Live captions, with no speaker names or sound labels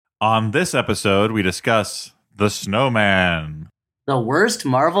On this episode, we discuss The Snowman. The worst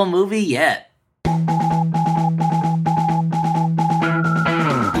Marvel movie yet.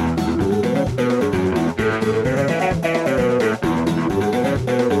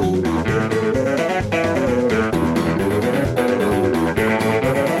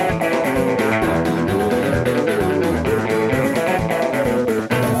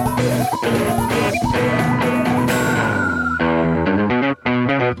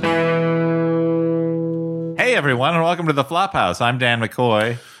 Hey, everyone, and welcome to the Flophouse. I'm Dan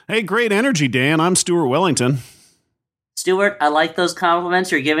McCoy. Hey, great energy, Dan. I'm Stuart Wellington. Stuart, I like those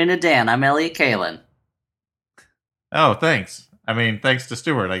compliments you're giving to Dan. I'm Elliot Kalin. Oh, thanks. I mean, thanks to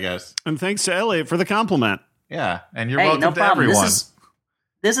Stuart, I guess. And thanks to Elliot for the compliment. Yeah, and you're Hey, welcome no to problem. everyone.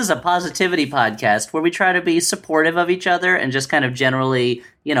 This is a positivity podcast where we try to be supportive of each other and just kind of generally,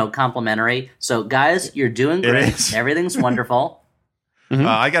 complimentary. So, guys, you're doing great. Everything's wonderful. Mm-hmm.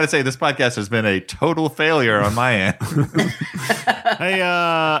 I got to say, this podcast has been a total failure on my end.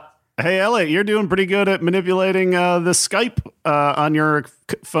 Hey, Elliot, you're doing pretty good at manipulating the Skype on your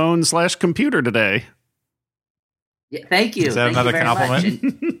phone/computer today. Yeah, thank you. Is that Thank another you very compliment?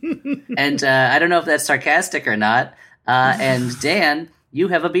 Much. And I don't know if that's sarcastic or not. And Dan, you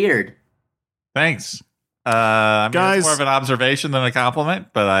have a beard. Thanks. Guys, it's more of an observation than a compliment,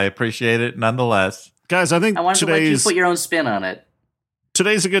 but I appreciate it nonetheless. Guys, I think I wanted to let you put your own spin on it.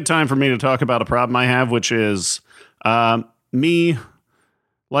 Today's a good time for me to talk about a problem I have, which is me,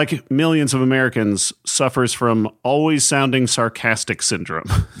 like millions of Americans, suffers from always sounding sarcastic syndrome.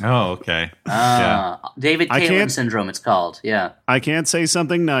 Oh, okay. David Kalin syndrome, it's called. Yeah. I can't say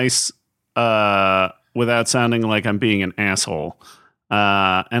something nice without sounding like I'm being an asshole.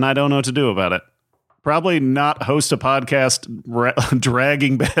 And I don't know what to do about it. Probably not host a podcast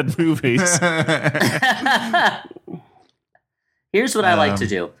dragging bad movies. Here's what I like to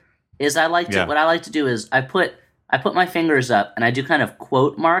do. What I like to do is I put my fingers up and I do kind of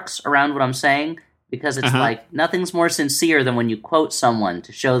quote marks around what I'm saying, because it's like nothing's more sincere than when you quote someone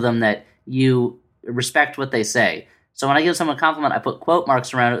to show them that you respect what they say. So when I give someone a compliment, I put quote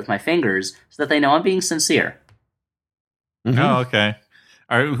marks around it with my fingers so that they know I'm being sincere. Mm-hmm. Oh, okay.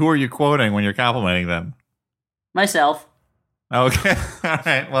 Who are you quoting when you're complimenting them? Myself. Okay. All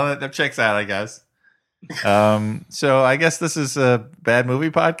right. Well, that checks out, I guess. So I guess this is a bad movie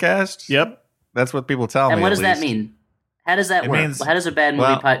podcast. Yep. That's what people tell me. And what does that mean? How does that work? How does a bad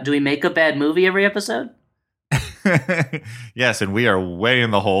movie do we make a bad movie every episode? Yes, and we are way in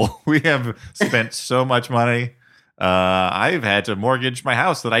the hole. We have spent so much money. I've had to mortgage my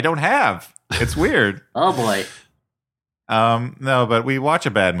house that I don't have. It's weird. Oh boy. No, but we watch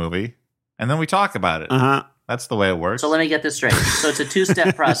a bad movie and then we talk about it. That's the way it works. So let me get this straight. So it's a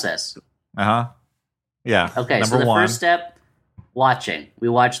two-step process. Yeah. Okay, so the first step, watching. We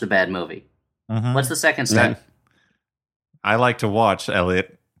watch the bad movie. Mm-hmm. What's the second step? I like to watch,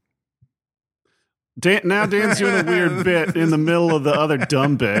 Elliot. Now Dan's doing a weird bit in the middle of the other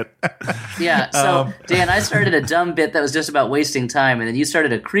dumb bit. Yeah, so Dan, I started a dumb bit that was just about wasting time, and then you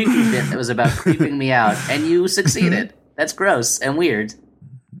started a creepy bit that was about creeping me out, and you succeeded. That's gross and weird.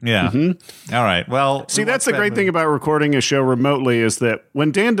 Yeah. Mm-hmm. All right. Well, see, that's the great thing about recording a show remotely is that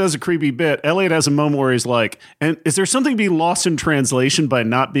when Dan does a creepy bit, Elliot has a moment where he's like, and is there something being lost in translation by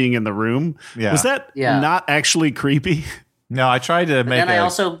not being in the room? Yeah. Was that not actually creepy? No, I tried to make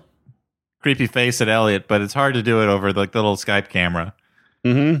a creepy face at Elliot, but it's hard to do it over the little Skype camera.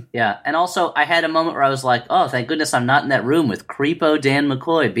 Mm-hmm. Yeah. And also, I had a moment where I was like, oh, thank goodness I'm not in that room with creepo Dan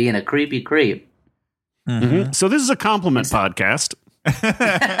McCoy being a creepy creep. Mm-hmm. So this is a compliment podcast.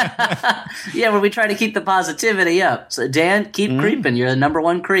 Yeah, where we try to keep the positivity up. So Dan, keep creeping. You're the number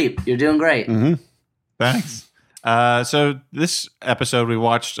one creep. You're doing great. Thanks. So this episode we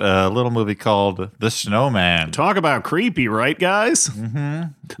watched a little movie called The Snowman. Talk about creepy, right, guys?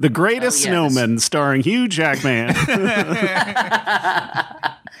 The Greatest Snowman, starring Hugh Jackman.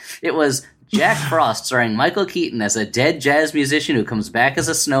 It was Jack Frost starring Michael Keaton as a dead jazz musician who comes back as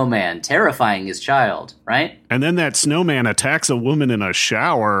a snowman, terrifying his child, right? And then that snowman attacks a woman in a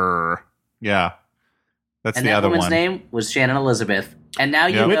shower. Yeah. That's the other one. And that woman's name was Shannon Elizabeth. And now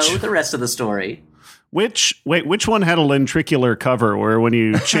you know the rest of the story. Which one had a lentricular cover where when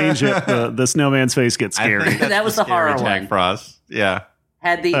you change it, the snowman's face gets scary? That was the horror Jack one. Frost. Yeah.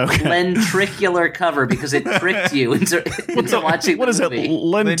 Had the lentricular cover because it tricked you into watching what the movie.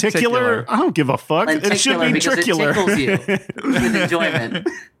 What is it? Lenticular? I don't give a fuck. It should be tricular. It tickles you with enjoyment.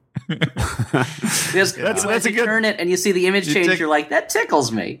 Because as you turn it and you see the image change, you're like, that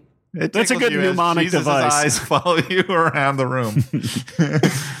tickles me. That's a good mnemonic device. Eyes follow you around the room.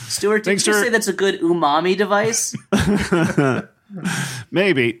 Stuart, did you say that's a good umami device?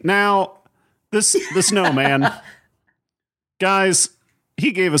 Maybe. Now, the Snowman, guys,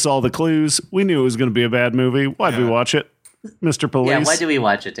 he gave us all the clues. We knew it was going to be a bad movie. Why'd we watch it, Mr. Police? Yeah, why do we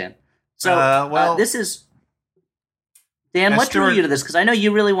watch it, Dan? So, this is... Dan, what drew you to this? Because I know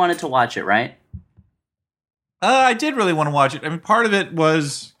you really wanted to watch it, right? I did really want to watch it. I mean, part of it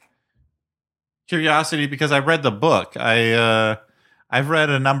was curiosity because I read the book. I've read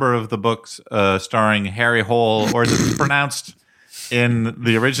a number of the books starring Harry Hole, or is it pronounced in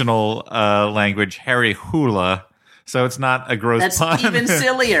the original language Harry Hula? So it's not a gross pun. That's even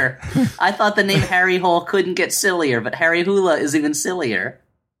sillier. I thought the name Harry Hole couldn't get sillier, but Harry Hula is even sillier.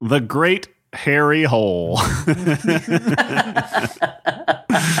 The Great Harry Hole.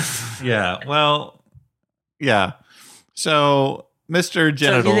 Yeah. Well. Yeah. So Mr.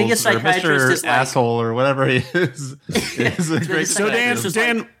 Genitals or Mr. Asshole or whatever he is a great. So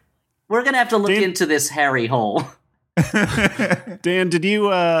Dan, we're gonna have to look into this Harry Hole. Dan, did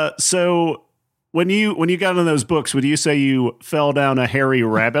you? So when you got into those books, would you say you fell down a hairy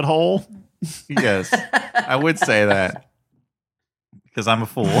rabbit hole? Yes, I would say that. Because I'm a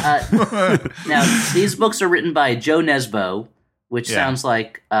fool. Now, these books are written by Joe Nesbo, which sounds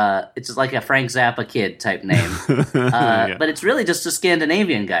like it's like a Frank Zappa kid type name. But it's really just a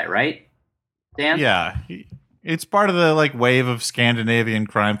Scandinavian guy, right, Dan? Yeah. It's part of the wave of Scandinavian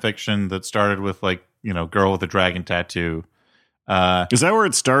crime fiction that started with Girl with a Dragon Tattoo. Is that where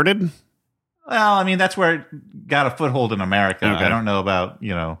it started? Well, I mean, that's where it got a foothold in America. Okay. I don't know about,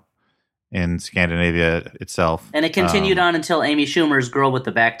 in Scandinavia itself. And it continued on until Amy Schumer's Girl with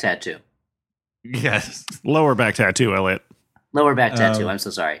the Back Tattoo. Yes. Lower back tattoo, Elliot. Lower back tattoo, I'm so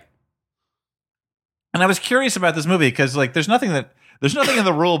sorry. And I was curious about this movie because there's nothing in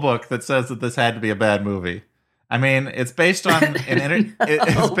the rule book that says that this had to be a bad movie. I mean, it's based on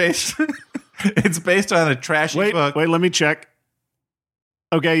it's based on a trashy book. Wait, let me check.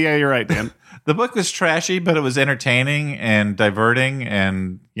 Okay, yeah, you're right, Dan. The book was trashy, but it was entertaining and diverting,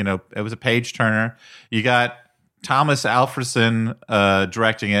 and it was a page turner. You got Thomas Alfredson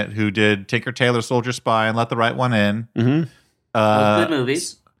directing it, who did Tinker Tailor Soldier Spy and Let the Right One In. Mm-hmm. Good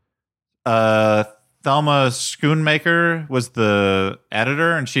movies. Thelma Schoonmaker was the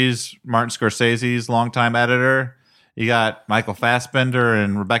editor, and she's Martin Scorsese's longtime editor. You got Michael Fassbender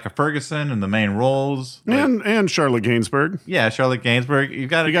and Rebecca Ferguson in the main roles, and Charlotte Gainsbourg. Yeah, Charlotte Gainsbourg. You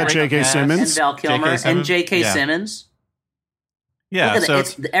got J.K. Simmons and Val Kilmer and J.K. Simmons. Yeah, so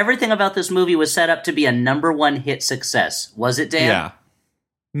everything about this movie was set up to be a #1 hit success. Was it, Dan? Yeah.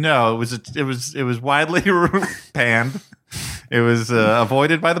 No, it was widely panned. It was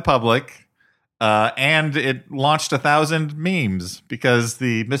avoided by the public, and it launched 1,000 memes because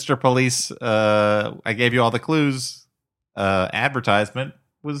the Mr. Police, I gave you all the clues, advertisement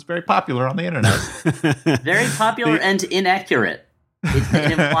was very popular on the internet. Very popular and inaccurate.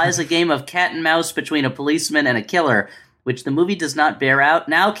 It implies a game of cat and mouse between a policeman and a killer, which the movie does not bear out.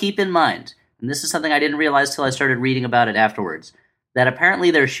 Now keep in mind, and this is something I didn't realize till I started reading about it afterwards, that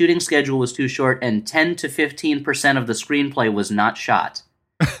apparently their shooting schedule was too short and 10 to 15% of the screenplay was not shot.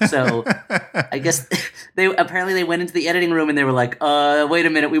 So I guess they went into the editing room and they were like, wait a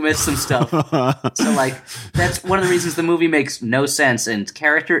minute, we missed some stuff. So that's one of the reasons the movie makes no sense. And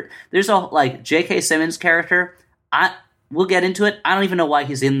there's a J.K. Simmons character. We'll get into it. I don't even know why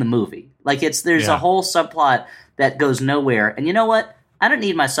he's in the movie. There's a whole subplot that goes nowhere. And you know what? I don't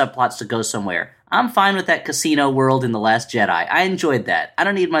need my subplots to go somewhere. I'm fine with that casino world in The Last Jedi. I enjoyed that. I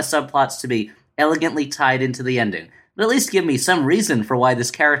don't need my subplots to be elegantly tied into the ending. But at least give me some reason for why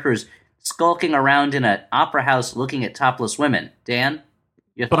this character is skulking around in an opera house looking at topless women. Dan?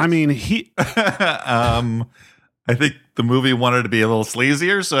 But I mean, I think the movie wanted to be a little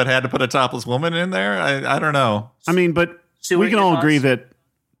sleazier, so it had to put a topless woman in there. I don't know. I mean, but we can all agree that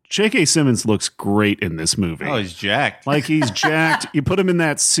J.K. Simmons looks great in this movie. Oh, he's jacked. He's jacked. You put him in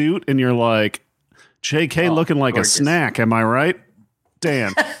that suit, and you're like, J.K. looking like gorgeous. A snack. Am I right?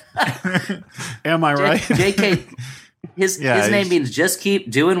 Dan. Am I right? J.K. His name means just keep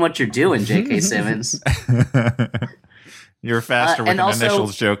doing what you're doing, J.K. Simmons. You're faster with an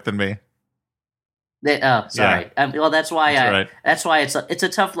initials joke than me. Sorry. Yeah. That's why it's a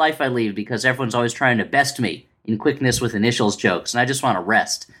tough life I lead, because everyone's always trying to best me in quickness with initials jokes, and I just want to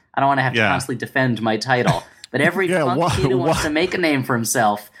rest. I don't want to have to constantly defend my title. But every punk kid who wants to make a name for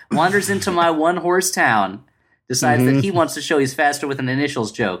himself wanders into my one-horse town, decides that he wants to show he's faster with an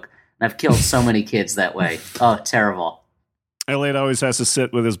initials joke, and I've killed so many kids that way. Oh, terrible. Elliot always has to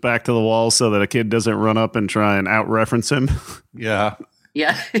sit with his back to the wall so that a kid doesn't run up and try and out-reference him. Yeah.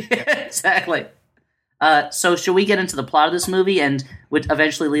 Yeah, exactly. So should we get into the plot of this movie, and would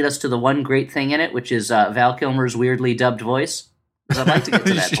eventually lead us to the one great thing in it, which is Val Kilmer's weirdly dubbed voice? because I'd like to get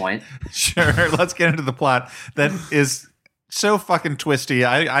to that point. Sure, let's get into the plot. That is so fucking twisty.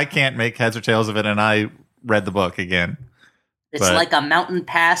 I can't make heads or tails of it, and I read the book again. It's like a mountain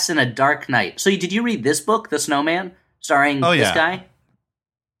pass in a dark night. So did you read this book, The Snowman, starring this guy?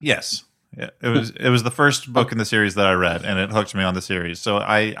 Yes. Yeah, it was the first book in the series that I read, and it hooked me on the series. So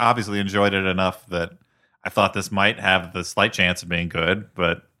I obviously enjoyed it enough that I thought this might have the slight chance of being good,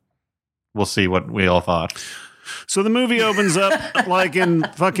 but we'll see what we all thought. So the movie opens up like in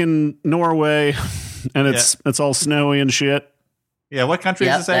fucking Norway, and it's all snowy and shit. Yeah, what country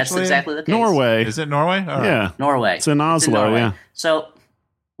is this actually? That's exactly the case. Norway. Is it Norway? All right. Yeah. Norway. It's in Oslo, yeah. So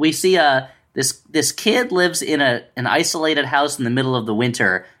we see this kid lives in an isolated house in the middle of the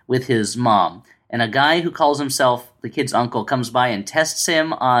winter with his mom. And a guy who calls himself the kid's uncle comes by and tests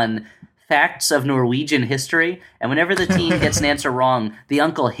him on facts of Norwegian history. And whenever the teen gets an answer wrong, the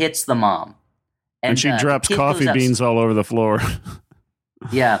uncle hits the mom. And she drops coffee beans all over the floor.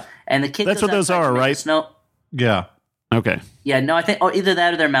 Yeah. And the kid That's what those are, right? Yeah. Okay. Yeah, no, I think either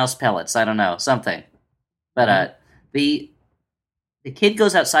that or they're mouse pellets. I don't know, something. But the kid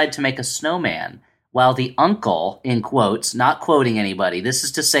goes outside to make a snowman, while the uncle, in quotes, not quoting anybody, this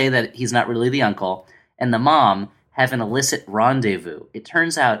is to say that he's not really the uncle, and the mom have an illicit rendezvous. It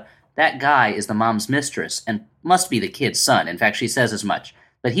turns out that guy is the mom's mistress and must be the kid's son. In fact, she says as much.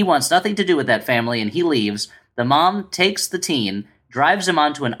 But he wants nothing to do with that family, and he leaves. The mom takes the teen, drives him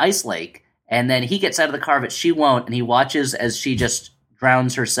onto an ice lake, and then he gets out of the car, but she won't, and he watches as she just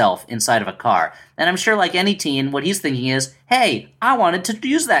drowns herself inside of a car. And I'm sure, like any teen, what he's thinking is, hey, I wanted to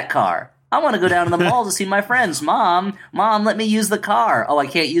use that car. I want to go down to the mall to see my friends. Mom, let me use the car. Oh, I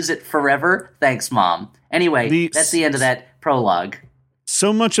can't use it forever? Thanks, Mom. Anyway, that's the end of that prologue.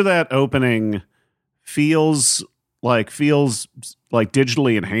 So much of that opening feels like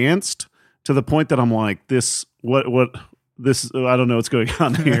digitally enhanced to the point that I'm like, I don't know what's going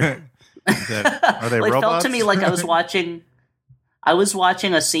on here. Are they robots? It felt to me like I was watching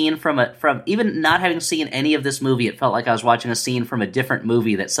a scene from even not having seen any of this movie. It felt like I was watching a scene from a different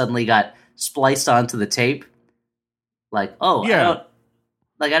movie that suddenly got spliced onto the tape. Like, oh, yeah.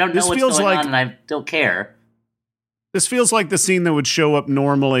 I don't know what's going on, and I don't care. This feels like the scene that would show up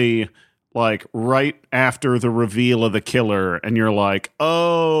normally, like right after the reveal of the killer, and you're like,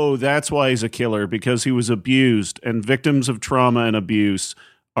 oh, that's why he's a killer, because he was abused, and victims of trauma and abuse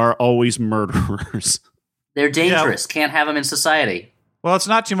are always murderers. They're dangerous. Yeah. Can't have them in society. Well, it's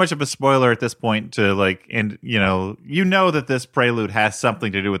not too much of a spoiler at this point to that this prelude has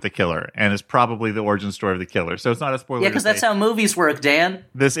something to do with the killer and is probably the origin story of the killer. So it's not a spoiler. Yeah, because that's how movies work, Dan.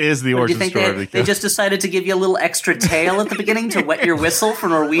 This is the origin story of the killer. They just decided to give you a little extra tail at the beginning to wet your whistle for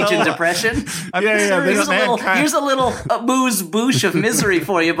Norwegian depression. Here's a little booze boosh of misery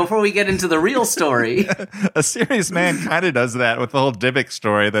for you before we get into the real story. A Serious Man kind of does that with the whole Dybbuk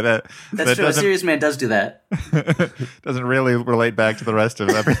story. That's true. A Serious Man does do that. Doesn't really relate back to the rest of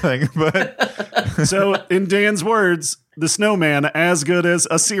everything, but so in Dan's words, the Snowman as good as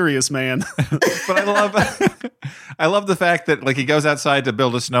A Serious Man. But I love the fact that he goes outside to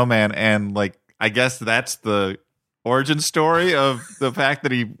build a snowman, and I guess that's the origin story of the fact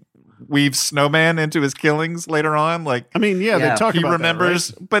that he weaves Snowman into his killings later on. They talk about he remembers,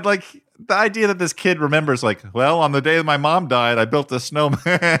 that, right? But the idea that this kid remembers, on the day that my mom died, I built a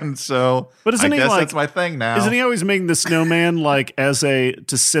snowman, so but I guess that's my thing now. Isn't he always making the snowman to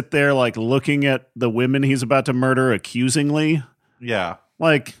sit there looking at the women he's about to murder accusingly? Yeah.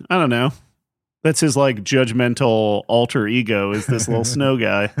 I don't know. That's his judgmental alter ego, is this little snow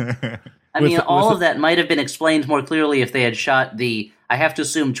guy. All of that might have been explained more clearly if they had shot I have to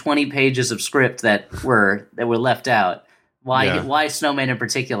assume 20 pages of script that were left out. Why Snowman in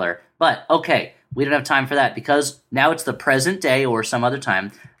particular? But, okay, we don't have time for that because now it's the present day or some other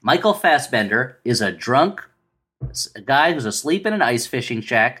time. Michael Fassbender is a drunk guy who's asleep in an ice fishing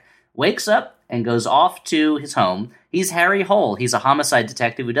shack, wakes up and goes off to his home. He's Harry Hole. He's a homicide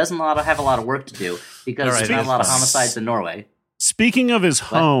detective who doesn't have a lot of work to do because there's not a lot of homicides in Norway. Speaking of his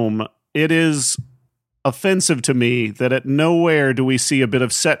home, it is offensive to me that at nowhere do we see a bit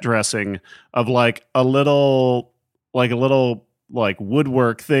of set dressing of a little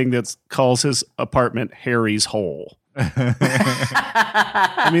woodwork thing that calls his apartment Harry's Hole. That's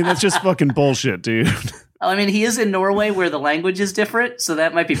just fucking bullshit, dude. He is in Norway where the language is different, so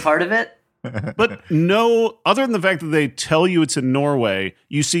that might be part of it. But no, other than the fact that they tell you it's in Norway,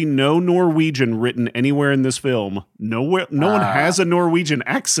 you see no Norwegian written anywhere in this film. No one has a Norwegian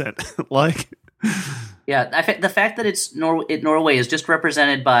accent. Yeah, the fact that it's Norway is just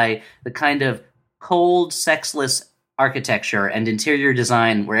represented by the kind of cold, sexless architecture and interior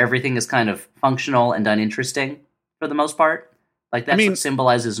design where everything is kind of functional and uninteresting for the most part. Like that's what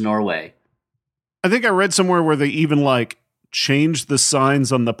symbolizes Norway. I think I read somewhere where they even like changed the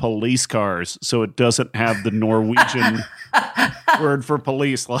signs on the police cars so it doesn't have the Norwegian word for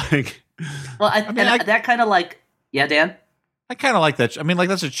police. Like, well, that kind of like, yeah, Dan. I kind of like that. I mean, like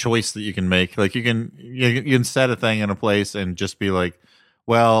that's a choice that you can make. Like you can set a thing in a place and just be like,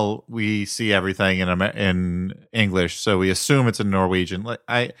 well, we see everything in English, so we assume it's in Norwegian. Like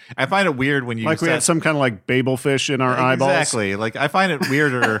I find it weird when you we had some kind of like babelfish in our eyeballs. Exactly. Like I find it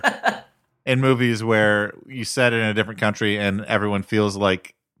weirder in movies where you set it in a different country and everyone feels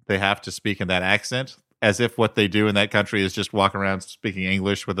like they have to speak in that accent, as if what they do in that country is just walk around speaking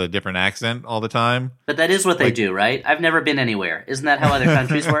English with a different accent all the time. But that is what they do, right? I've never been anywhere. Isn't that how other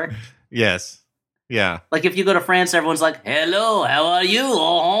countries work? Yes. Yeah. Like if you go to France, everyone's like, hello, how are you?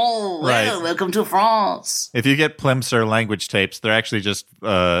 Oh, well, right. Welcome to France. If you get Plimsoll language tapes, they're actually just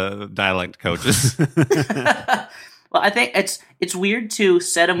dialect coaches. Well, I think it's weird to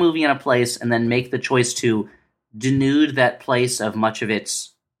set a movie in a place and then make the choice to denude that place of much of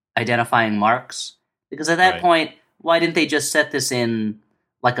its identifying marks. Because at that point, why didn't they just set this in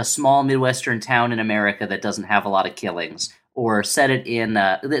like a small Midwestern town in America that doesn't have a lot of killings? Or set it in,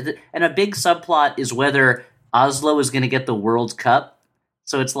 and a big subplot is whether Oslo is going to get the World Cup.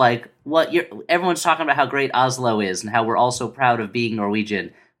 So it's like, everyone's talking about how great Oslo is and how we're all so proud of being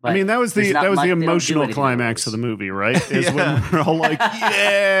Norwegian. But I mean, that was the emotional climax of the movie, right? Is when we're all like,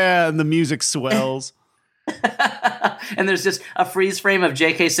 yeah, and the music swells. And there's just a freeze frame of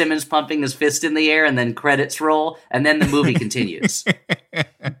J.K. Simmons pumping his fist in the air, and then credits roll, and then the movie continues.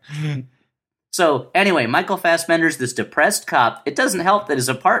 So, anyway, Michael Fassbender's this depressed cop. It doesn't help that his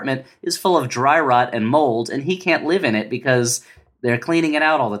apartment is full of dry rot and mold, and he can't live in it because they're cleaning it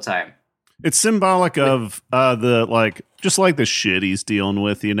out all the time. It's symbolic of just like the shit he's dealing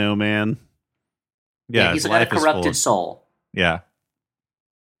with, man. Yeah, he's got a corrupted soul. Yeah.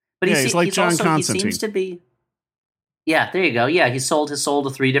 But he's like John Constantine. He seems to be... Yeah, there you go. Yeah, he sold his soul to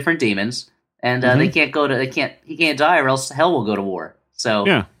 3 different demons, and he can't die or else hell will go to war. So...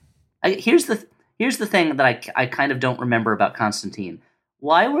 Yeah. Here's the thing that I kind of don't remember about Constantine.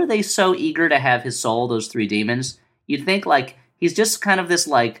 Why were they so eager to have his soul, those 3 demons? You'd think like he's just kind of this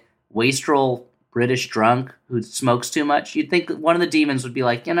like wastrel British drunk who smokes too much. You'd think one of the demons would be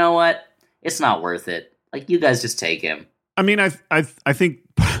like, you know what? It's not worth it. Like you guys just take him. I mean, I think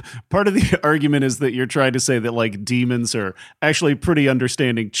part of the argument is that you're trying to say that like demons are actually pretty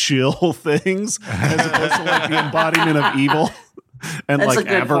understanding, chill things as opposed to like the embodiment of evil. And that's like a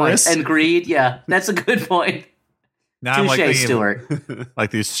good avarice point. And greed, yeah, that's a good point. Now Touché, Stuart. Like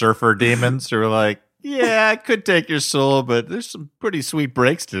these surfer demons who are like, yeah, I could take your soul, but there's some pretty sweet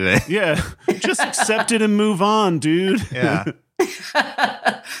breaks today. Yeah, just accept it and move on, dude. Yeah.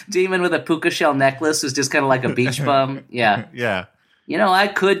 Demon with a puka shell necklace who's just kind of like a beach bum. Yeah. Yeah. I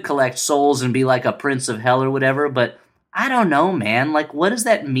could collect souls and be like a prince of hell or whatever, but I don't know, man. Like, what does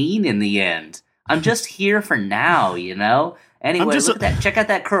that mean in the end? I'm just here for now, Anyway, look at that. Check out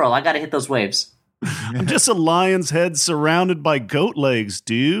that curl. I got to hit those waves. I'm just a lion's head surrounded by goat legs,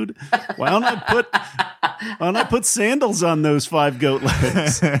 dude. Why don't I put sandals on those 5 goat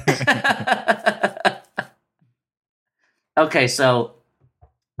legs? Okay, so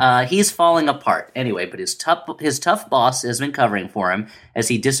he's falling apart anyway, but his tough boss has been covering for him as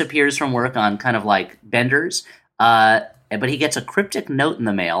he disappears from work on kind of like benders. But he gets a cryptic note in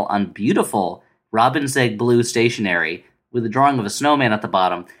the mail on beautiful robin's egg blue stationery with a drawing of a snowman at the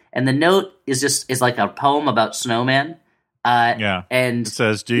bottom. And the note is like a poem about snowman. Yeah. And it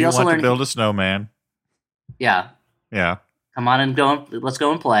says, do you want to build a snowman? Yeah. Yeah. Come on and let's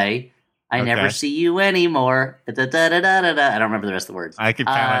go and play. I never see you anymore. I don't remember the rest of the words. I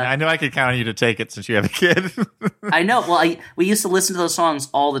knew I could count on you to take it since you have a kid. I know. Well, we used to listen to those songs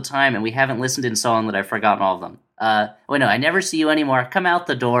all the time, and we haven't listened in so long that I've forgotten all of them. No, I never see you anymore. Come out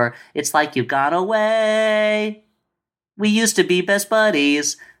the door. It's like you've gone away. We used to be best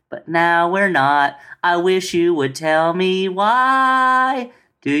buddies, but now we're not. I wish you would tell me why.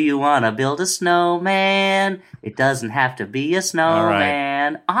 Do you want to build a snowman? It doesn't have to be a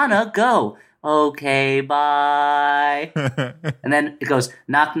snowman. Right. Anna, go. Okay, bye. And then it goes,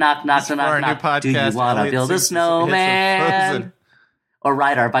 knock, knock, knock, knock, knock. Podcast, do you want to build a snowman? Or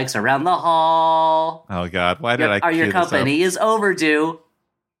ride our bikes around the hall? Oh, God. Why did I Your company is overdue.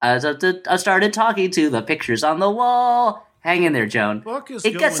 I started talking to the pictures on the wall. Hang in there, Joan.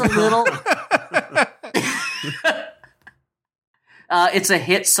 It gets a little... It's a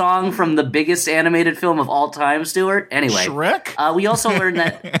hit song from the biggest animated film of all time, Stuart. Anyway. Shrek? We also learned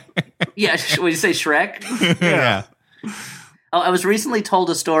that... Yeah, would you say Shrek? Yeah. Oh, I was recently told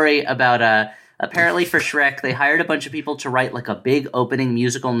a story about apparently for Shrek, they hired a bunch of people to write like a big opening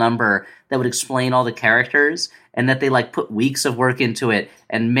musical number that would explain all the characters, and that they like put weeks of work into it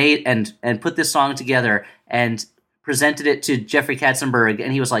and made and put this song together and presented it to Jeffrey Katzenberg,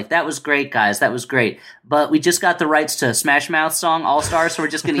 and he was like, "That was great, guys. That was great. But we just got the rights to Smash Mouth song All Stars, so we're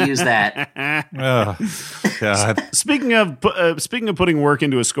just going to use that." Oh, God. Speaking of putting work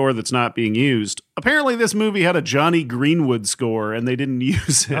into a score that's not being used, apparently this movie had a Johnny Greenwood score, and they didn't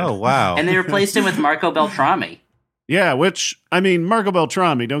use it. Oh, wow. And they replaced him with Marco Beltrami. Yeah, which, I mean, Marco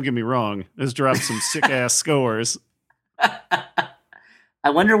Beltrami, don't get me wrong, has dropped some sick-ass scores. I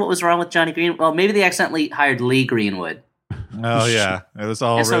wonder what was wrong with Johnny Green. Well, maybe they accidentally hired Lee Greenwood. Oh, yeah. It was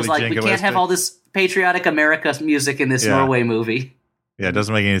all And so really it was like, we can't have all this patriotic America music in this Norway movie. Yeah, it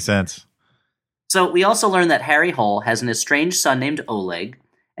doesn't make any sense. So we also learned that Harry Hole has an estranged son named Oleg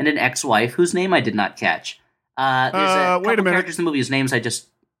and an ex-wife whose name I did not catch. There's a couple characters in the movie whose names I just...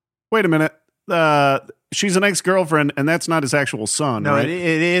 Wait a minute. She's an ex-girlfriend, and that's not his actual son, No, right?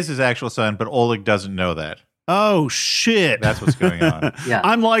 it is his actual son, but Oleg doesn't know that. Oh, shit. That's what's going on. Yeah.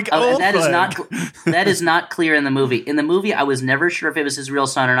 I'm like, and Oleg. that is not clear in the movie. In the movie, I was never sure if it was his real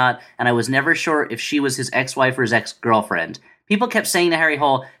son or not, and I was never sure if she was his ex-wife or his ex-girlfriend. People kept saying to Harry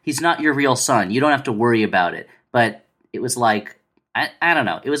Hole, "He's not your real son. You don't have to worry about it." But it was like, I don't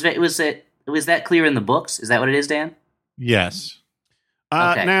know. It was that clear in the books? Is that what it is, Dan? Yes.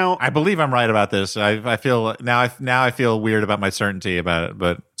 Okay. Now, I believe I'm right about this. I feel now I feel weird about my certainty about it,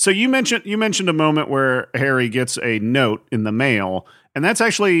 but so you mentioned a moment where Harry gets a note in the mail, and that's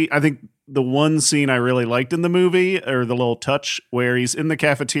actually, I think, the one scene I really liked in the movie, or the little touch where he's in the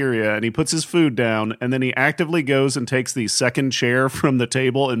cafeteria and he puts his food down, and then he actively goes and takes the second chair from the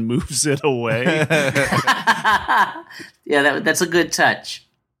table and moves it away. Yeah, that's a good touch.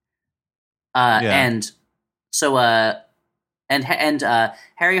 And so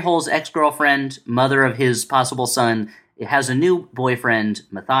Harry Hole's ex-girlfriend, mother of his possible son, has a new boyfriend,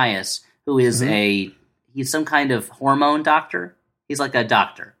 Matthias, who is he's some kind of hormone doctor. He's like a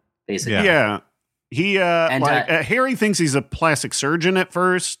doctor, basically. Yeah. He Harry thinks he's a plastic surgeon at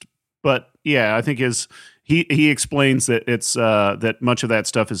first, but yeah, I think he explains that it's that much of that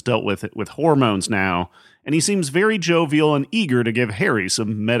stuff is dealt with hormones now, and he seems very jovial and eager to give Harry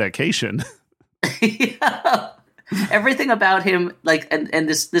some medication. Yeah. Everything about him, like, and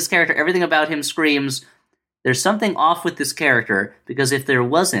this character, everything about him screams, there's something off with this character, because if there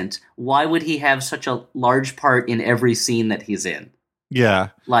wasn't, why would he have such a large part in every scene that he's in? yeah.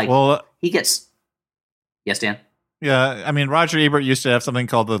 Like, Well, he gets... Yes, Dan? yeah. I mean, Roger Ebert used to have something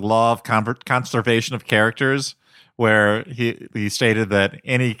called the law of conservation of characters, where he stated that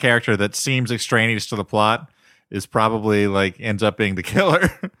any character that seems extraneous to the plot is probably like ends up being the killer.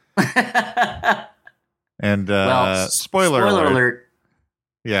 And spoiler alert.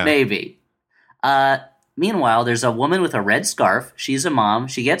 Yeah. Maybe. Meanwhile, there's a woman with a red scarf. She's a mom.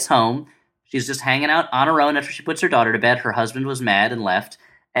 She gets home. She's just hanging out on her own after she puts her daughter to bed. Her husband was mad and left,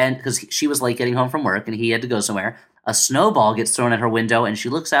 and because she was late getting home from work and he had to go somewhere. A snowball gets thrown at her window, and she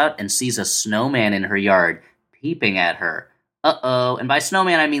looks out and sees a snowman in her yard peeping at her. Uh-oh. And by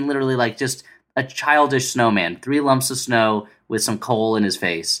snowman, I mean literally like just a childish snowman. 3 lumps of snow with some coal in his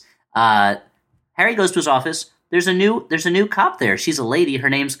face. Harry goes to his office. There's a new cop there. She's a lady. Her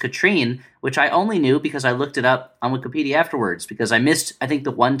name's Katrine, which I only knew because I looked it up on Wikipedia afterwards, because I missed, I think,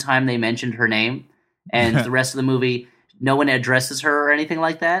 the one time they mentioned her name, and the rest of the movie, no one addresses her or anything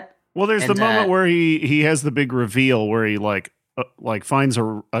like that. Well, there's the moment where he has the big reveal where he like finds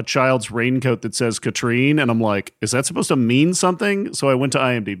a child's raincoat that says Katrine, and I'm like, is that supposed to mean something? So I went to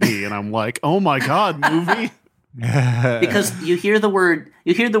IMDb and I'm like, oh my God, movie. Because you hear the word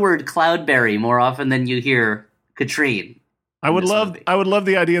Cloudberry more often than you hear Katrine. I would love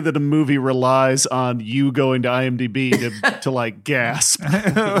the idea that a movie relies on you going to IMDb to like gasp.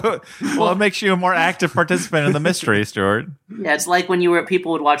 Well, it makes you a more active participant in the mystery, Stuart. Yeah, it's like when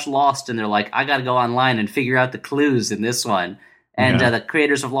people would watch Lost and they're like, I got to go online and figure out the clues in this one. And the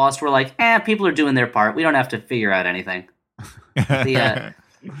creators of Lost were like, people are doing their part. We don't have to figure out anything.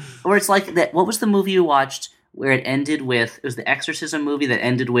 Or it's like that. What was the movie you watched where it ended with? It was the Exorcism movie that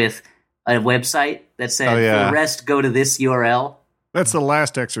ended with a website that said, for the rest, go to this URL. That's the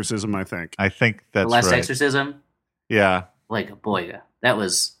last Exorcism, I think. I think that's the last right. Exorcism. Yeah. Like, boy, that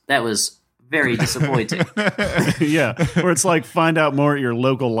was very disappointing. Yeah, where it's like, find out more at your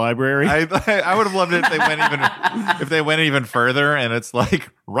local library. I would have loved it if they went even further, and it's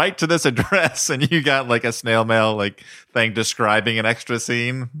like, write to this address, and you got like a snail mail like thing describing an extra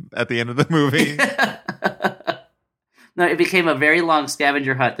scene at the end of the movie. No, it became a very long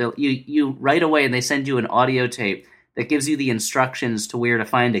scavenger hunt. You right away, and they send you an audio tape that gives you the instructions to where to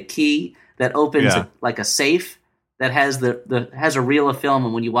find a key that opens like a safe that has has a reel of film,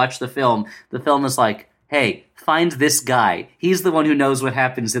 and when you watch the film is like, hey, find this guy. He's the one who knows what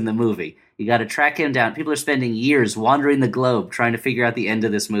happens in the movie. You got to track him down. People are spending years wandering the globe trying to figure out the end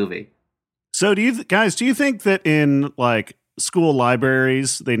of this movie. So do you think that in like school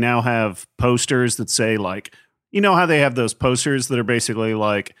libraries, they now have posters that say like, you know how they have those posters that are basically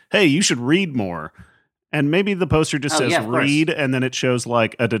like, hey, you should read more. And maybe the poster just says read, and then it shows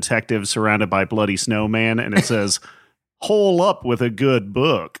like a detective surrounded by bloody snowman, and it says, hole up with a good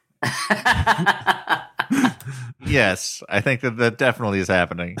book. Yes, I think that definitely is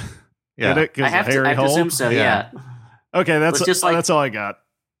happening. Yeah, I have to assume so. Yeah. Okay, that's all I got.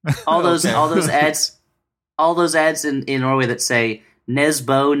 All those ads in Norway that say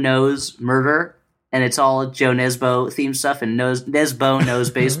Nesbo knows murder, and it's all Joe Nesbo theme stuff, and Nesbo knows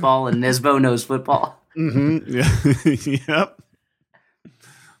baseball, and Nesbo knows football. Mm-hmm. Yeah. Yep.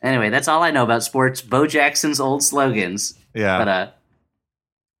 Anyway, that's all I know about sports. Bo Jackson's old slogans. Yeah. But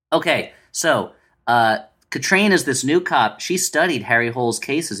okay, so Katrine is this new cop. She studied Harry Hole's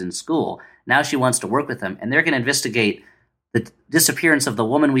cases in school. Now she wants to work with him, and they're going to investigate the disappearance of the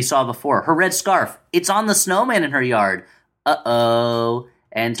woman we saw before. Her red scarf. It's on the snowman in her yard. Uh-oh.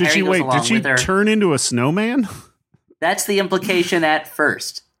 And Harry goes along with her. Did she turn into a snowman? That's the implication at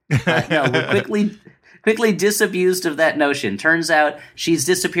first. No, we're quickly disabused of that notion. Turns out she's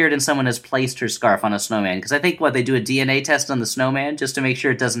disappeared and someone has placed her scarf on a snowman. Because I think, they do a DNA test on the snowman just to make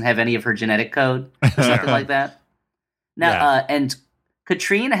sure it doesn't have any of her genetic code or something like that. Now, and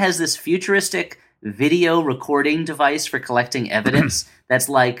Katrine has this futuristic video recording device for collecting evidence that's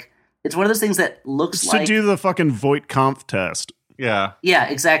like, it's one of those things that looks like... to do the fucking Voight-Kampff test. Yeah. Yeah,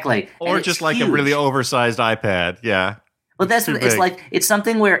 exactly. Or just like huge. A really oversized iPad. Yeah. But it's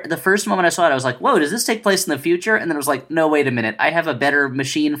something where the first moment I saw it, I was like, whoa, does this take place in the future? And then it was like, no, wait a minute. I have a better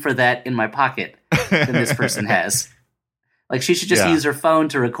machine for that in my pocket than this person has. Like, she should just use her phone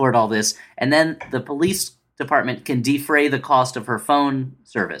to record all this. And then the police department can defray the cost of her phone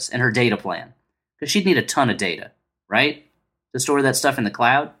service and her data plan. Because she'd need a ton of data, right? To store that stuff in the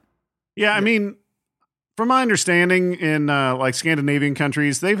cloud. Yeah, I mean, from my understanding, in like Scandinavian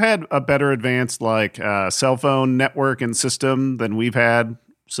countries, they've had a better advanced like cell phone network and system than we've had.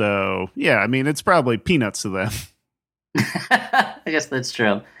 So yeah, I mean, it's probably peanuts to them. I guess that's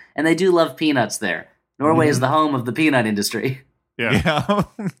true, and they do love peanuts there. Norway is the home of the peanut industry. Yeah.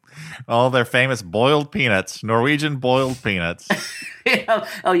 All their famous boiled peanuts, Norwegian boiled peanuts. Yeah.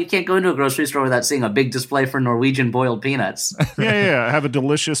 Oh, you can't go into a grocery store without seeing a big display for Norwegian boiled peanuts. Yeah. Have a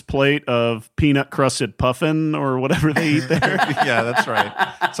delicious plate of peanut-crusted puffin or whatever they eat there. Yeah, that's right.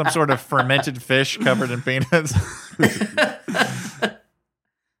 Some sort of fermented fish covered in peanuts.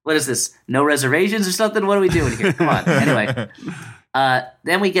 What is this? No reservations or something? What are we doing here? Come on. Anyway.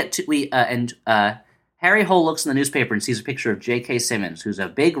 Then we get to... Harry Hole looks in the newspaper and sees a picture of J.K. Simmons, who's a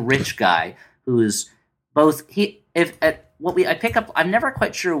big rich guy who's both I'm never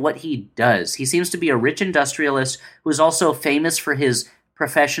quite sure what he does. He seems to be a rich industrialist who's also famous for his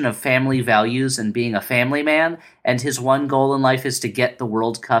profession of family values and being a family man, and his one goal in life is to get the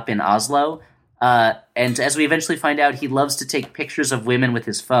World Cup in Oslo. And as we eventually find out, he loves to take pictures of women with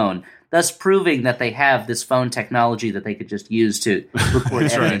his phone, thus proving that they have this phone technology that they could just use to record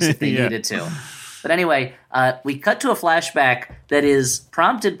evidence if they needed to. But anyway, we cut to a flashback that is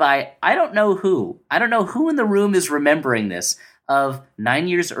prompted by, I don't know who in the room is remembering this, of 9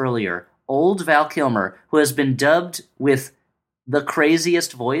 years earlier, old Val Kilmer, who has been dubbed with the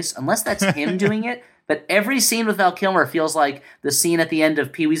craziest voice, unless that's him doing it. But every scene with Val Kilmer feels like the scene at the end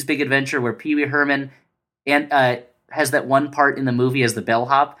of Pee-wee's Big Adventure where Pee-wee Herman has that one part in the movie as the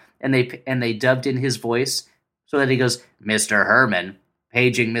bellhop, and they dubbed in his voice so that he goes, Mr. Herman.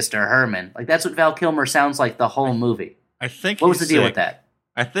 Paging Mr. Herman. Like, that's what Val Kilmer sounds like the whole movie. I think what was the deal with that?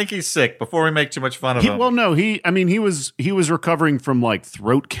 I think he's sick. Before we make too much fun of him. Well, no, he was recovering from like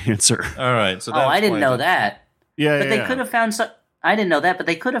throat cancer. All right, so I didn't know that. Yeah, but they could have found I didn't know that, but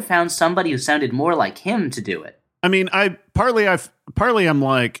they could have found somebody who sounded more like him to do it. I mean, I'm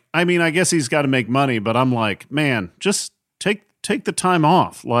like, I mean, I guess he's got to make money, but I'm like, man, just take the time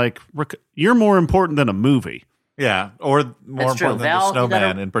off. Like, you're more important than a movie. Yeah, or more important than the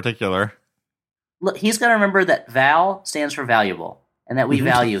Snowman in particular. Look, he's got to remember that Val stands for valuable, and that we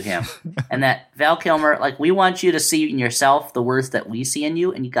value him, and that Val Kilmer, like, we want you to see in yourself the worth that we see in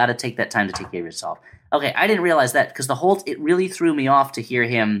you, and you got to take that time to take care of yourself. Okay, I didn't realize that because it really threw me off to hear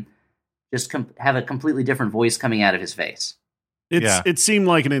him just have a completely different voice coming out of his face. It seemed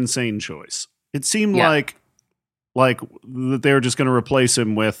like an insane choice. It seemed like like that they were just going to replace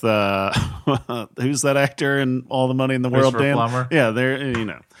him with who's that actor in All the Money in the World? Dan Plummer. Yeah,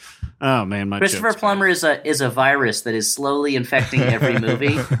 they're Oh man, my Christopher Plummer is a virus that is slowly infecting every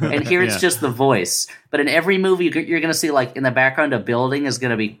movie, and here it's just the voice. But in every movie, you're going to see like in the background a building is going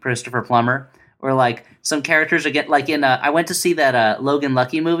to be Christopher Plummer, or like some characters are like in. I went to see that Logan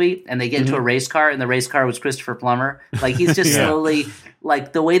Lucky movie, and they get into a race car, and the race car was Christopher Plummer. Like he's just slowly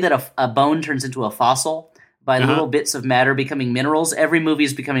like the way that a bone turns into a fossil by little bits of matter becoming minerals. Every movie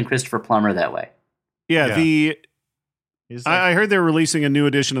is becoming Christopher Plummer that way. Yeah. I heard they're releasing a new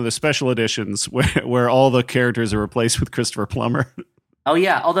edition of the special editions where all the characters are replaced with Christopher Plummer. Oh,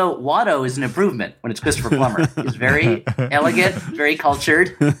 yeah. Although Watto is an improvement when it's Christopher Plummer. He's very elegant, very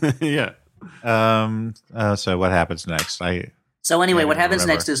cultured. Yeah. So what happens next? What happens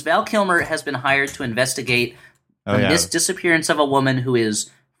next is Val Kilmer has been hired to investigate the disappearance of a woman who is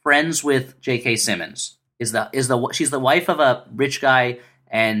friends with J.K. Simmons. She's the wife of a rich guy,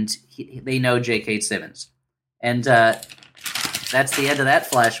 and they know J.K. Simmons. And that's the end of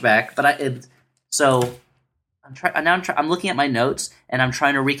that flashback. But I'm looking at my notes, and I'm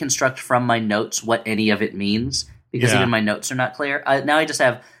trying to reconstruct from my notes what any of it means, because even my notes are not clear. Now I just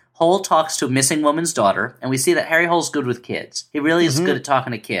have Hole talks to a missing woman's daughter, and we see that Harry Hole's good with kids. He really is good at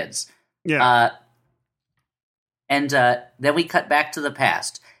talking to kids. Yeah. Then we cut back to the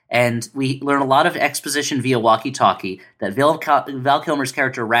past, and we learn a lot of exposition via walkie-talkie that Val Kilmer's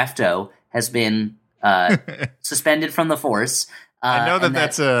character Rafto has been suspended from the Force. I know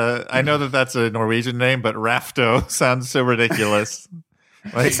that's a Norwegian name, but Rafto sounds so ridiculous.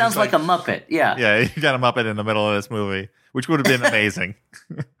 It sounds like a Muppet. Yeah. Yeah, you got a Muppet in the middle of this movie, which would have been amazing.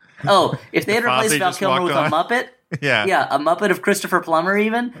 Oh, if they had replaced Val Kilmer with a Muppet, a Muppet of Christopher Plummer,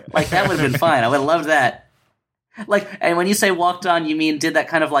 even like that would have been fine. I would have loved that. Like, and when you say walked on, you mean did that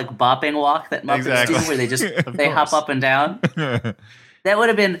kind of like bopping walk that Muppets do, where they hop up and down? That would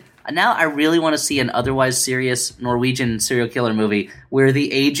have been. Now I really want to see an otherwise serious Norwegian serial killer movie where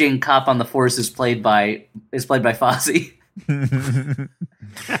the aging cop on the force is played by Fozzie.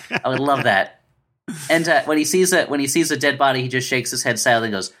 I would love that. And when he sees a dead body, he just shakes his head sadly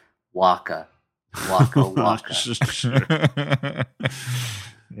and goes, "Waka, waka, waka."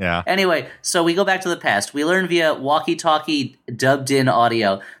 Yeah. Anyway, so we go back to the past. We learn via walkie-talkie dubbed-in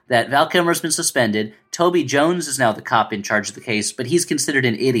audio that Val Kilmer's been suspended. Toby Jones is now the cop in charge of the case, but he's considered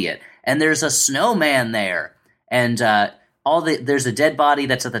an idiot. And there's a snowman there. And there's a dead body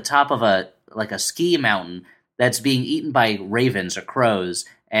that's at the top of a ski mountain that's being eaten by ravens or crows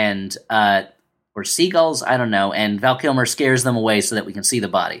and or seagulls, I don't know. And Val Kilmer scares them away so that we can see the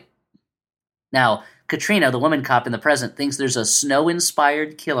body. Now, Katrina, the woman cop in the present, thinks there's a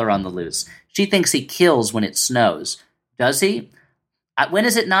snow-inspired killer on the loose. She thinks he kills when it snows. Does he? When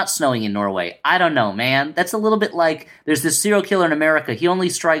is it not snowing in Norway? I don't know, man. That's a little bit like, there's this serial killer in America. He only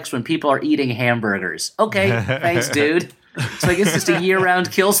strikes when people are eating hamburgers. Okay, thanks, dude. So I guess just a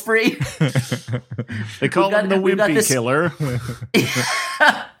year-round kill spree. They call him the wimpy killer.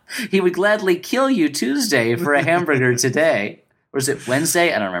 He would gladly kill you Tuesday for a hamburger today. Or is it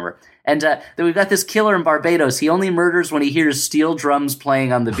Wednesday? I don't remember. And then we've got this killer in Barbados. He only murders when he hears steel drums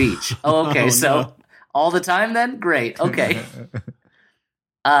playing on the beach. Oh, okay. So all the time then? Great. Okay.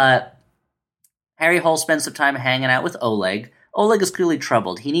 Harry Hole spends some time hanging out with Oleg. Oleg is clearly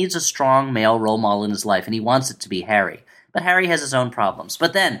troubled. He needs a strong male role model in his life, and he wants it to be Harry. But Harry has his own problems.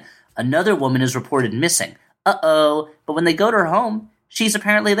 But then another woman is reported missing. Uh-oh. But when they go to her home, she's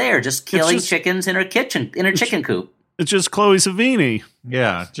apparently there, just killing chickens in her chicken coop. It's just Chloe Savini.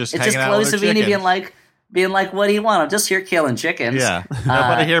 Yeah, it's just Chloe Savini being like, "What do you want? I'm just here killing chickens." Yeah,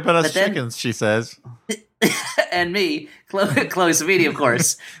 nobody here but us chickens, she says. And me, Chloe Savini, of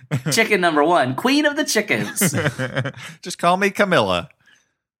course, chicken number one, queen of the chickens. Just call me Camilla.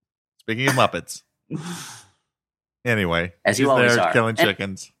 Speaking of Muppets. Anyway, as you always are, killing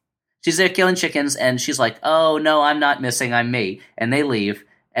chickens. She's there killing chickens, and she's like, "Oh no, I'm not missing. I'm me." And they leave.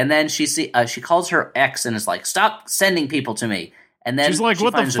 And then she calls her ex and is like, "Stop sending people to me." And then she's like,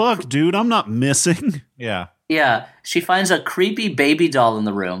 "What the fuck, dude? I'm not missing." Yeah. Yeah. She finds a creepy baby doll in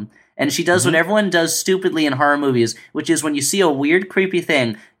the room, and she does what everyone does stupidly in horror movies, which is when you see a weird, creepy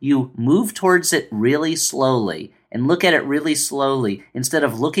thing, you move towards it really slowly and look at it really slowly instead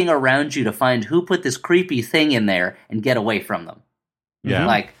of looking around you to find who put this creepy thing in there and get away from them.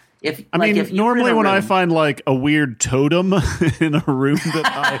 Yeah. If normally when I find like a weird totem in a room that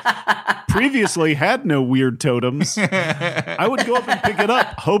I previously had no weird totems, I would go up and pick it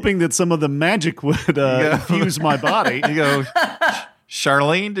up, hoping that some of the magic would infuse my body. You go,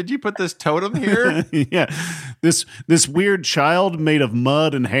 Charlene, did you put this totem here? Yeah. this weird child made of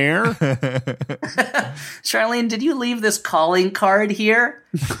mud and hair. Charlene, did you leave this calling card here?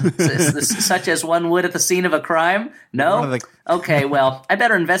 Such as one would at the scene of a crime? No? Okay, well, I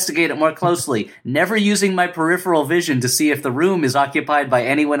better investigate it more closely, never using my peripheral vision to see if the room is occupied by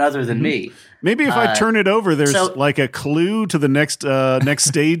anyone other than me. Maybe if I turn it over, there's like a clue to the next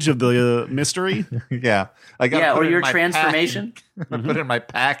stage of the mystery. Yeah. Or your transformation. I put it in my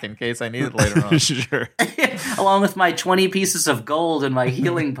pack in case I need it later on. Sure. Along with my 20 pieces of gold and my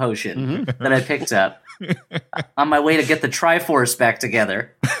healing potion that I picked up on my way to get the Triforce back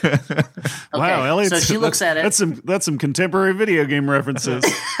together. Okay, wow, Elliot. So she looks at it. That's some contemporary video game references.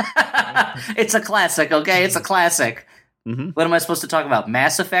 It's a classic, okay? It's a classic. What am I supposed to talk about?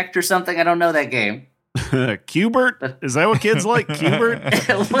 Mass Effect or something? I don't know that game. Qbert? Is that what kids like?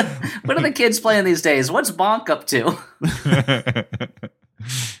 Qbert? what are the kids playing these days? What's Bonk up to?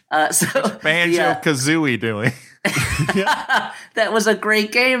 Banjo-Kazooie doing. That was a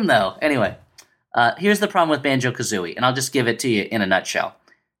great game, though. Anyway, here's the problem with Banjo-Kazooie, and I'll just give it to you in a nutshell.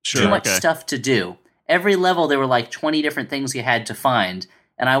 Sure, Too much stuff to do. Every level, there were like 20 different things you had to find.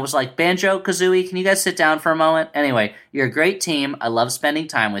 And I was like, Banjo, Kazooie, can you guys sit down for a moment? Anyway, you're a great team. I love spending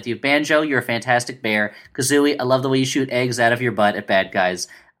time with you. Banjo, you're a fantastic bear. Kazooie, I love the way you shoot eggs out of your butt at bad guys.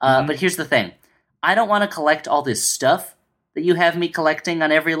 But here's the thing. I don't want to collect all this stuff that you have me collecting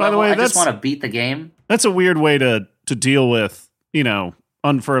on every level. By the way, I just want to beat the game. That's a weird way to deal with,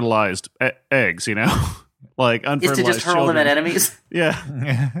 unfertilized eggs, Like unfertilized is to just hurl them at enemies? Yeah.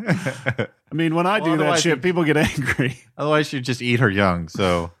 I mean, when I do that shit, people get angry. Otherwise, you'd just eat her young,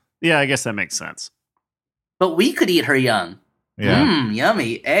 so... Yeah, I guess that makes sense. But we could eat her young. Yeah.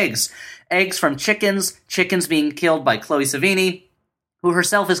 Yummy. Eggs. Eggs from chickens. Chickens being killed by Chloe Savini, who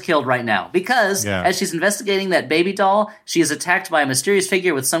herself is killed right now. Because, as she's investigating that baby doll, she is attacked by a mysterious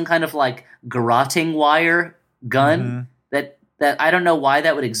figure with some kind of, like, garroting wire gun that I don't know why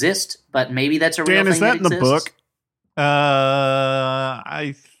that would exist, but maybe that's a real thing. Dan, is that in the book?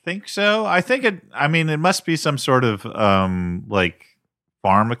 I think so. I think it must be some sort of like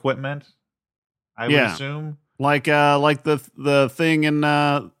farm equipment. I would assume, like the thing in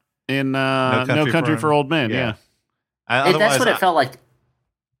No Country for Old Men. Yeah, that's what it felt like.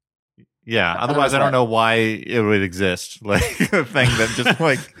 Yeah. Otherwise, I don't know why it would exist. Like a thing that just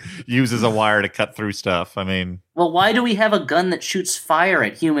like uses a wire to cut through stuff. I mean, well, why do we have a gun that shoots fire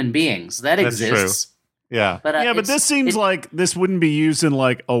at human beings? That exists. True. Yeah. But this seems like this wouldn't be used in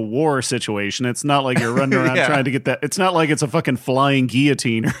like a war situation. It's not like you're running around trying to get that. It's not like it's a fucking flying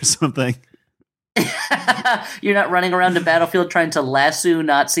guillotine or something. You're not running around the battlefield trying to lasso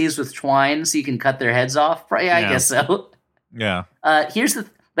Nazis with twine so you can cut their heads off. Yeah, I guess so. Yeah.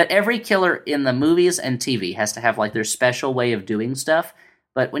 But every killer in the movies and TV has to have like their special way of doing stuff.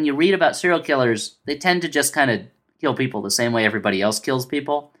 But when you read about serial killers, they tend to just kind of kill people the same way everybody else kills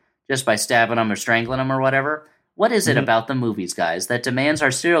people, just by stabbing them or strangling them or whatever. What is it about the movies, guys, that demands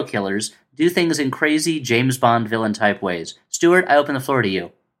our serial killers do things in crazy James Bond villain type ways? Stuart, I open the floor to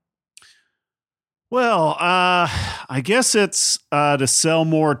you. Well, I guess it's to sell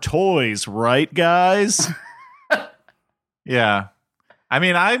more toys, right, guys? Yeah. I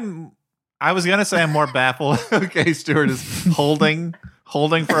mean, I was gonna say I'm more baffled. Okay, Stuart is holding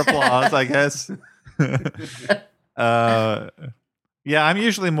for applause, I guess. Yeah, I'm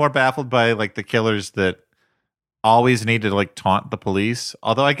usually more baffled by like the killers that always need to like taunt the police.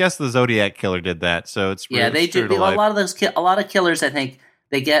 Although I guess the Zodiac killer did that, so it's really they do. A lot of killers, I think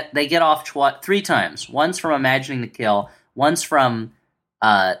they get off 3 times. Once from imagining the kill, once from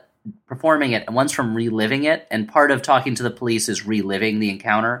performing it, and once from reliving it. And part of talking to the police is reliving the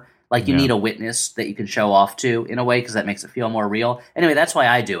encounter. Like you need a witness that you can show off to in a way because that makes it feel more real. Anyway, that's why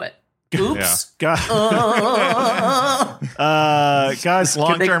I do it. Oops. Guys,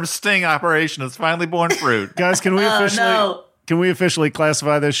 long-term sting operation has finally borne fruit. Guys, can we officially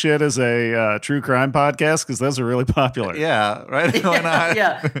classify this shit as a true crime podcast? Because those are really popular. Yeah, right? Why not?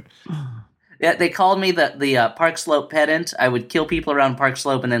 Yeah, they called me the Park Slope pedant. I would kill people around Park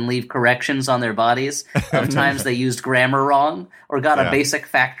Slope and then leave corrections on their bodies of times they used grammar wrong or got a basic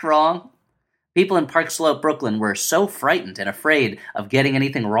fact wrong. People in Park Slope, Brooklyn were so frightened and afraid of getting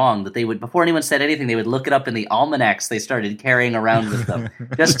anything wrong that they would, before anyone said anything, they would look it up in the almanacs they started carrying around with them,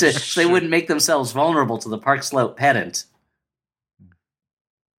 just so they wouldn't make themselves vulnerable to the Park Slope pedant.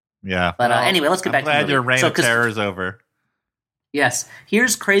 Yeah. But anyway, let's get back to the movie. I'm glad your reign of terror is over. Yes.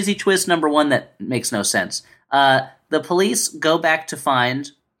 Here's crazy twist number 1 that makes no sense. The police go back to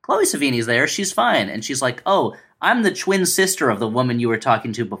find Chloe Savini's there. She's fine. And she's like, oh, I'm the twin sister of the woman you were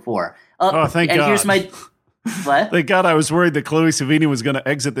talking to before. Thank God. What? Thank God, I was worried that Chloe Sevigny was going to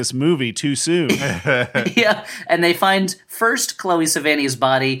exit this movie too soon. Yeah, and they find first Chloe Sevigny's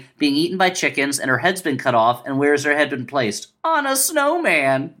body being eaten by chickens, and her head's been cut off, and where's her head been placed? On a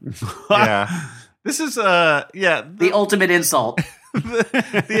snowman. Yeah. This is, The ultimate insult.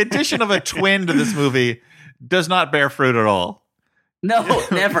 the addition of a twin to this movie does not bear fruit at all. No,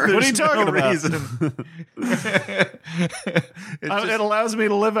 never. What are you talking about? Reason. It allows me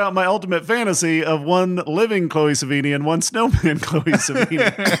to live out my ultimate fantasy of one living Chloe Sevigny and one snowman Chloe Sevigny.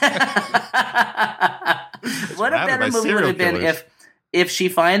 What a better movie would have been if she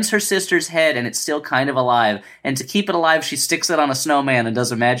finds her sister's head and it's still kind of alive, and to keep it alive, she sticks it on a snowman and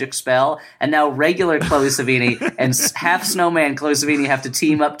does a magic spell, and now regular Chloe Sevigny and half snowman Chloe Sevigny have to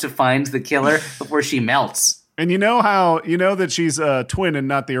team up to find the killer before she melts. And you know that she's a twin and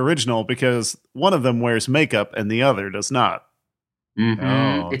not the original because one of them wears makeup and the other does not. Mm-hmm.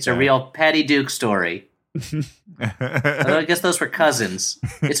 Oh, okay. It's a real Patty Duke story. I guess those were cousins.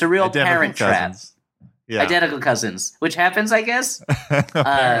 It's a real parent trap. Yeah. Identical cousins, which happens, I guess.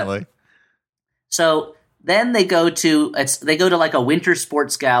 Apparently. So then they go to like a winter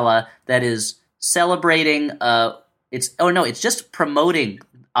sports gala that is celebrating. It's just promoting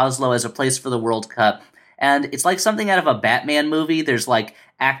Oslo as a place for the World Cup. And it's like something out of a Batman movie. There's like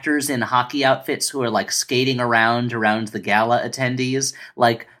actors in hockey outfits who are like skating around the gala attendees.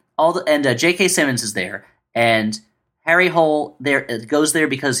 Like J.K. Simmons is there, and Harry Hole goes there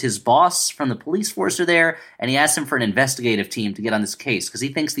because his boss from the police force are there, and he asks him for an investigative team to get on this case because he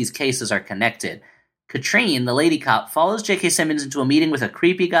thinks these cases are connected. Katrine, the lady cop, follows J.K. Simmons into a meeting with a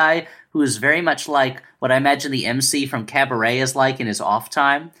creepy guy who is very much like what I imagine the MC from Cabaret is like in his off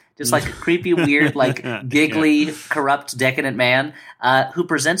time. Just like a creepy, weird, like giggly, corrupt, decadent man who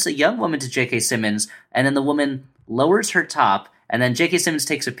presents a young woman to J.K. Simmons, and then the woman lowers her top, and then J.K. Simmons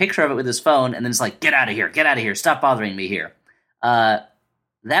takes a picture of it with his phone, and then it's like, get out of here, stop bothering me here. That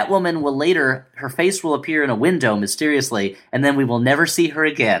woman will later, her face will appear in a window mysteriously, and then we will never see her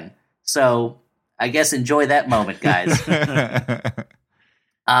again. So I guess enjoy that moment, guys.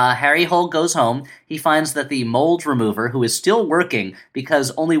 Harry Hole goes home. He finds that the mold remover, who is still working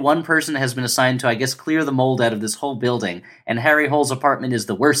because only one person has been assigned to, I guess, clear the mold out of this whole building, and Harry Hole's apartment is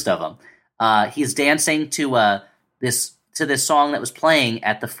the worst of them. He's dancing to this song that was playing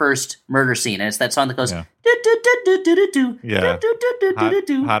at the first murder scene, and it's that song that goes hot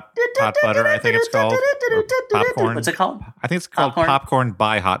butter, I think it's called, or popcorn. What's it called? I think it's called Popcorn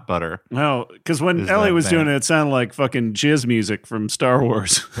by Hot Butter. No, because when Ellie was doing it sounded like fucking jizz music from Star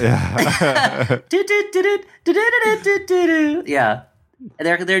Wars. Yeah. Yeah.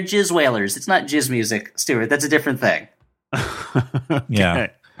 They're jizz whalers. It's not jizz music, Stuart. That's a different thing. Okay. Yeah.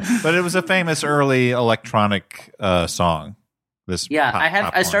 But it was a famous early electronic song.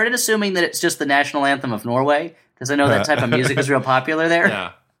 I started assuming that it's just the national anthem of Norway because I know that type of music is real popular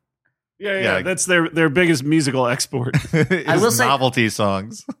there. Yeah. That's their biggest musical export. I will say novelty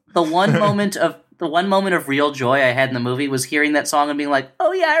songs. The one moment of real joy I had in the movie was hearing that song and being like,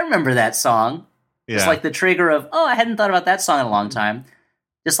 "Oh yeah, I remember that song." Yeah. It's like the trigger of, "Oh, I hadn't thought about that song in a long time."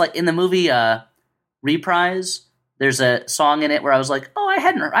 Just like in the movie Reprise, there's a song in it where I was like, "Oh, I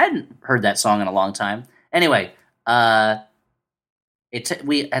hadn't heard that song in a long time." Anyway, at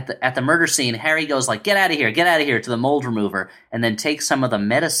the murder scene, Harry goes like, get out of here to the mold remover, and then takes some of the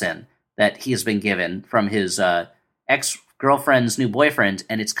medicine that he's been given from his ex-girlfriend's new boyfriend,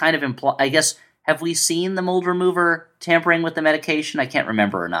 and it's kind of I guess, have we seen the mold remover tampering with the medication? I can't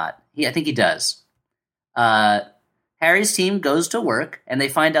remember or not. I think he does. Harry's team goes to work, and they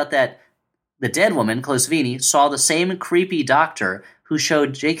find out that the dead woman, Chloe Sevigny, saw the same creepy doctor who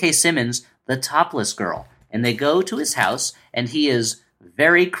showed J.K. Simmons the topless girl. And they go to his house, and he is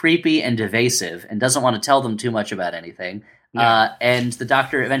very creepy and evasive and doesn't want to tell them too much about anything. Yeah. And the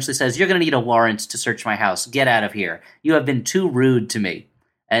doctor eventually says, "You're going to need a warrant to search my house. Get out of here. You have been too rude to me."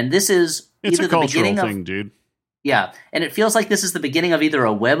 And this is either the beginning thing, dude. Yeah, and it feels like this is the beginning of either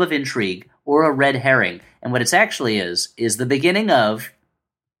a web of intrigue or a red herring. And what it actually is the beginning of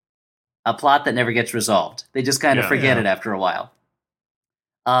a plot that never gets resolved. They just kind of forget it after a while.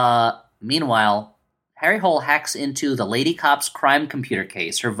 Meanwhile, Harry Hole hacks into the lady cop's crime computer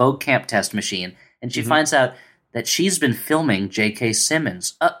case, her Vogue camp test machine, and she finds out that she's been filming J.K.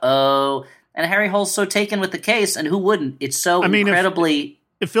 Simmons. Uh-oh. And Harry Hole's so taken with the case, and who wouldn't? It's so incredibly...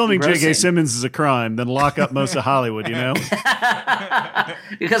 If filming J.K. Simmons is a crime, then lock up most of Hollywood, you know?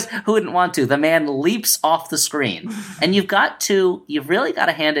 Because who wouldn't want to? The man leaps off the screen. And you've really got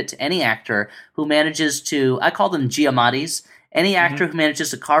to hand it to any actor who manages to, I call them Giamattis, any actor who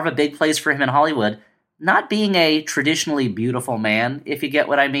manages to carve a big place for him in Hollywood, not being a traditionally beautiful man, if you get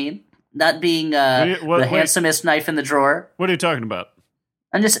what I mean. not being the handsomest knife in the drawer. What are you talking about?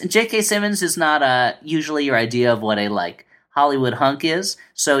 J.K. Simmons is not usually your idea of what a like Hollywood hunk is.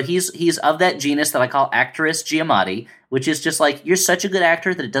 So he's of that genus that I call actress Giamatti, which is just like, you're such a good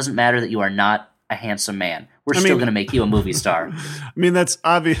actor that it doesn't matter that you are not a handsome man. We're still going to make you a movie star. I mean, that's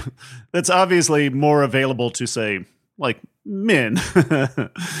obvious. That's obviously more available to, say, like men.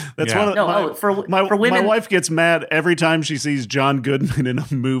 That's one of for women. My wife gets mad every time she sees John Goodman in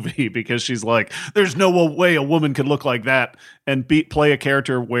a movie because she's like, "There's no way a woman could look like that and play a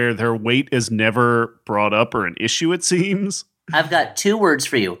character where their weight is never brought up or an issue." It seems. I've got 2 words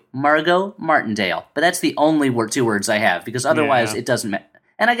for you: Margot Martindale. But that's the only 2 words I have, because otherwise it doesn't matter.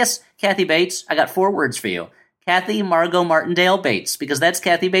 And I guess Kathy Bates, I got 4 words for you. Kathy Margot Martindale Bates, because that's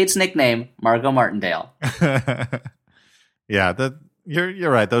Kathy Bates' nickname, Margot Martindale. Yeah,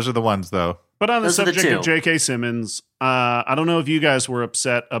 you're right. Those are the ones, though. But on the subject of J.K. Simmons, I don't know if you guys were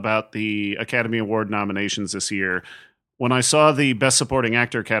upset about the Academy Award nominations this year. When I saw the Best Supporting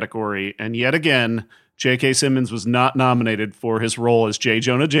Actor category, and yet again, J.K. Simmons was not nominated for his role as J.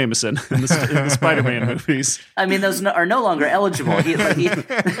 Jonah Jameson in the Spider-Man movies. I mean, those are no longer eligible.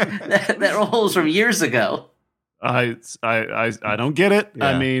 That role was from years ago. I don't get it. Yeah.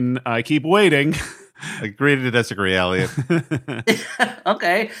 I mean, I keep waiting. Agree to disagree, Elliot.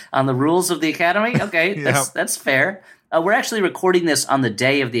 Okay, on the rules of the Academy. Okay, that's fair. We're actually recording this on the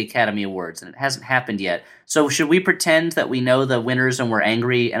day of the Academy Awards, and it hasn't happened yet. So should we pretend that we know the winners and we're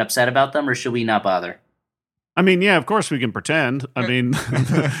angry and upset about them, or should we not bother? I mean, yeah, of course we can pretend. I mean,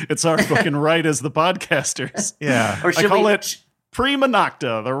 it's our fucking right as the podcasters. Yeah. Or should I call it prima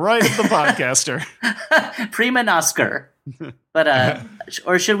nocta, the right of the podcaster. Prima noscar. But,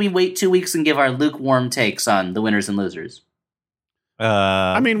 or should we wait 2 weeks and give our lukewarm takes on the winners and losers?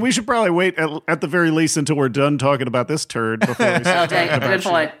 I mean, we should probably wait at the very least until we're done talking about this turd before we start talking about good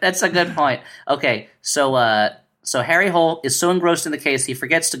point. That's a good point. Okay, so Harry Hole is so engrossed in the case he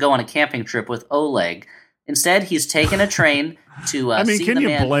forgets to go on a camping trip with Oleg. Instead, he's taken a train to I mean, see can the you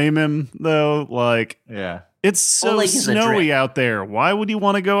man. blame him, though? Like, yeah, it's so Oleg snowy out there. Why would you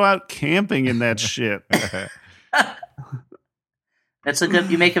want to go out camping in that shit? That's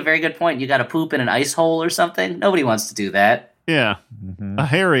you make a very good point. You got to poop in an ice hole or something? Nobody wants to do that. Yeah. A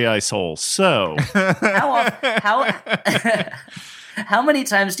hairy ice hole. So how many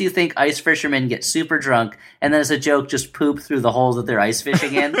times do you think ice fishermen get super drunk and then as a joke just poop through the hole that they're ice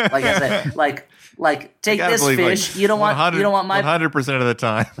fishing in? Like I said, like take this fish. You don't want my 100% of the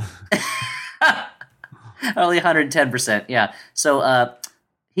time. Only 110%. Yeah. So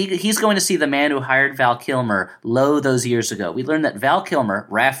he's going to see the man who hired Val Kilmer those years ago. We learned that Val Kilmer,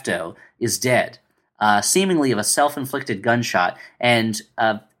 Rafto, is dead. Seemingly of a self-inflicted gunshot, and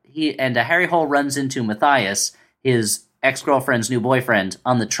Harry Hole runs into Matthias, his ex-girlfriend's new boyfriend,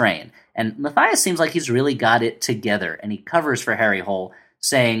 on the train. And Matthias seems like he's really got it together, and he covers for Harry Hole,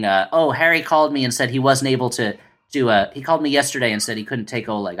 saying, "Oh, Harry called me and said he wasn't able to do he called me yesterday and said he couldn't take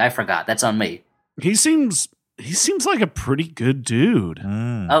Oleg. I forgot. That's on me." He seems like a pretty good dude.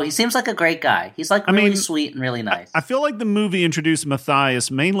 Oh, he seems like a great guy. He's like really sweet and really nice. I feel like the movie introduced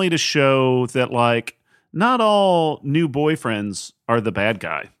Matthias mainly to show that like not all new boyfriends are the bad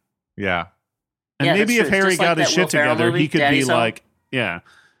guy. Yeah. And maybe if Harry got his shit together, he could be like, yeah.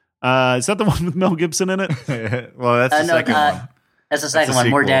 Is that the one with Mel Gibson in it? Well, that's the second one. That's the second one.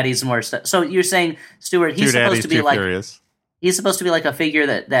 More daddies, more stuff. So you're saying, Stuart, he's supposed to be like furious. He's supposed to be like a figure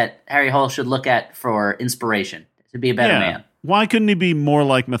that Harry Hole should look at for inspiration to be a better man. Why couldn't he be more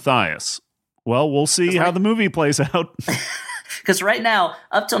like Matthias? Well, we'll see how the movie plays out. Because right now,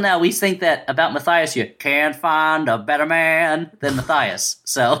 up till now, we think that about Matthias, you can't find a better man than Matthias.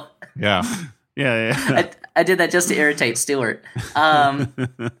 So yeah. I did that just to irritate Stuart.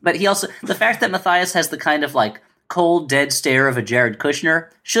 But he also, the fact that Matthias has the kind of like cold, dead stare of a Jared Kushner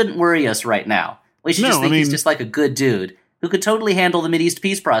shouldn't worry us right now. We should think he's just like a good dude who could totally handle the Mideast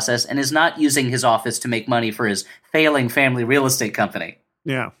peace process and is not using his office to make money for his failing family real estate company.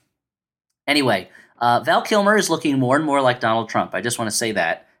 Yeah. Anyway, Val Kilmer is looking more and more like Donald Trump. I just want to say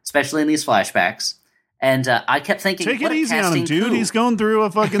that, especially in these flashbacks. And I kept thinking, take it easy on him, dude. Coup. He's going through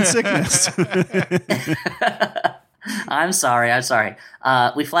a fucking sickness. I'm sorry.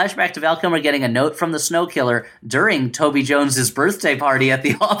 We flash back to Val Kilmer getting a note from the Snow Killer during Toby Jones's birthday party at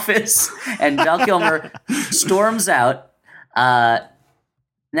the office. And Val Kilmer storms out.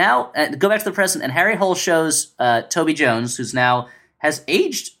 Now, go back to the present, and Harry Hole shows Toby Jones, who's now has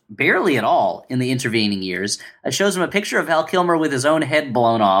aged barely at all in the intervening years, shows him a picture of Val Kilmer with his own head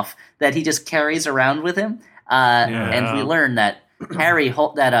blown off that he just carries around with him. And we learn that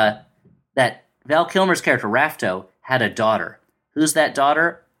that Val Kilmer's character, Rafto, had a daughter. Who's that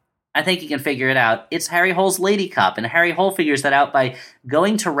daughter? I think you can figure it out. It's Harry Hole's Lady Cop, and Harry Hole figures that out by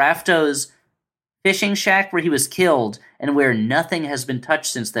going to Rafto's fishing shack where he was killed and where nothing has been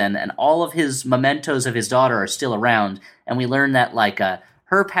touched since then, and all of his mementos of his daughter are still around. And we learn that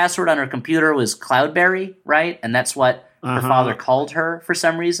her password on her computer was Cloudberry, right? And that's what her father called her for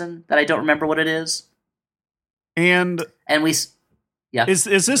some reason that I don't remember what it is. And we, yeah. Is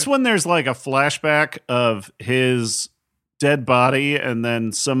this when there's like a flashback of his dead body and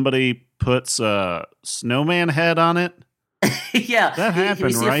then somebody puts a snowman head on it? Yeah, that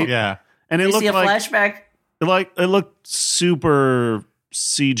happened, right? Yeah. And it looked like flashback. It looked super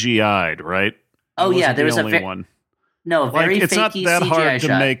CGI'd, right? Oh yeah, there was a one. No, very it's not that CGI hard shot.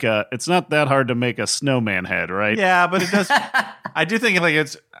 to make it's not that hard to make a snowman head, right? Yeah, but it does. I do think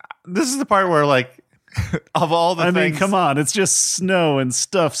this is the part where of all the things. I mean, come on, it's just snow and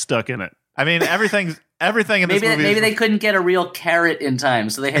stuff stuck in it. I mean, everything in this movie. Maybe they couldn't get a real carrot in time,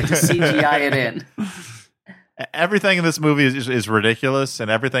 so they had to CGI it in. Everything in this movie is ridiculous,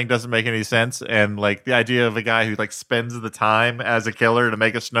 and everything doesn't make any sense. And the idea of a guy who spends the time as a killer to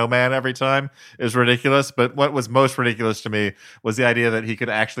make a snowman every time is ridiculous. But what was most ridiculous to me was the idea that he could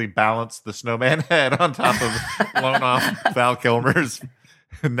actually balance the snowman head on top of blown off Val Kilmer's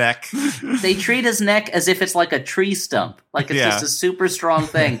neck. They treat his neck as if it's like a tree stump, like it's just a super strong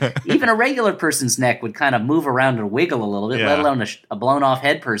thing. Even a regular person's neck would kind of move around and wiggle a little bit, let alone a blown off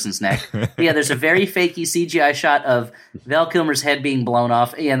head person's neck. But yeah, there's a very fakey CGI shot of Val Kilmer's head being blown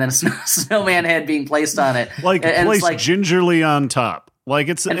off, and then a snowman head being placed on it, and placed gingerly on top.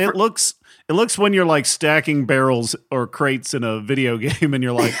 It looks when you're stacking barrels or crates in a video game, and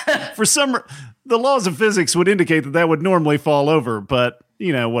you're the laws of physics would indicate that would normally fall over, but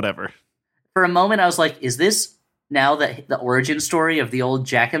whatever. For a moment, I was like, is this now the origin story of the old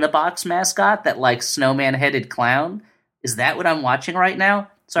Jack-in-the-Box mascot, that snowman-headed clown? Is that what I'm watching right now?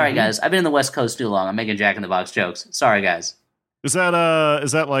 Sorry, guys. I've been in the West Coast too long. I'm making Jack-in-the-Box jokes. Sorry, guys. Is that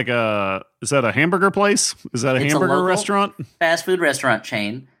a hamburger place? Is that It's hamburger a restaurant? Fast food restaurant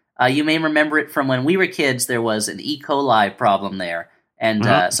chain. You may remember it from when we were kids. There was an E. coli problem there,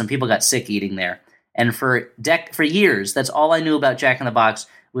 and some people got sick eating there. And for years, that's all I knew about Jack in the Box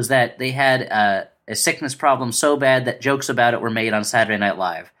was that they had a sickness problem so bad that jokes about it were made on Saturday Night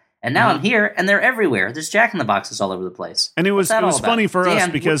Live. And now I'm here, and they're everywhere. There's Jack in the Boxes all over the place. And it was funny for us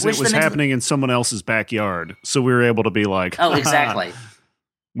because it was happening in someone else's backyard, so we were able to be like, "Oh, exactly.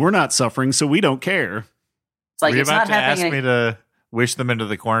 We're not suffering, so we don't care." It's like were you it's about not to happening. Ask me to wish them into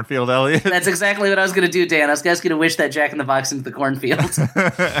the cornfield, Elliot? That's exactly what I was going to do, Dan. I was asking you to wish that Jack in the Box into the cornfield.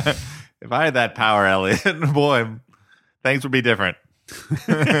 If I had that power, Elliot, boy, things would be different.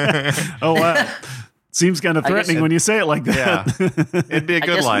 Oh, wow. Seems kind of threatening when you say it like that. Yeah. It'd be a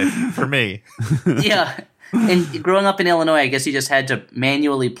good life for me. Yeah. And growing up in Illinois, I guess you just had to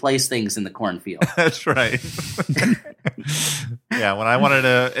manually place things in the cornfield. That's right. Yeah, when I wanted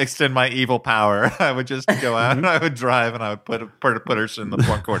to extend my evil power, I would just go out and I would drive and I would put her in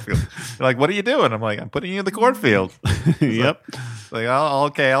the cornfield. They're like, "What are you doing?" I'm like, "I'm putting you in the cornfield." Yep.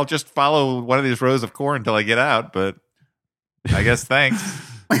 I'll just follow one of these rows of corn until I get out, but I guess thanks.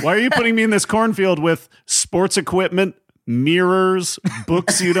 Why are you putting me in this cornfield with sports equipment, mirrors,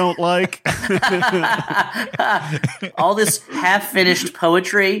 books you don't like? All this half-finished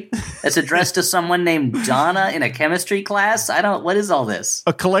poetry that's addressed to someone named Donna in a chemistry class? What is all this?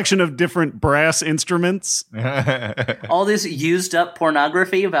 A collection of different brass instruments. All this used-up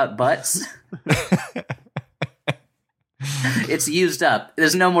pornography about butts? It's used up.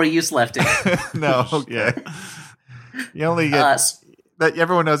 There's no more use left in it. No, okay. You only get... That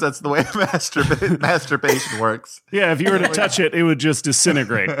everyone knows that's the way masturbation works. Yeah, if you were to touch it, it would just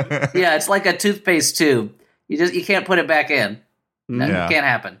disintegrate. Yeah, it's like a toothpaste tube. You can't put it back in. It can't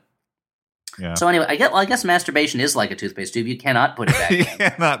happen. Yeah. So anyway, I guess masturbation is like a toothpaste tube. You cannot put it back in. You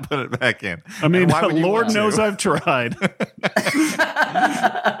cannot put it back in. I mean, Lord knows I've tried.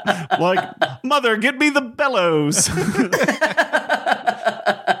 Like, mother, get me the bellows.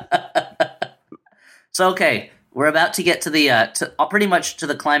 So, okay. We're about to get to pretty much to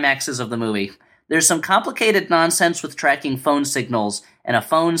the climaxes of the movie. There's some complicated nonsense with tracking phone signals and a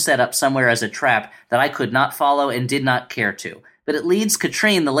phone set up somewhere as a trap that I could not follow and did not care to. But it leads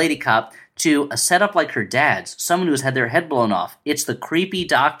Katrine, the lady cop, to a setup like her dad's, someone who's had their head blown off. It's the creepy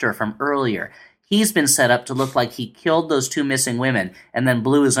doctor from earlier. He's been set up to look like he killed those two missing women and then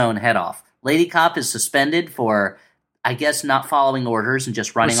blew his own head off. Lady cop is suspended for, I guess, not following orders and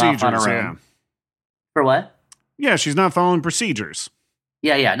just running off on her own. Yeah. For what? Yeah, she's not following procedures.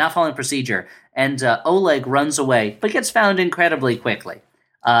 Yeah, not following procedure. And Oleg runs away, but gets found incredibly quickly.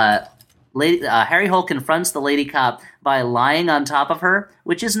 Harry Hole confronts the lady cop by lying on top of her,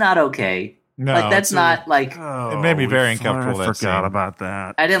 which is not okay. No, like that's not like. It made me very uncomfortable. I forgot about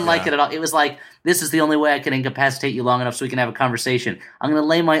that. I didn't like it at all. It was like, this is the only way I can incapacitate you long enough so we can have a conversation. I'm going to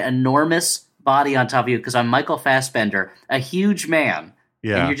lay my enormous body on top of you because I'm Michael Fassbender, a huge man,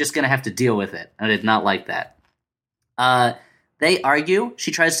 and you're just going to have to deal with it. I did not like that. They argue.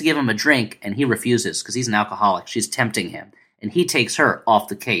 She tries to give him a drink, and he refuses because he's an alcoholic. She's tempting him, and he takes her off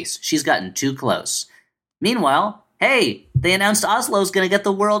the case. She's gotten too close. Meanwhile, hey, they announced Oslo's going to get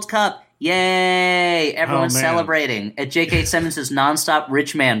the World Cup. Yay! Everyone's celebrating at J.K. Simmons' nonstop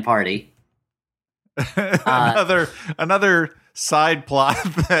rich man party. Another side plot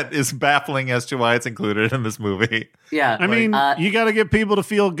that is baffling as to why it's included in this movie. Yeah. I mean, you got to get people to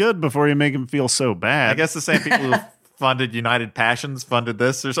feel good before you make them feel so bad. I guess the same people who funded United Passions funded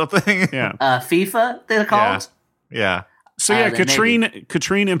this or something. Yeah. FIFA, they're called? Yeah. So Katrine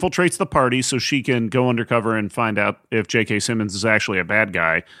infiltrates the party so she can go undercover and find out if J.K. Simmons is actually a bad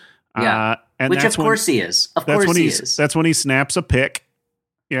guy. Yeah, and which of course he is. Of course he is. That's when he snaps a pic.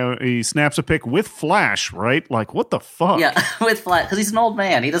 He snaps a pic with flash, right? Like, what the fuck? Yeah, with flash, because he's an old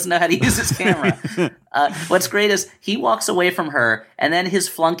man. He doesn't know how to use his camera. What's great is he walks away from her, and then his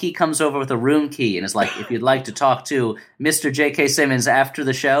flunky comes over with a room key and is like, if you'd like to talk to Mr. J.K. Simmons after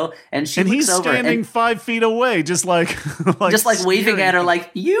the show. And he's over standing 5 feet away, just like waving at her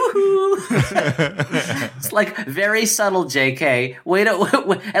like, yoo-hoo! It's like, very subtle, J.K. Wait,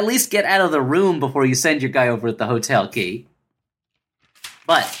 at least get out of the room before you send your guy over with the hotel key.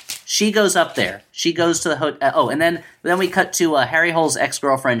 But she goes up there. She goes to the hotel. And then we cut to Harry Hole's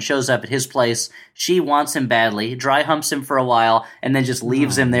ex-girlfriend shows up at his place. She wants him badly, dry humps him for a while, and then just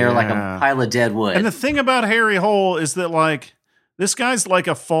leaves him there like a pile of dead wood. And the thing about Harry Hole is that, like, this guy's like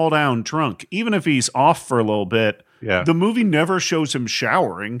a fall-down drunk. Even if he's off for a little bit, the movie never shows him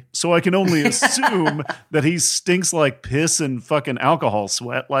showering, so I can only assume that he stinks like piss and fucking alcohol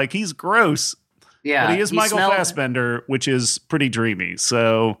sweat. Like, he's gross. Yeah, but he is Michael Fassbender, which is pretty dreamy.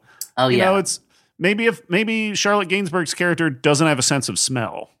 So, it's maybe Charlotte Gainsbourg's character doesn't have a sense of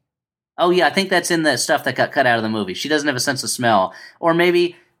smell. Oh yeah, I think that's in the stuff that got cut out of the movie. She doesn't have a sense of smell, or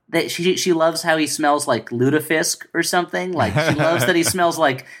maybe that she loves how he smells like lutefisk or something. Like she loves that he smells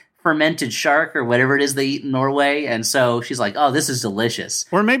like fermented shark or whatever it is they eat in Norway, and so she's like, oh, this is delicious.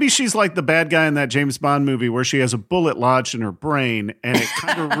 Or maybe she's like the bad guy in that James Bond movie where she has a bullet lodged in her brain and it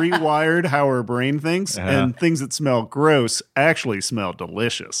kind of rewired how her brain thinks, and things that smell gross actually smell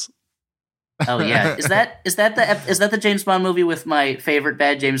delicious. Oh yeah, is that the James Bond movie with my favorite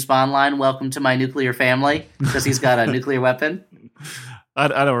bad James Bond line, welcome to my nuclear family, because he's got a nuclear weapon? I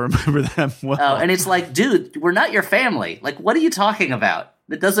don't remember that well. Oh, and it's like, dude, we're not your family. Like, what are you talking about?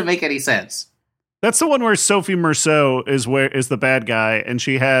 That doesn't make any sense. That's the one where Sophie Marceau is the bad guy, and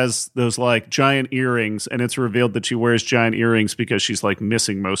she has those like giant earrings, and it's revealed that she wears giant earrings because she's like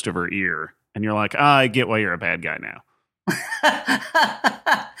missing most of her ear. And you're like, I get why you're a bad guy now.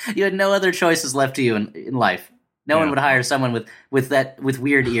 You had no other choices left to you in life. No one would hire someone with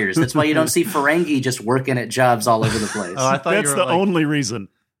weird ears. That's why you don't see Ferengi just working at jobs all over the place. Oh, I thought that's the only reason.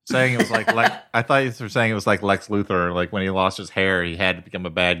 Saying it was like I thought you were saying it was like Lex Luthor. Like when he lost his hair, he had to become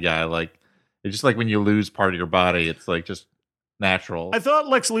a bad guy. Like it's just like when you lose part of your body, it's like just natural. I thought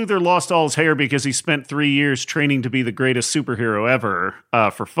Lex Luthor lost all his hair because he spent 3 years training to be the greatest superhero ever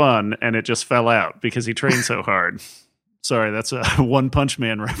for fun, and it just fell out because he trained so hard. Sorry, that's a One Punch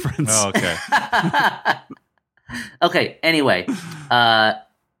Man reference. Oh, okay. Okay, anyway,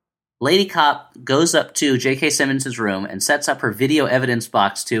 Lady Cop goes up to J.K. Simmons' room and sets up her video evidence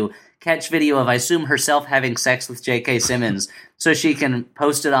box to catch video of, I assume, herself having sex with J.K. Simmons so she can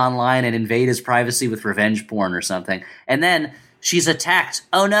post it online and invade his privacy with revenge porn or something. And then she's attacked,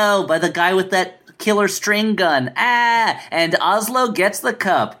 oh no, by the guy with that killer string gun. And Oslo gets the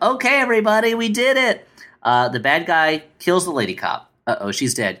cup. Okay, everybody, we did it. The bad guy kills the Lady Cop. Uh-oh,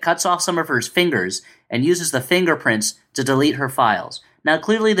 she's dead. Cuts off some of her fingers and uses the fingerprints to delete her files. Now,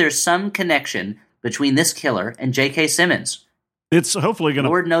 clearly there's some connection between this killer and J.K. Simmons. It's hopefully going to...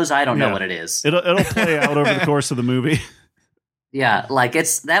 Lord knows I don't know what it is. It'll play out over the course of the movie. Yeah, like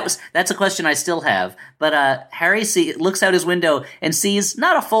that's a question I still have. But Harry looks out his window and sees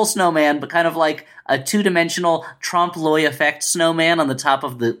not a full snowman, but kind of like a two-dimensional trompe-l'oeil effect snowman on the top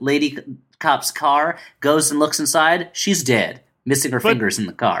of the Lady Cop's car. Goes and looks inside. She's dead, missing her fingers in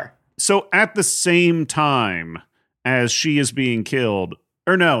the car. So at the same time as she is being killed,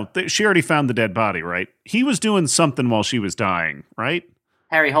 or no, she already found the dead body, right? He was doing something while she was dying, right?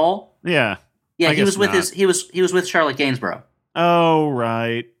 Harry Hole? Yeah. Yeah, he was with Charlotte Gainsborough. Oh,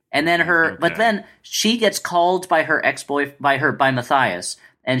 right. And then but then she gets called by her ex-boy by Matthias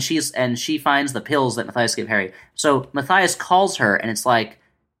and she finds the pills that Matthias gave Harry. So Matthias calls her, and it's like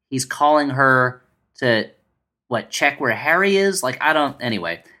he's calling her to check where Harry is. Like, I don't.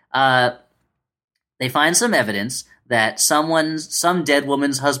 Anyway, they find some evidence that some dead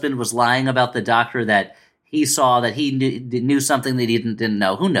woman's husband was lying about the doctor that he saw, that he knew something that he didn't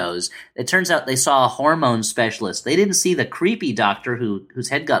know. Who knows? It turns out they saw a hormone specialist. They didn't see the creepy doctor whose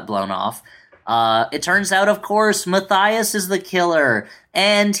head got blown off. It turns out, of course, Matthias is the killer,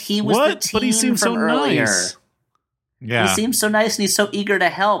 and he was the teen but he seems from so earlier. Nice. Yeah, he seems so nice, and he's so eager to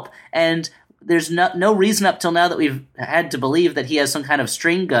help. And there's no reason up till now that we've had to believe that he has some kind of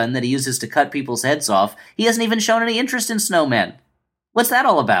string gun that he uses to cut people's heads off. He hasn't even shown any interest in Snowman. What's that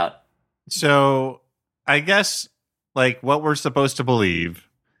all about? So I guess, like, what we're supposed to believe,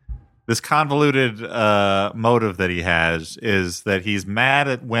 this convoluted motive that he has is that he's mad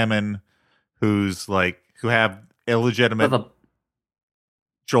at women who have illegitimate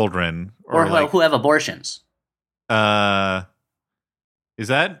children, or who have abortions. Is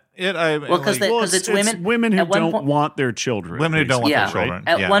that it? Because it's women who don't want their children. Women who don't want their children.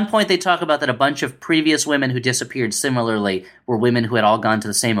 At one point, they talk about that a bunch of previous women who disappeared similarly were women who had all gone to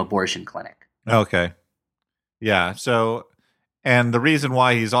the same abortion clinic. Okay. Yeah. So, and the reason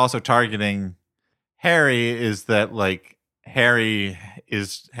why he's also targeting Harry is that, like, Harry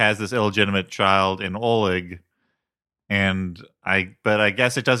has this illegitimate child in Oleg, but I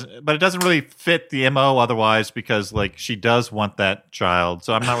guess it doesn't really fit the MO otherwise, because, like, she does want that child.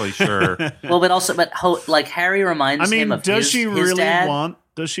 So I'm not really sure. Well, Harry reminds him of his dad.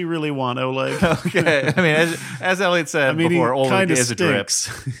 Does she really want Oleg? Okay. I mean, as Elliot said before, Oleg is a drip.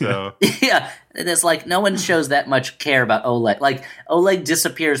 So. Yeah. It's like no one shows that much care about Oleg. Like, Oleg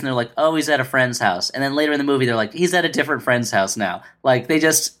disappears and they're like, oh, he's at a friend's house. And then later in the movie, they're like, he's at a different friend's house now. Like, they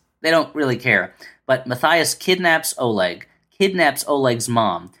don't really care. But Matthias kidnaps Oleg's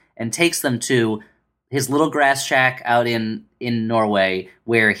mom, and takes them to his little grass shack out in Norway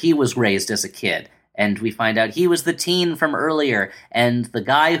where he was raised as a kid. And we find out he was the teen from earlier, and the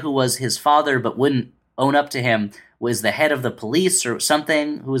guy who was his father but wouldn't own up to him was the head of the police or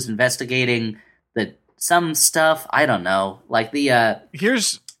something, who was investigating some stuff. I don't know. Like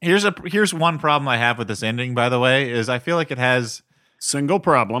here's one problem I have with this ending, by the way, is I feel like it has single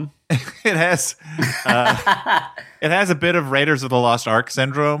problem. It has a bit of Raiders of the Lost Ark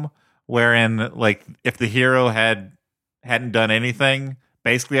syndrome, wherein, like, if the hero hadn't done anything,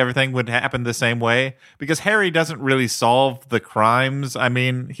 basically everything would happen the same way, because Harry doesn't really solve the crimes. I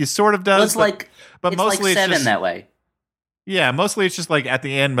mean, he sort of does, but mostly it's Seven just, that way. Yeah, mostly it's just like at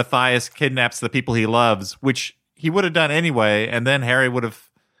the end, Matthias kidnaps the people he loves, which he would have done anyway, and then Harry would have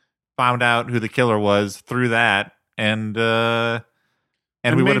found out who the killer was through that, and we would have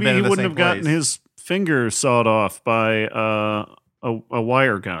been in the same place. Maybe he wouldn't have gotten his finger sawed off by a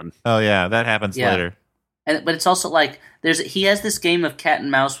wire gun. Oh yeah, that happens later. But it's also like he has this game of cat and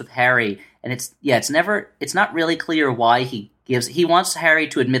mouse with Harry, and it's not really clear why he wants Harry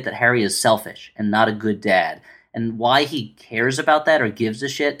to admit that Harry is selfish and not a good dad, and why he cares about that or gives a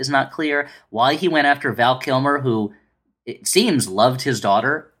shit is not clear. Why he went after Val Kilmer, who it seems loved his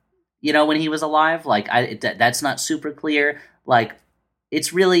daughter, when he was alive, that's not super clear. Like,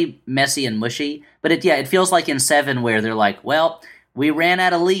 it's really messy and mushy, but it feels like in Seven, where they're like, well, we ran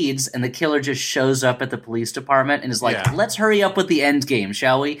out of leads, and the killer just shows up at the police department and is like, let's hurry up with the end game,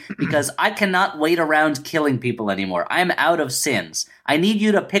 shall we? Because I cannot wait around killing people anymore. I'm out of sins. I need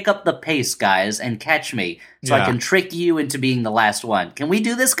you to pick up the pace, guys, and catch me so I can trick you into being the last one. Can we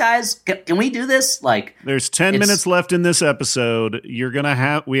do this, guys? Can we do this? Like, there's 10 minutes left in this episode.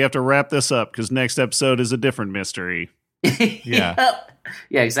 We have to wrap this up, because next episode is a different mystery. Yeah.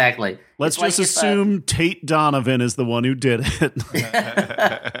 Yeah, exactly. Let's just assume Tate Donovan is the one who did it.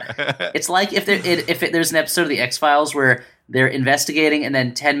 It's like if there's an episode of the X-Files where they're investigating, and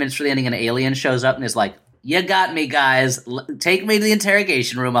then 10 minutes for the ending, an alien shows up and is like, you got me, guys. Take me to the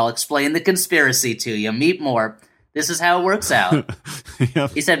interrogation room. I'll explain the conspiracy to you. Meet more. This is how it works out.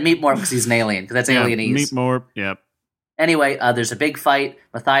 Yep. He said meet more because he's an alien, because that's alienese. Meet more, yep. Anyway, there's a big fight.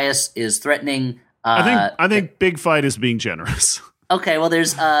 Matthias is threatening... I think big fight is being generous. Okay, well,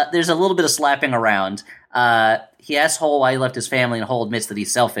 there's a little bit of slapping around. He asks Hole why he left his family, and Hole admits that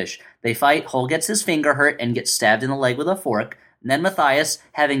he's selfish. They fight. Hole gets his finger hurt and gets stabbed in the leg with a fork. And then Matthias,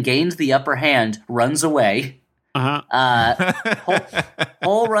 having gained the upper hand, runs away. Hole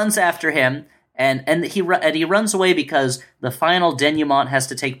runs after him, and he runs away because the final denouement has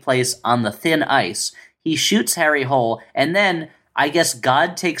to take place on the thin ice. He shoots Harry Hole, and then... I guess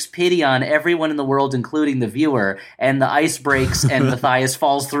God takes pity on everyone in the world, including the viewer, and the ice breaks and Matthias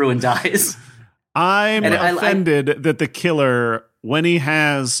falls through and dies. I'm offended that the killer, when he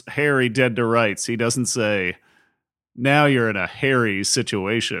has Harry dead to rights, he doesn't say, now you're in a hairy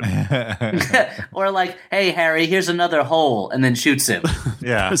situation. Or like, hey, Harry, here's another hole, and then shoots him.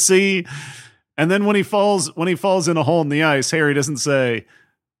 Yeah. See? And then when he falls in a hole in the ice, Harry doesn't say,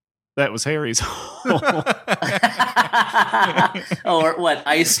 that was Harry's hole. Or what,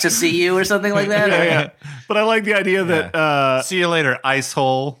 ice to see you or something like that? Yeah. But I like the idea that see you later, ice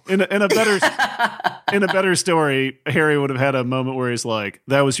hole. In a better story, Harry would have had a moment where he's like,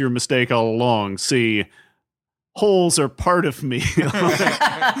 that was your mistake all along. See, holes are part of me.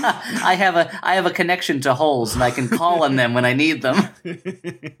 I have a connection to holes, and I can call on them when I need them.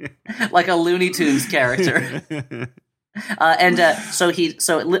 Like a Looney Tunes character. So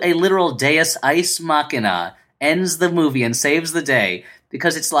a literal Deus Ex Machina ends the movie and saves the day,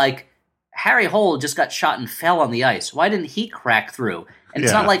 because it's like, Harry Hole just got shot and fell on the ice. Why didn't he crack through? And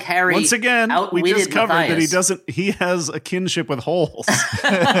it's not like Harry. Once again, we just covered Matthias. that he has a kinship with holes.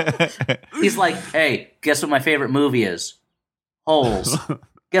 He's like, hey, guess what my favorite movie is? Holes.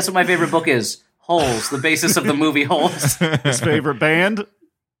 Guess what my favorite book is? Holes. The basis of the movie Holes. His favorite band?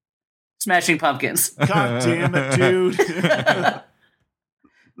 Smashing Pumpkins. God damn it, dude.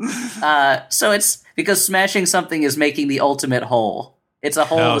 So it's because smashing something is making the ultimate hole. It's a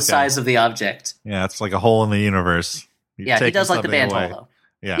hole the size of the object. Yeah, it's like a hole in the universe. He does like the band hole, though.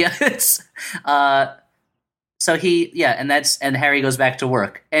 Yeah. It's and Harry goes back to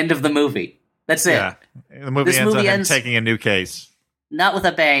work. End of the movie. That's it. Yeah. The movie ends on him taking a new case. Not with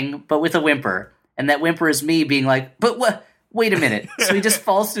a bang, but with a whimper. And that whimper is me being like, but what? Wait a minute. So he just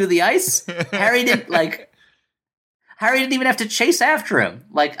falls through the ice? Harry didn't even have to chase after him.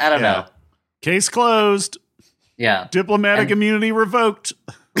 Like, I don't know. Case closed. Yeah. Diplomatic immunity revoked.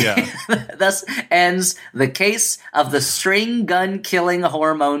 Yeah. Thus ends the case of the string gun killing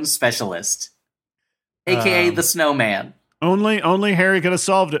hormone specialist, aka the Snowman. Only Harry could have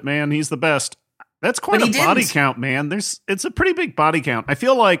solved it, man. He's the best. That's quite a body count, man. It's a pretty big body count. I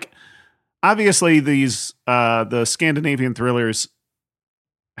feel like obviously these the Scandinavian thrillers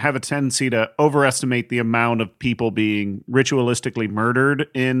have a tendency to overestimate the amount of people being ritualistically murdered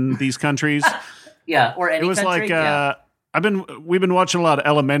in these countries. Yeah, or any country. It was like we've been watching a lot of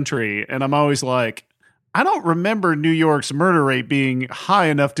Elementary, and I'm always like, I don't remember New York's murder rate being high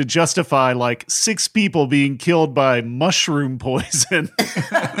enough to justify like 6 people being killed by mushroom poison.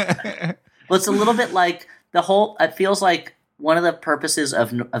 Well, it's a little bit like it feels like one of the purposes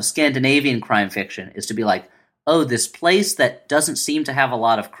of Scandinavian crime fiction is to be like, oh, this place that doesn't seem to have a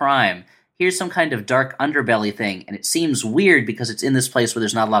lot of crime, here's some kind of dark underbelly thing, and it seems weird because it's in this place where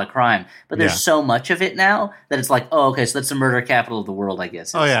there's not a lot of crime, but there's so much of it now that it's like, oh, okay, so that's the murder capital of the world, I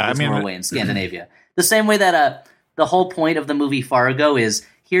guess. It's Norway and Scandinavia. The same way that the whole point of the movie Fargo is,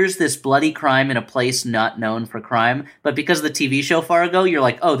 here's this bloody crime in a place not known for crime, but because of the TV show Fargo, you're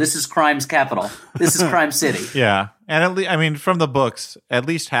like, oh, this is crime's capital. This is Crime City. Yeah, and from the books, at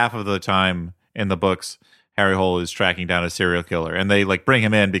least half of the time in the books, Harry Hole is tracking down a serial killer, and they like bring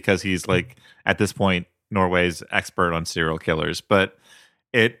him in because he's like at this point Norway's expert on serial killers. But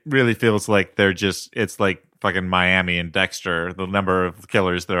it really feels like it's like fucking Miami and Dexter, the number of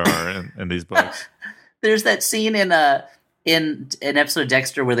killers there are in these books. There's that scene in an episode of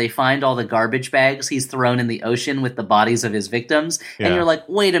Dexter where they find all the garbage bags he's thrown in the ocean with the bodies of his victims, and you're like,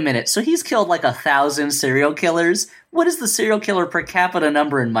 wait a minute, so he's killed like 1,000 serial killers? What is the serial killer per capita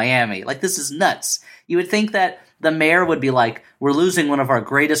number in Miami? Like, this is nuts. You would think that the mayor would be like, we're losing one of our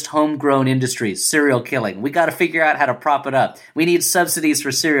greatest homegrown industries, serial killing. We got to figure out how to prop it up. We need subsidies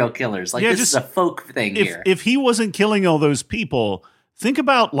for serial killers. Like, this is a folk thing here. If he wasn't killing all those people, think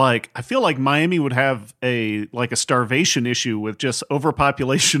about, like, I feel like Miami would have a starvation issue with just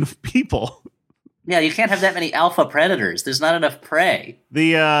overpopulation of people. Yeah, you can't have that many alpha predators. There's not enough prey.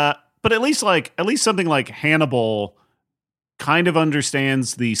 But at least something like Hannibal kind of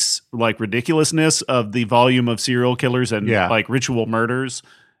understands the like ridiculousness of the volume of serial killers and like ritual murders,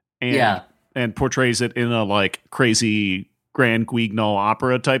 and portrays it in a like crazy Grand Guignol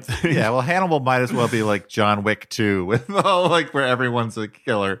opera type thing. Yeah, well, Hannibal might as well be like John Wick 2 with all like where everyone's a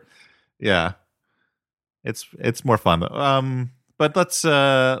killer. Yeah, it's more fun though. But let's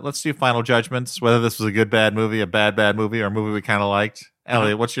do final judgments. Whether this was a good bad movie, a bad movie, or a movie we kind of liked.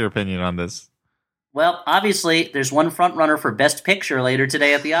 Elliot, what's your opinion on this? Well, obviously, there's one front runner for Best Picture later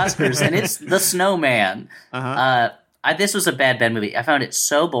today at the Oscars, and it's The Snowman. This was a bad movie. I found it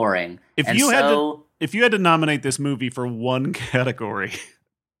so boring. If you had to nominate this movie for one category,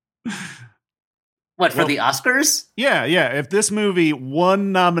 for the Oscars? Yeah. If this movie,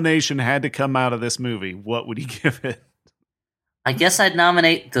 one nomination had to come out of this movie, what would you give it? I guess I'd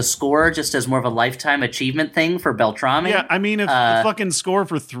nominate the score just as more of a lifetime achievement thing for Beltrami. Yeah, I mean, if the fucking score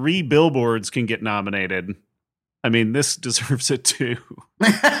for 3 Billboards can get nominated, I mean, this deserves it too.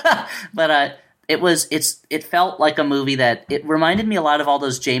 But it felt like a movie that it reminded me a lot of all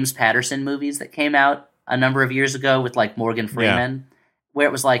those James Patterson movies that came out a number of years ago with like Morgan Freeman, where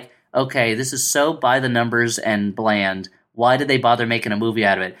it was like, okay, this is so by the numbers and bland. Why did they bother making a movie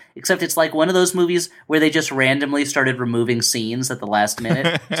out of it? Except it's like one of those movies where they just randomly started removing scenes at the last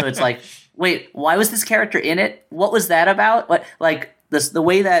minute. So it's like, wait, why was this character in it? What was that about? What, like the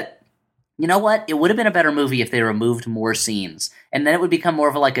way that, you know what? It would have been a better movie if they removed more scenes. And then it would become more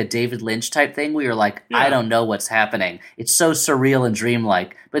of like a David Lynch type thing where you're like, I don't know what's happening. It's so surreal and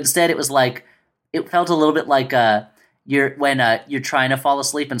dreamlike. But instead it was like, it felt a little bit like you're trying to fall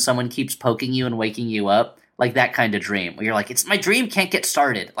asleep and someone keeps poking you and waking you up. Like that kind of dream where you're like, it's my dream can't get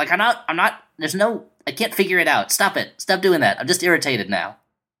started. Like I can't figure it out. Stop it. Stop doing that. I'm just irritated now.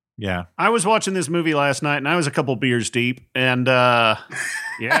 Yeah. I was watching this movie last night and I was a couple beers deep and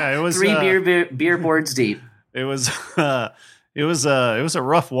it was 3 beer boards deep. It was a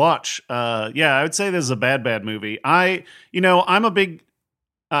rough watch. I would say this is a bad movie. I'm a big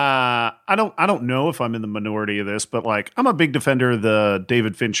I don't know if I'm in the minority of this, but like I'm a big defender of the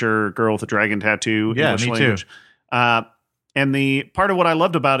David Fincher Girl with a Dragon Tattoo. Yeah, English me language. too. And the part of what I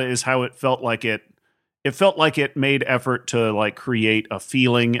loved about it is how it felt like it made effort to like create a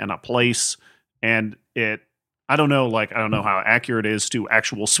feeling and a place. And I don't know how accurate it is to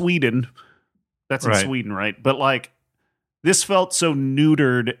actual Sweden. That's in Sweden, right? But like this felt so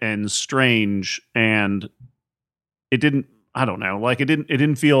neutered and strange, and it didn't. I don't know. Like it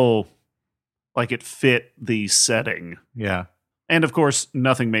didn't feel like it fit the setting. Yeah. And of course,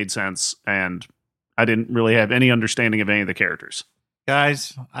 nothing made sense, and I didn't really have any understanding of any of the characters.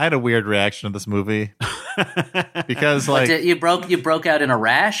 Guys, I had a weird reaction to this movie because like you broke out in a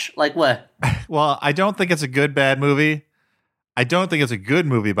rash? Like what? Well, I don't think it's a bad movie. I don't think it's a good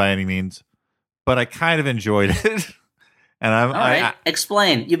movie by any means, but I kind of enjoyed it. And all right.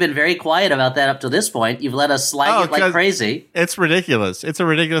 Explain. You've been very quiet about that up to this point. You've let us slag it like crazy. It's ridiculous. It's a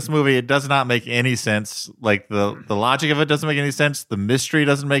ridiculous movie. It does not make any sense. Like the logic of it doesn't make any sense. The mystery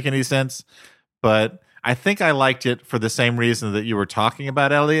doesn't make any sense. But I think I liked it for the same reason that you were talking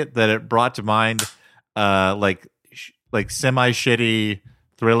about, Elliot. That it brought to mind like semi shitty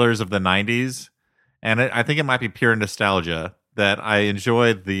thrillers of the '90s, and I think it might be pure nostalgia that I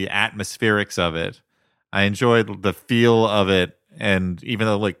enjoyed the atmospherics of it. I enjoyed the feel of it, and even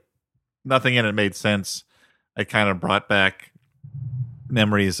though like nothing in it made sense, it kind of brought back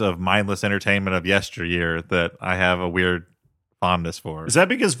memories of mindless entertainment of yesteryear that I have a weird fondness for. Is that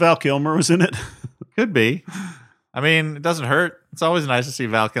because Val Kilmer was in it? Could be. I mean, it doesn't hurt. It's always nice to see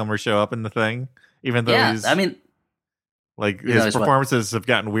Val Kilmer show up in the thing, even though his performances have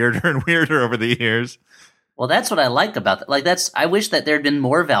gotten weirder and weirder over the years. Well, that's what I like about that. Like I wish that there had been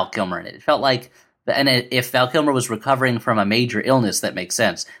more Val Kilmer in it. It felt like. And if Val Kilmer was recovering from a major illness, that makes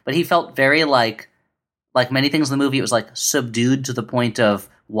sense. But he felt very like many things in the movie, it was like subdued to the point of,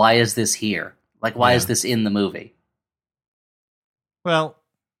 why is this here? Like, why is this in the movie? Well,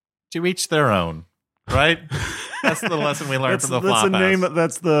 to each their own, right? That's the lesson we learned from the Flophouse.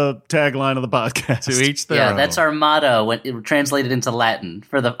 That's the tagline of the podcast. To each their own. Yeah, that's our motto when it translated into Latin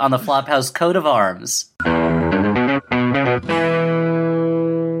on the Flophouse coat of arms.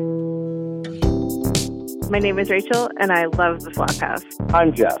 My name is Rachel, and I love the Flophouse.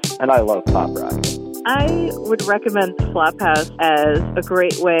 I'm Jeff, and I love pop rock. I would recommend the Flophouse as a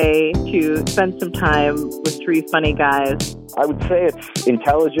great way to spend some time with 3 funny guys. I would say it's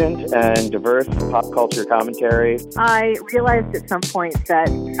intelligent and diverse pop culture commentary. I realized at some point that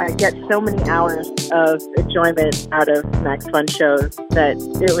I get so many hours of enjoyment out of Max Fun shows that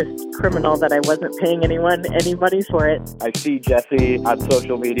it was criminal that I wasn't paying anyone any money for it. I see Jesse on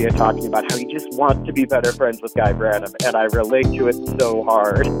social media talking about how he just wants to be better friends with Guy Branum, and I relate to it so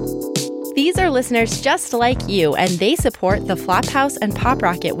hard. These are listeners just like you, and they support the Flophouse and Pop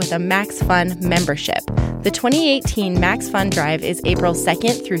Rocket with a Max Fun membership. The 2018 Max Fun Drive is April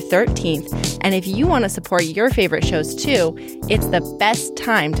 2nd through 13th, and if you want to support your favorite shows too, it's the best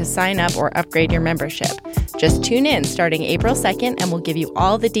time to sign up or upgrade your membership. Just tune in starting April 2nd, and we'll give you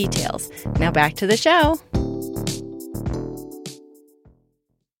all the details. Now back to the show.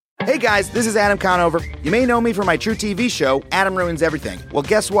 Hey guys, this is Adam Conover. You may know me from my True TV show, Adam Ruins Everything. Well,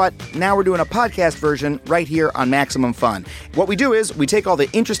 guess what? Now we're doing a podcast version right here on Maximum Fun. What we do is we take all the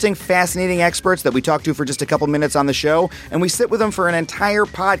interesting, fascinating experts that we talk to for just a couple minutes on the show, and we sit with them for an entire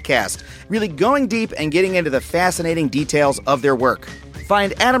podcast, really going deep and getting into the fascinating details of their work.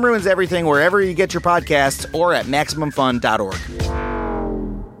 Find Adam Ruins Everything wherever you get your podcasts or at MaximumFun.org.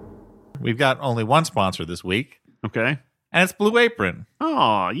 We've got only one sponsor this week, Okay. and it's Blue Apron.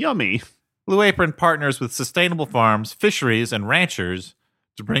 Oh, yummy. Blue Apron partners with sustainable farms, fisheries, and ranchers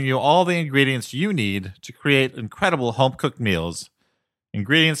to bring you all the ingredients you need to create incredible home-cooked meals.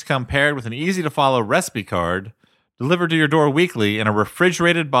 Ingredients come paired with an easy-to-follow recipe card delivered to your door weekly in a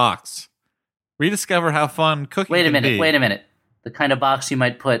refrigerated box. Rediscover how fun cooking can be. Wait a minute. The kind of box you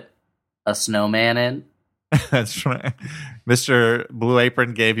might put a snowman in? That's right. Mr. Blue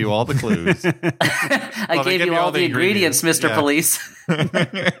Apron gave you all the clues. I gave you all the ingredients, Mr. Police.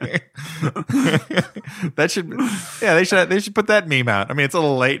 They should put that meme out. I mean, it's a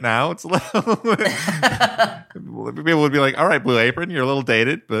little late now. It's a little people would be like, "All right, Blue Apron, you're a little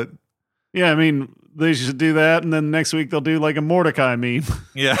dated, but Yeah, I mean, they should do that, and then next week they'll do like a Mordecai meme.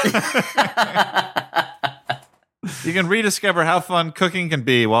 yeah." You can rediscover how fun cooking can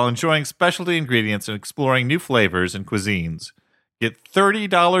be while enjoying specialty ingredients and exploring new flavors and cuisines. Get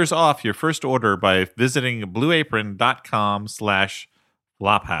 $30 off your first order by visiting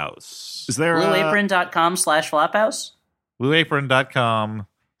blueapron.com/flophouse. Is there Blueapron.com/flophouse? Blueapron.com/flophouse.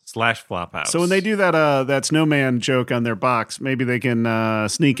 So when they do that snowman joke on their box, maybe they can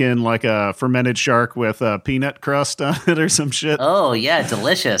sneak in like a fermented shark with a peanut crust on it or some shit. Oh, yeah,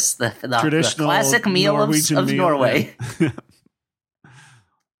 delicious. The Traditional classic meal Norwegian of meal, Norway.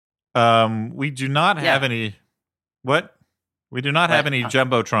 We do not have any. What? We do not have any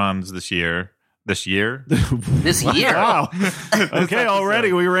jumbotrons this year. This year? This year? Wow. Okay,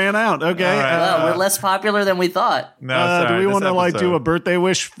 already we ran out. Okay. All right. Well, we're less popular than we thought. No, sorry, do we this want to like do episode. a birthday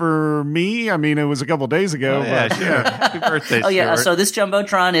wish for me? I mean, it was a couple days ago. Oh, yeah, but, sure. Happy birthday, Oh, yeah. Stuart. So this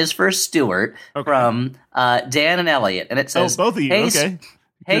Jumbotron is for Stuart from Dan and Elliot. And it says, both of you. Hey, Okay.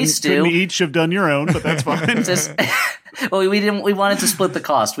 Hey, Stu. Couldn't each have done your own, but that's fine. It says, well, we didn't. We wanted to split the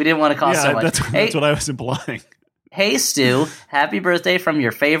cost. We didn't want to cost so much. That's what I was implying. Hey, Stu, happy birthday from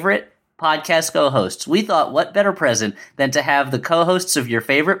your favorite podcast co-hosts. We thought, what better present than to have the co-hosts of your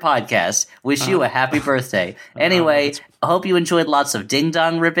favorite podcast wish you a happy birthday. Anyway, I hope you enjoyed lots of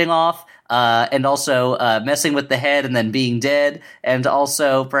ding-dong ripping off, and also messing with the head and then being dead, and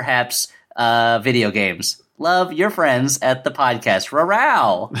also perhaps video games. Love, your friends at the podcast.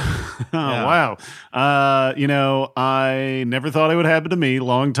 Row. Wow. I never thought it would happen to me.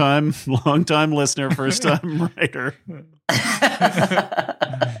 Long time listener, first time writer.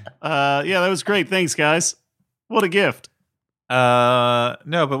 That was great. Thanks, guys. What a gift. No,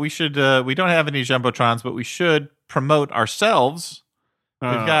 but we should. We don't have any jumbotrons, but we should promote ourselves.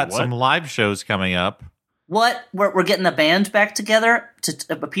 We've got some live shows coming up. What? We're getting the band back together to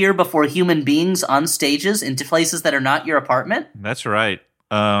appear before human beings on stages into places that are not your apartment? That's right.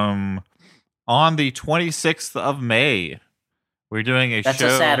 On the 26th of May, we're doing a show. That's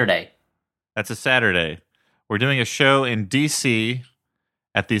a Saturday. That's a Saturday. We're doing a show in D.C.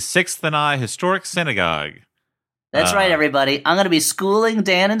 at the 6th and I Historic Synagogue. That's right, everybody. I'm going to be schooling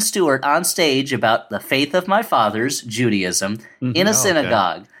Dan and Stuart on stage about the faith of my fathers, Judaism, in a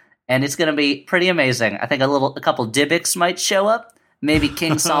synagogue. And it's going to be pretty amazing. I think a couple Dybbuk's might show up. Maybe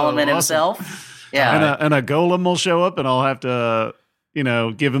King Solomon himself. Yeah. And a golem will show up, and I'll have to,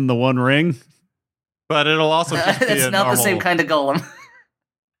 give him the one ring. But it'll also just be it's not the same kind of golem.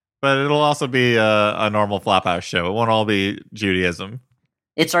 But it'll also be a normal Flophouse show. It won't all be Judaism.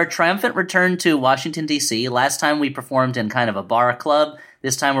 It's our triumphant return to Washington, D.C. Last time we performed in kind of a bar club.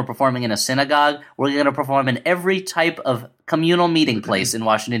 This time we're performing in a synagogue. We're going to perform in every type of communal meeting place in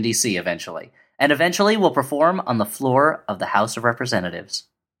Washington, D.C. eventually. And eventually we'll perform on the floor of the House of Representatives.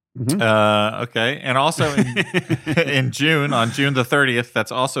 Mm-hmm. Okay. And also in June, on June the 30th,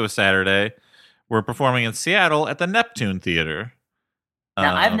 that's also a Saturday, we're performing in Seattle at the Neptune Theater.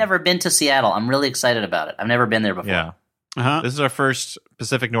 Now, I've never been to Seattle. I'm really excited about it. I've never been there before. Yeah. This is our first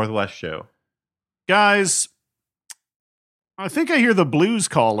Pacific Northwest show. Guys, I think I hear the blues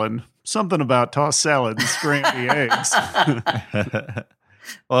calling. Something about tossed salad and scrambled eggs.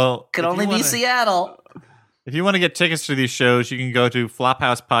 Well, could only be Seattle. If you want to get tickets to these shows, you can go to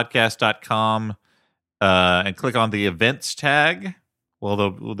flophousepodcast.com and click on the events tag.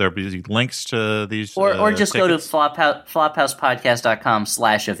 Well, there'll be links to these. Or just tickets. go to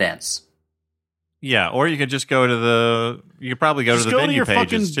flophousepodcast.com/events. Yeah, or you could just go to you could probably go to the venue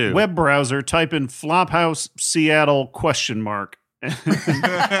pages too. Web browser, type in Flophouse Seattle ?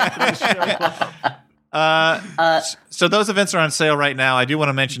 So those events are on sale right now. I do want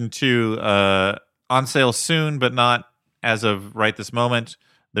to mention too, on sale soon, but not as of right this moment.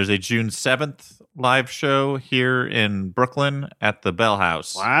 There's a June 7th live show here in Brooklyn at the Bell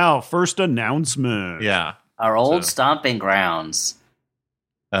House. Wow, first announcement. Yeah. Our old stomping grounds.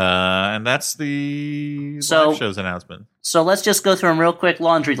 And that's the live show's announcement. So let's just go through them real quick,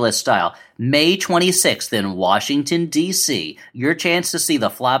 laundry list style. May 26th in Washington, D.C. Your chance to see the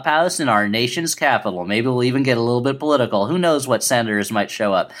Flophouse in our nation's capital. Maybe we'll even get a little bit political. Who knows what senators might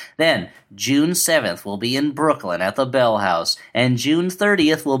show up. Then, June 7th, we'll be in Brooklyn at the Bell House. And June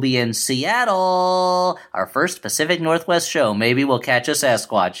 30th, we'll be in Seattle. Our first Pacific Northwest show. Maybe we'll catch a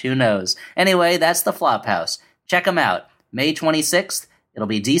Sasquatch. Who knows? Anyway, that's the Flophouse. Check them out. May 26th, it'll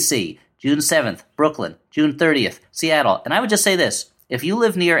be D.C., June 7th, Brooklyn, June 30th, Seattle. And I would just say this, if you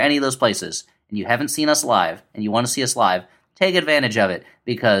live near any of those places and you haven't seen us live and you want to see us live, take advantage of it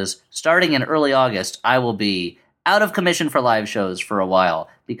because starting in early August, I will be out of commission for live shows for a while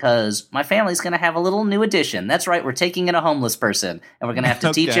because my family's going to have a little new addition. That's right, we're taking in a homeless person and we're going to have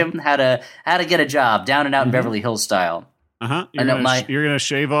to teach him how to get a job down and out in Beverly Hills style. You're going to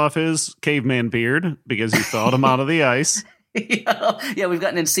shave off his caveman beard because you thawed him out of the ice. Yeah, we've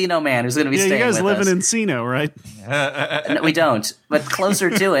got an Encino man who's going to be staying with us. You guys live in Encino, right? No, we don't, but closer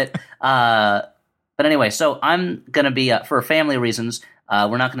to it. But anyway, so I'm going to be, for family reasons,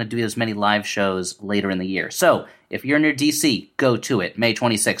 we're not going to do as many live shows later in the year. So if you're near D.C., go to it, May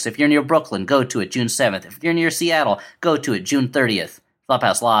 26th. If you're near Brooklyn, go to it, June 7th. If you're near Seattle, go to it, June 30th.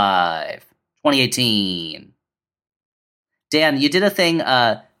 Flophouse Live 2018. Dan, you did a thing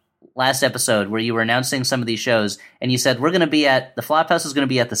last episode where you were announcing some of these shows, and you said we're going to be at the Flophouse is going to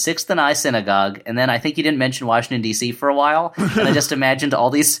be at the 6th and I Synagogue, and then I think you didn't mention Washington D.C. for a while, and I just imagined all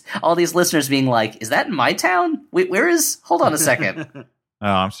these listeners being like, "Is that in my town? Wait, where is? Hold on a second." Oh,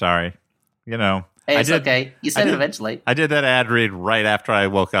 I'm sorry. Hey, it's okay. You said it eventually. I did that ad read right after I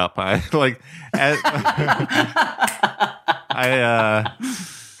woke up. Because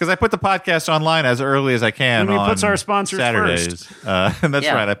I put the podcast online as early as I can. And he puts our sponsors Saturdays. first. And that's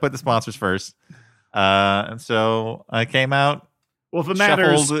right. I put the sponsors first. And so I came out. Well, if it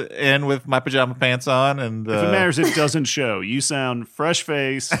matters, shuffled in with my pajama pants on, and if it matters, it doesn't show. You sound fresh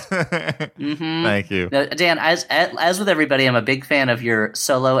faced. Mm-hmm. Thank you, now, Dan. As with everybody, I'm a big fan of your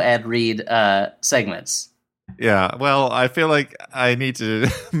solo ad read segments. Yeah, well, I feel like I need to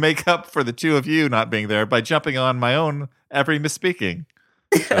make up for the two of you not being there by jumping on my own every misspeaking.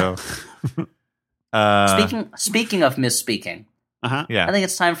 So, speaking of misspeaking, yeah, I think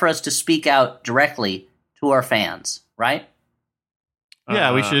it's time for us to speak out directly to our fans, right?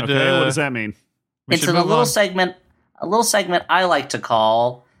 Yeah, we should. Okay, what does that mean? It's a little segment I like to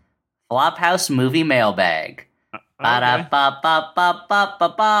call Flophouse Movie Mailbag.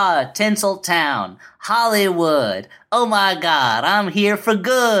 Ba-da-ba-ba-ba-ba-ba-ba. Tinseltown, Hollywood. Oh my God, I'm here for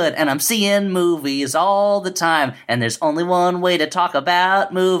good, and I'm seeing movies all the time. And there's only one way to talk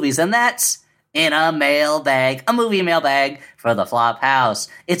about movies, and that's in a mailbag, a movie mailbag for the Flophouse.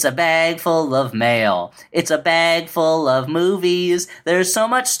 It's a bag full of mail. It's a bag full of movies. There's so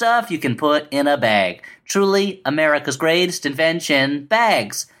much stuff you can put in a bag. Truly, America's greatest invention,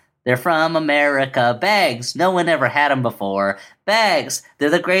 bags. They're from America. Bags. No one ever had them before. Bags. They're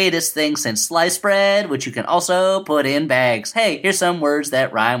the greatest thing since sliced bread, which you can also put in bags. Hey, here's some words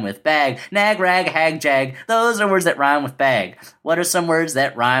that rhyme with bag. Nag, rag, hag, jag. Those are words that rhyme with bag. What are some words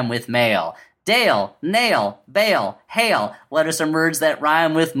that rhyme with mail? Dale, nail, bail, hail. What are some words that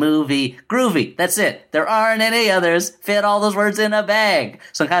rhyme with movie? Groovy. That's it. There aren't any others. Fit all those words in a bag.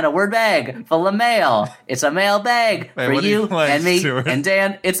 Some kind of word bag full of mail. It's a mail bag for you and me and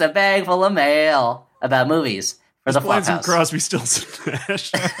Dan. It's a bag full of mail about movies for the Flophouse. Crosby, Stills,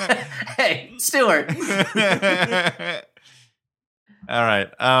 Nash. Hey, Stuart. All right.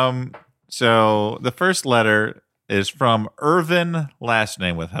 So the first letter is from Irvin, last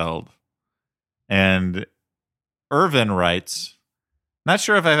name withheld. And Irvin writes, not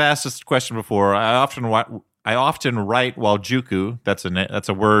sure if I've asked this question before. I often write while juku. That's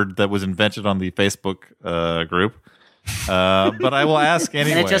a word that was invented on the Facebook group. But I will ask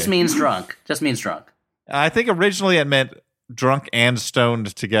anyway. And it just means drunk. I think originally it meant drunk and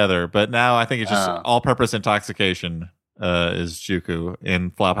stoned together, but now I think it's just all-purpose intoxication is juku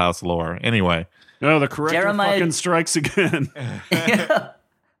in Flophouse lore. Anyway. No, the corrector fucking strikes again. Yeah.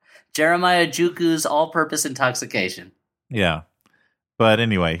 Jeremiah Juku's all-purpose intoxication. Yeah. But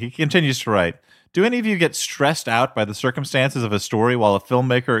anyway, he continues to write, do any of you get stressed out by the circumstances of a story while a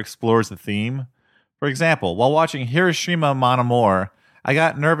filmmaker explores the theme? For example, while watching Hiroshima Mon Amour, I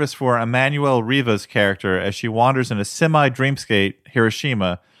got nervous for Emmanuelle Riva's character as she wanders in a semi-dreamscape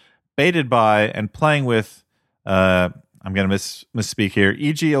Hiroshima, baited by and playing with, I'm going to misspeak here,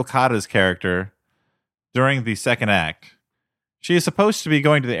 Eiji Okada's character during the second act. She is supposed to be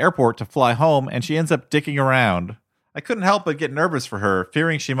going to the airport to fly home, and she ends up dicking around. I couldn't help but get nervous for her,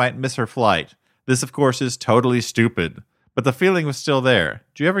 fearing she might miss her flight. This, of course, is totally stupid. but the feeling was still there.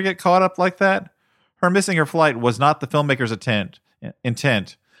 Do you ever get caught up like that? Her missing her flight was not the filmmaker's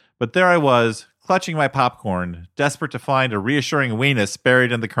intent, but there I was, clutching my popcorn, desperate to find a reassuring weenus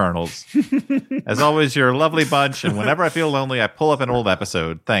buried in the kernels. As always, you're a lovely bunch, and whenever I feel lonely, I pull up an old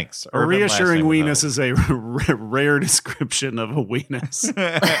episode. Thanks. A reassuring weenus is a rare description of a weenus.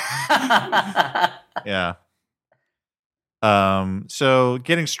 Yeah. So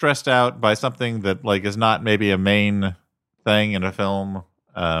getting stressed out by something that like is not maybe a main thing in a film.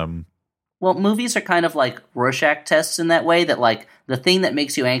 Well, movies are kind of like Rorschach tests in that way, that like the thing that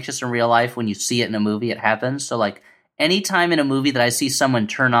makes you anxious in real life, when you see it in a movie, it happens. So like anytime in a movie that I see someone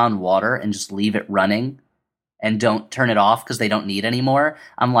turn on water and just leave it running and don't turn it off because they don't need any more,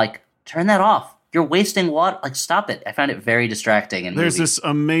 I'm like, turn that off. You're wasting water. Like, stop it. I found it very distracting. There's this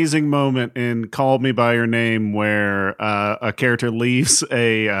amazing moment in Call Me By Your Name where a character leaves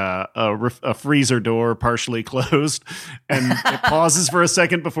a freezer door partially closed, and it pauses for a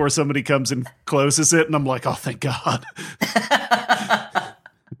second before somebody comes and closes it, and I'm like, oh, thank God.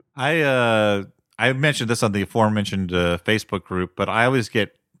 I mentioned this on the aforementioned Facebook group, but I always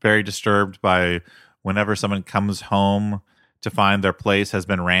get very disturbed by whenever someone comes home to find their place has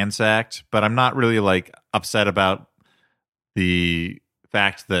been ransacked, but I'm not really like upset about the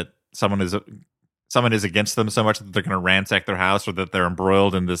fact that someone is against them so much that they're going to ransack their house or that they're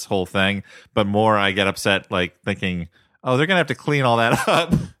embroiled in this whole thing. But more, I get upset like thinking, oh, they're going to have to clean all that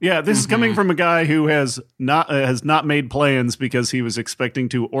up. Yeah, this is coming from a guy who has not made plans because he was expecting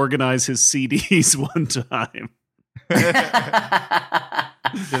to organize his CDs one time. Did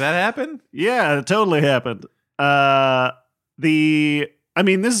that happen? Yeah, it totally happened.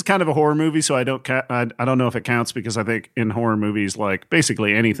 This is kind of a horror movie, so I don't know if it counts, because I think in horror movies, like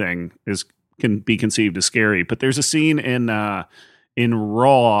basically anything can be conceived as scary. But there's a scene in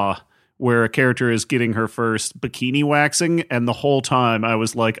Raw where a character is getting her first bikini waxing, and the whole time I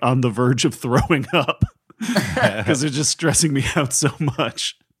was like on the verge of throwing up because it's just stressing me out so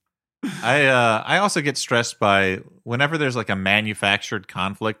much. I also get stressed by whenever there's like a manufactured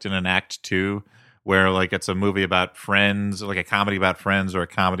conflict in an act 2, where like it's a movie about friends, like a comedy about friends, or a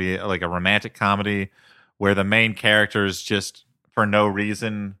comedy like a romantic comedy, where the main characters just for no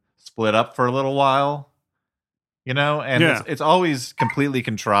reason split up for a little while, you know, and it's always completely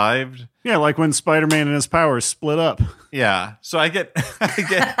contrived. Yeah, like when Spider-Man and his powers split up. Yeah, so I get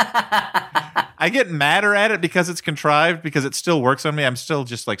madder at it because it's contrived, because it still works on me. I'm still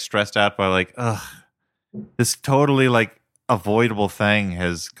just like stressed out by like, ugh, this totally like avoidable thing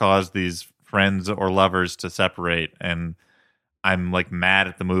has caused these friends or lovers to separate, and I'm like mad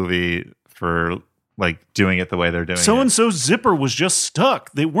at the movie for like doing it the way they're doing it. So-and-so's zipper was just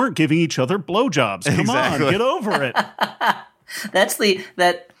stuck. They weren't giving each other blowjobs. Come on, get over it.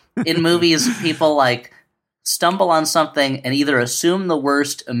 That in movies, people like stumble on something and either assume the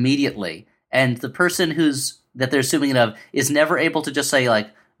worst immediately, and the person that they're assuming it of is never able to just say like,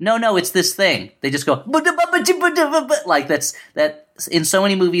 no, it's this thing. They just go, like that. In so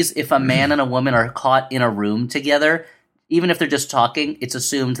many movies, if a man and a woman are caught in a room together, even if they're just talking, it's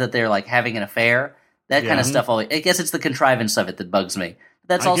assumed that they're like having an affair. That kind of stuff. I guess it's the contrivance of it that bugs me.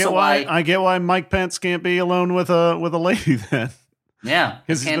 That's also why I get why Mike Pence can't be alone with a lady then. Yeah,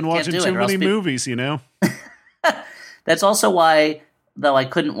 because he's been watching too many movies, you know. That's also why, though, I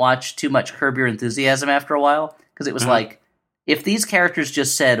couldn't watch too much Curb Your Enthusiasm after a while, because it was like, if these characters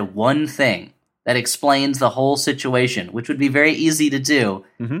just said one thing that explains the whole situation, which would be very easy to do,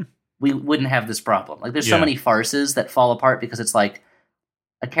 we wouldn't have this problem. Like, there's so many farces that fall apart because it's like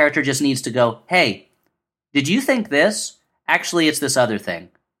a character just needs to go, hey, did you think this? Actually, it's this other thing.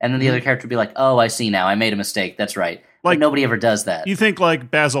 And then the other character would be like, oh, I see now. I made a mistake. That's right. Like, but nobody ever does that. You think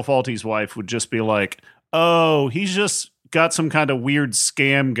like Basil Fawlty's wife would just be like, oh, he's just got some kind of weird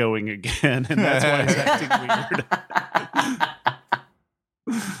scam going again, and that's why he's acting weird.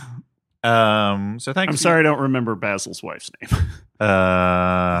 So thanks. I'm sorry, I don't remember Basil's wife's name.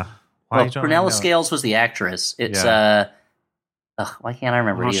 Prunella Scales was the actress. It's why can't I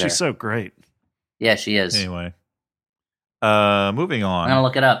remember either? She's so great. Yeah, she is. Anyway, moving on. I'm gonna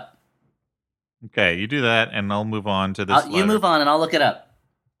look it up. Okay, you do that, and I'll move on to this. You move on, and I'll look it up.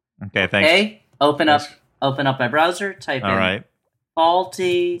 Okay, thanks. Okay, open up my browser. Type in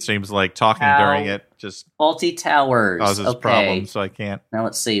Fawlty. Seems like talking during it just Fawlty Towers causes problems, so I can't. Now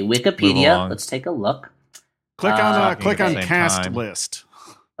let's see Wikipedia. Let's take a look. Click on cast list.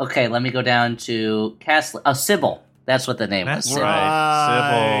 Okay, let me go down to cast. Oh, Sybil. That's what the name was. That's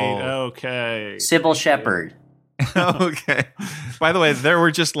right. Sybil. Okay. Sybil Shepherd. Okay. By the way, there were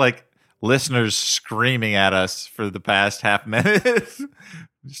just like listeners screaming at us for the past half minute.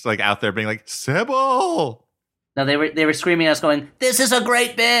 Just like out there being like, Sybil. No, they were screaming at us going, "This is a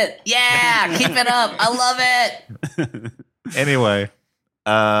great bit! Yeah, keep it up! I love it!" Anyway,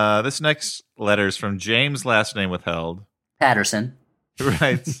 this next letter is from James, last name withheld. Patterson.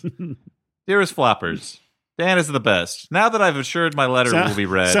 Right. Dearest Floppers, Dan is the best. Now that I've assured my letter will be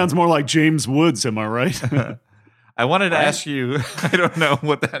read. Sounds more like James Woods, am I right? I wanted to ask you, I don't know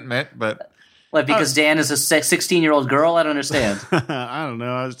what that meant, but... What, because Dan is a 16-year-old girl? I don't understand. I don't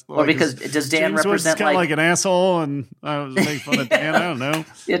know. Or because does Dan James Woods represent is kind of like an asshole, and I was making fun of Dan. I don't know.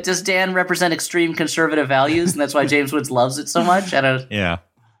 Yeah, does Dan represent extreme conservative values, and that's why James Woods loves it so much? I don't. Yeah,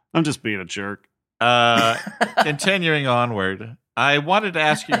 I'm just being a jerk. Continuing onward, I wanted to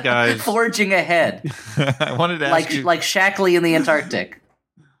ask you guys. Forging ahead. I wanted to ask you, like Shackley in the Antarctic,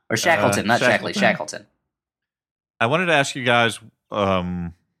 or Shackleton, not Shackley, Shackleton. I wanted to ask you guys.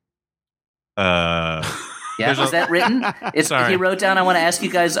 Yeah, is that written? He wrote down, I want to ask you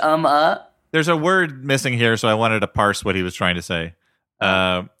guys, There's a word missing here, so I wanted to parse what he was trying to say.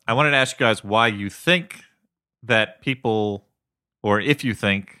 I wanted to ask you guys why you think that people, or if you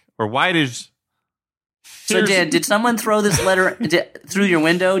think, or why it is... So, Dan, did someone throw this letter through your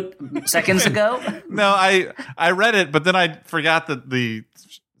window seconds ago? No, I read it, but then I forgot that the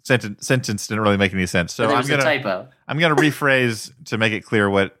sentence didn't really make any sense. So I'm gonna typo. I'm gonna rephrase to make it clear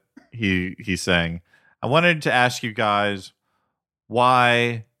what he's saying. I wanted to ask you guys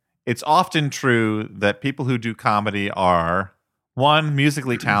why it's often true that people who do comedy are, one,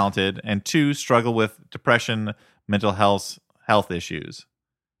 musically talented, and two, struggle with depression, mental health issues.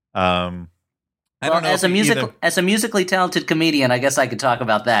 As a musically talented comedian, I guess I could talk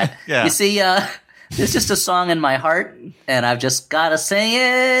about that. Yeah. You see, there's just a song in my heart, and I've just gotta sing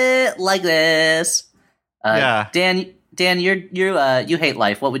it like this. Yeah, Dan, you hate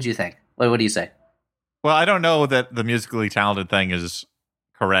life. What would you think? What do you say? Well, I don't know that the musically talented thing is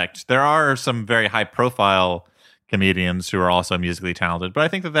correct. There are some very high-profile comedians who are also musically talented, but I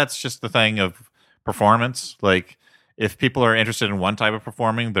think that that's just the thing of performance. Like, if people are interested in one type of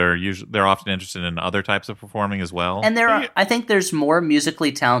performing, they're often interested in other types of performing as well. And I think there's more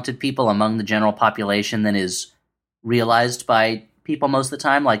musically talented people among the general population than is realized by people most of the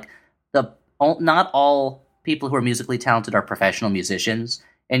time. Like, not all people who are musically talented are professional musicians.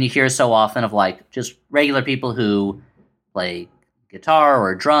 And you hear so often of like just regular people who play guitar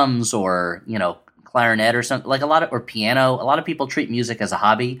or drums or, clarinet or something, like or piano. A lot of people treat music as a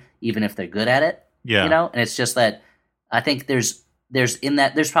hobby, even if they're good at it. Yeah. And it's just that I think there's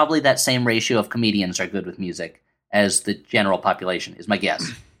probably that same ratio of comedians are good with music as the general population is my guess.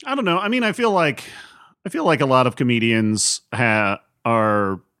 I don't know. I mean, I feel like a lot of comedians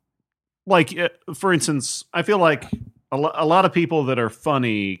are like, for instance, I feel like a lot of people that are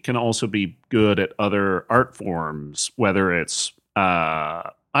funny can also be good at other art forms, whether it's,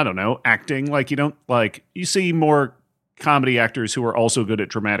 I don't know, acting. Like you see more comedy actors who are also good at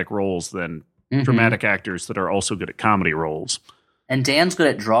dramatic roles than dramatic actors that are also good at comedy roles. And Dan's good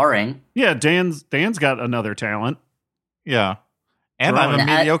at drawing. Yeah, Dan's got another talent. Yeah. And I'm a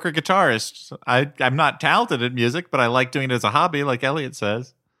mediocre guitarist. I'm not talented at music, but I like doing it as a hobby, like Elliot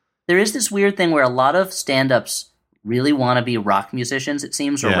says. There is this weird thing where a lot of stand-ups really want to be rock musicians, it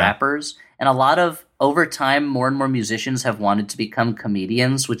seems, or rappers. And a lot of, over time, more and more musicians have wanted to become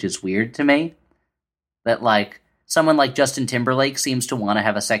comedians, which is weird to me. That, like, someone like Justin Timberlake seems to want to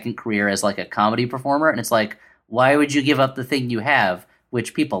have a second career as, like, a comedy performer. And it's like, why would you give up the thing you have,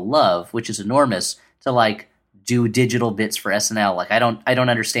 which people love, which is enormous, to, like, do digital bits for SNL? Like, I don't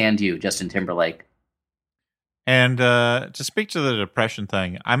understand you, Justin Timberlake. And to speak to the depression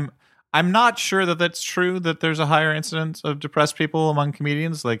thing, I'm not sure that that's true, that there's a higher incidence of depressed people among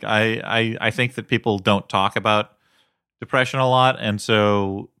comedians. Like, I think that people don't talk about depression a lot, and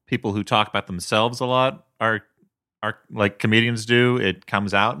so people who talk about themselves a lot are like comedians do. It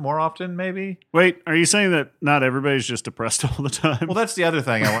comes out more often, maybe. Wait, are you saying that not everybody's just depressed all the time? Well, that's the other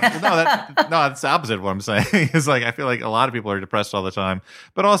thing. That's the opposite of what I'm saying. It's like, I feel like a lot of people are depressed all the time.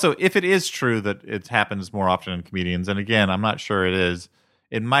 But also, if it is true that it happens more often in comedians, and again, I'm not sure it is,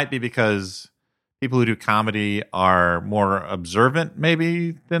 it might be because people who do comedy are more observant,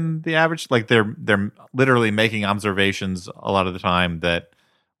 maybe, than the average. Like, they're literally making observations a lot of the time that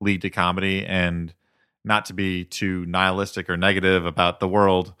lead to comedy, and not to be too nihilistic or negative about the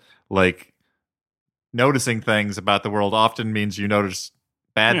world, like, noticing things about the world often means you notice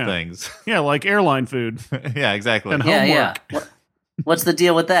bad things. Yeah, like airline food. Yeah, exactly. And homework. Yeah. What's the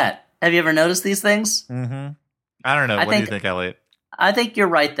deal with that? Have you ever noticed these things? Mm-hmm. I don't know. What do you think, Elliot? I think you're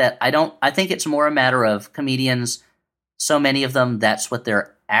right that I think it's more a matter of comedians, so many of them, that's what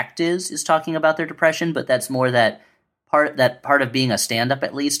their act is talking about their depression, but that's more that part of being a stand-up,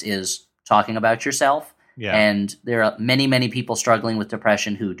 at least, is talking about yourself. Yeah. And there are many, many people struggling with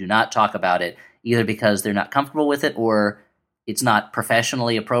depression who do not talk about it, either because they're not comfortable with it or it's not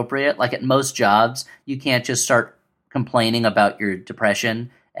professionally appropriate. Like at most jobs, you can't just start complaining about your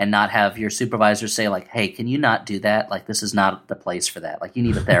depression and not have your supervisor say like, hey, can you not do that? Like, this is not the place for that. Like, you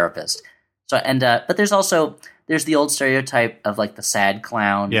need a therapist. So, but there's the old stereotype of like the sad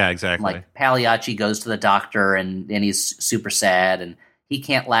clown. Yeah, exactly. Like Pagliacci goes to the doctor and he's super sad and he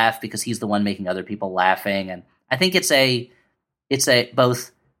can't laugh because he's the one making other people laughing. And I think it's a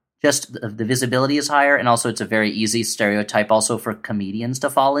both just the visibility is higher and also it's a very easy stereotype also for comedians to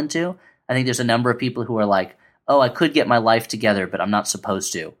fall into. I think there's a number of people who are like, oh, I could get my life together, but I'm not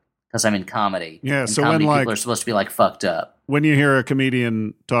supposed to because I'm in comedy. Yeah, and so comedy when people are supposed to be like fucked up. When you hear a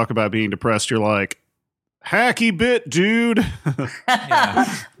comedian talk about being depressed, you're like, hacky bit, dude.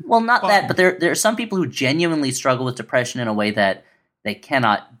 Yeah. Well, not that, but there are some people who genuinely struggle with depression in a way that they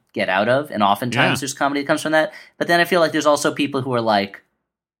cannot get out of, and oftentimes there's comedy that comes from that. But then I feel like there's also people who are like,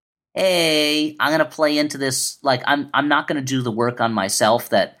 hey, I'm going to play into this, like, I'm not going to do the work on myself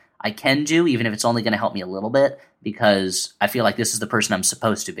that I can do, even if it's only going to help me a little bit, because I feel like this is the person I'm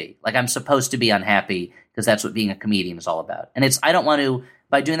supposed to be. Like, I'm supposed to be unhappy, because that's what being a comedian is all about. And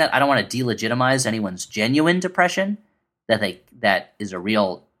by doing that, I don't want to delegitimize anyone's genuine depression, that is a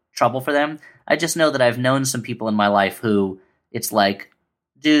real trouble for them. I just know that I've known some people in my life who it's like,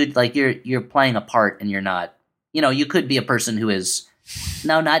 dude, like you're playing a part and you're not, you could be a person who is,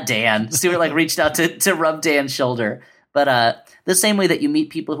 no, not Dan. Stuart like reached out to rub Dan's shoulder. But the same way that you meet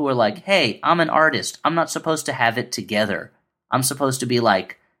people who are like, hey, I'm an artist. I'm not supposed to have it together. I'm supposed to be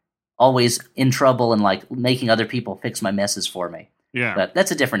like always in trouble and like making other people fix my messes for me. Yeah. But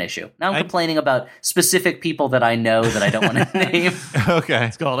that's a different issue. Now I'm complaining about specific people that I know that I don't want to name. Okay.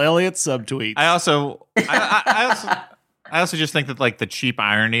 It's called Elliot's Subtweets. I also just think that like the cheap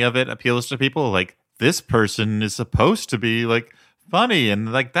irony of it appeals to people. Like, this person is supposed to be like funny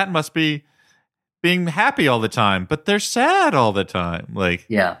and like that must be being happy all the time, but they're sad all the time. Like,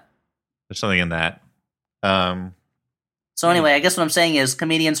 yeah, there's something in that. So anyway, I guess what I'm saying is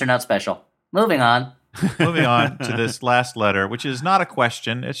comedians are not special. Moving on. Moving on to this last letter, which is not a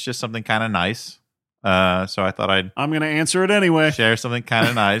question. It's just something kind of nice. So I thought I'm going to answer it anyway. Share something kind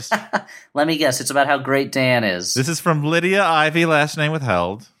of nice. Let me guess. It's about how great Dan is. This is from Lydia Ivy, last name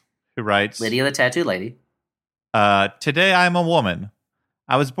withheld, who writes, Lydia the tattoo lady. Today I'm a woman.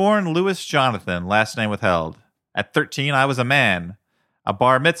 I was born Louis Jonathan, last name withheld. At 13, I was a man. A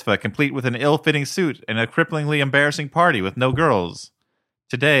bar mitzvah complete with an ill-fitting suit and a cripplingly embarrassing party with no girls.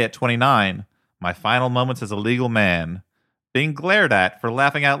 Today, at 29, my final moments as a legal man. Being glared at for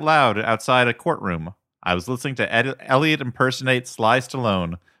laughing out loud outside a courtroom. I was listening to Elliot impersonate Sly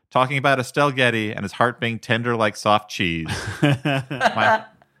Stallone, talking about Estelle Getty and his heart being tender like soft cheese.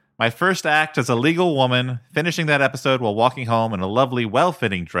 My first act as a legal woman, finishing that episode while walking home in a lovely,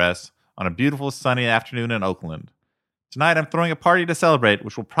 well-fitting dress on a beautiful sunny afternoon in Oakland. Tonight I'm throwing a party to celebrate,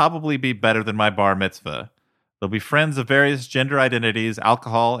 which will probably be better than my bar mitzvah. There'll be friends of various gender identities,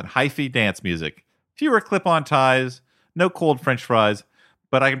 alcohol, and hi-fi dance music. Fewer clip-on ties, no cold French fries,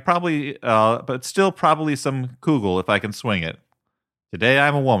 but I can probably, but still probably some kugel if I can swing it. Today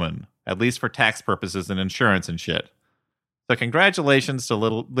I'm a woman, at least for tax purposes and insurance and shit. So congratulations to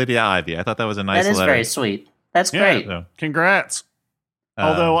little Lydia Ivy. I thought that was a nice letter. That is very sweet. That's great. So, congrats.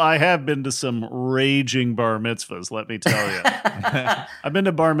 Although I have been to some raging bar mitzvahs, let me tell you. I've been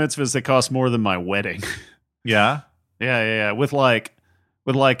to bar mitzvahs that cost more than my wedding. Yeah? Yeah. With like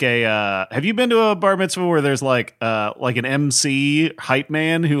a have you been to a bar mitzvah where there's like an MC hype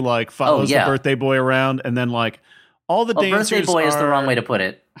man who like follows the birthday boy around and then like all the dancers birthday boy is the wrong way to put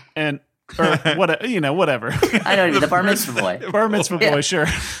it. And or what whatever. I know what you mean, the bar mitzvah boy. Bar mitzvah boy, sure.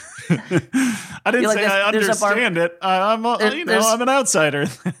 I didn't say I understand it. I'm an outsider.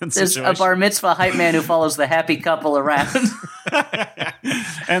 There's a bar mitzvah hype man who follows the happy couple around. But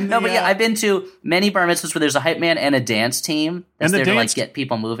I've been to many bar mitzvahs where there's a hype man and a dance team that's there to like get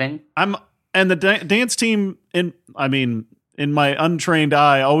people moving. And the dance team in my untrained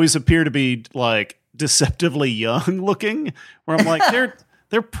eye always appear to be like deceptively young looking. Where I'm like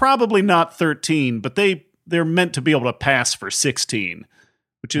they're probably not 13, but they're meant to be able to pass for 16.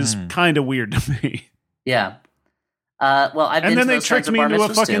 Which is kind of weird to me. Yeah. I've been and then to they tricked me into a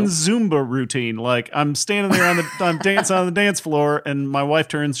fucking Zumba routine. Like I'm standing there I'm dancing on the dance floor, and my wife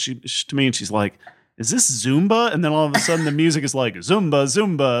turns to me and she's like, "Is this Zumba?" And then all of a sudden the music is like Zumba,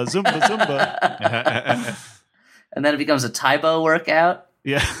 Zumba, Zumba, Zumba. And then it becomes a Taibo workout.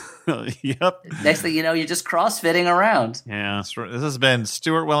 Yeah. Yep. Next thing you know, you're just crossfitting around. Yeah. This has been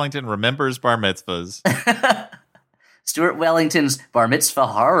Stuart Wellington Remembers Bar Mitzvahs. Stuart Wellington's bar mitzvah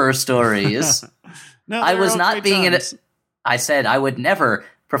horror stories. No, I was not being in it. it. I said I would never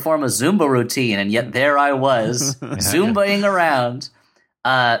perform a Zumba routine, and yet there I was, Zumbaing around.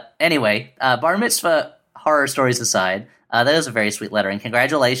 Anyway, bar mitzvah horror stories aside, that is a very sweet letter, and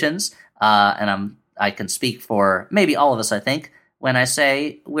congratulations. And I can speak for maybe all of us, I think, when I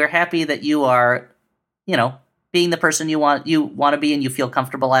say we're happy that you are, being the person you want to be and you feel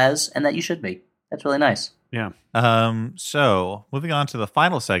comfortable as, and that you should be. That's really nice. Yeah. So moving on to the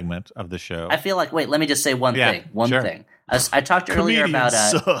final segment of the show. I feel like, wait, let me just say one thing. One sure. thing. I talked earlier about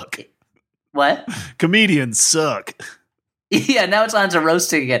suck. What? Comedians suck. Yeah, now it's on to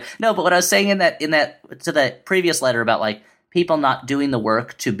roasting again. No, but what I was saying in that to the previous letter about like people not doing the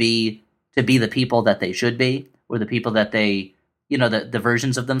work to be the people that they should be, or the people that they, the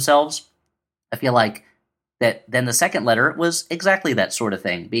versions of themselves. I feel like that then the second letter was exactly that sort of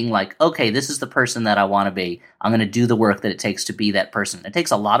thing, being like, okay, this is the person that I want to be. I'm going to do the work that it takes to be that person. It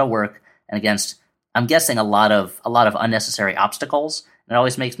takes a lot of work and I'm guessing a lot of unnecessary obstacles. And it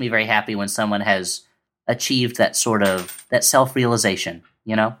always makes me very happy when someone has achieved that self-realization,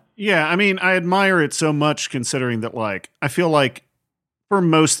 Yeah, I mean, I admire it so much considering that, like, I feel like for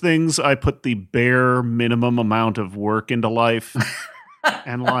most things, I put the bare minimum amount of work into life.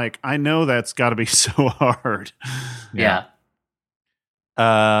 And, like, I know that's got to be so hard. Yeah.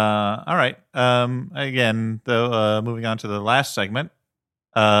 All right. Again, though, moving on to the last segment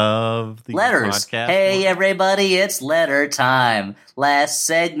of the letters. podcast. Hey, everybody, it's letter time. Last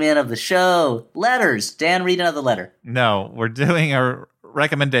segment of the show. Letters. Dan, read another letter. No, we're doing our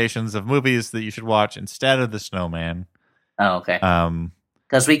recommendations of movies that you should watch instead of The Snowman. Oh, okay.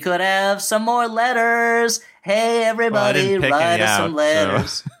 Because we could have some more letters. Hey, everybody, write us some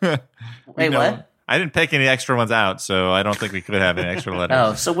letters. So. Wait, what? I didn't pick any extra ones out, so I don't think we could have any extra letters.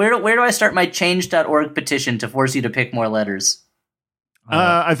 Oh, so where do I start my change.org petition to force you to pick more letters?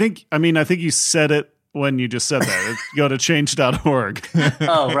 I think you said it when you just said that. Go to change.org.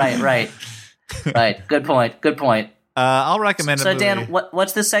 Oh, right. Right. Good point. I'll recommend a movie. So, Dan,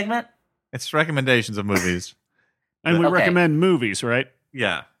 what's this segment? It's recommendations of movies. And we recommend movies, right?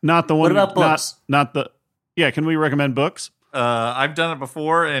 Yeah. Not the one. What about books? Not the. Yeah, can we recommend books? I've done it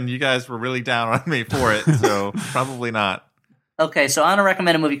before, and you guys were really down on me for it, so probably not. Okay, so I'm going to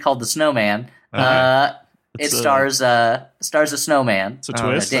recommend a movie called The Snowman. It stars a snowman. It's a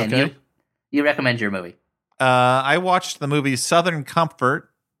twist. Dan, okay. you recommend your movie. I watched the movie Southern Comfort.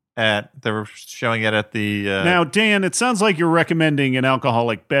 They were showing it at the... Now, Dan, it sounds like you're recommending an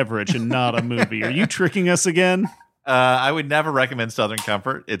alcoholic beverage and not a movie. Are you tricking us again? I would never recommend Southern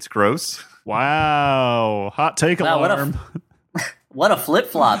Comfort. It's gross. Wow. Hot take alarm. What a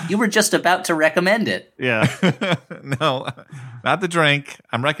flip-flop. You were just about to recommend it. Yeah. No, not the drink.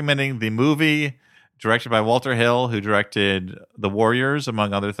 I'm recommending the movie directed by Walter Hill, who directed The Warriors,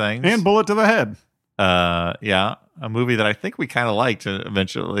 among other things. And Bullet to the Head. Yeah. A movie that I think we kind of liked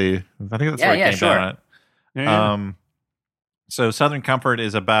eventually. I think that's where it came down at. Yeah. So Southern Comfort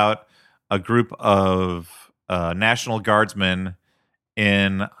is about a group of National Guardsmen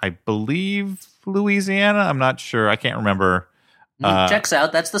in, I believe, Louisiana. I'm not sure. I can't remember. Checks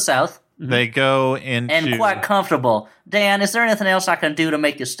out. That's the South. They go into... And quite comfortable. Dan, is there anything else I can do to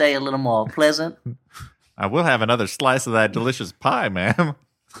make your stay a little more pleasant? I will have another slice of that delicious pie, ma'am.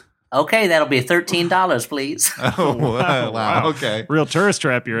 Okay, that'll be $13, please. Oh, wow. Okay. Real tourist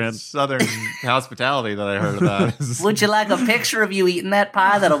trap you're in. Southern hospitality that I heard about. Would you like a picture of you eating that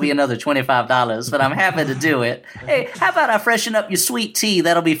pie? That'll be another $25, but I'm happy to do it. Hey, how about I freshen up your sweet tea?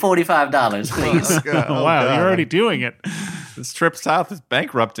 That'll be $45, please. Oh, wow, God. you're already doing it. This trip south is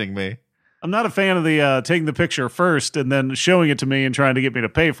bankrupting me. I'm not a fan of the taking the picture first and then showing it to me and trying to get me to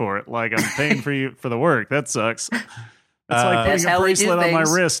pay for it. Like I'm paying for you for the work. That sucks. It's like putting a bracelet on my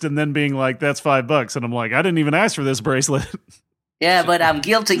wrist and then being like, that's $5. And I'm like, I didn't even ask for this bracelet. Yeah, but I'm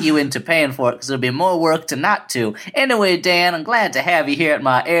guilting you into paying for it because there'll be more work to not to. Anyway, Dan, I'm glad to have you here at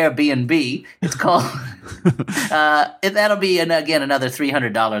my Airbnb. It's called... that'll be, again, another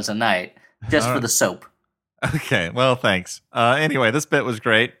 $300 a night just for the soap. Okay, well, thanks. Anyway, this bit was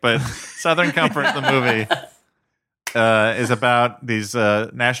great, but Southern Comfort, the movie... is about these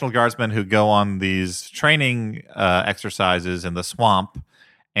National Guardsmen who go on these training exercises in the swamp,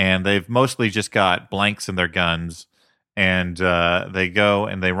 and they've mostly just got blanks in their guns, and they go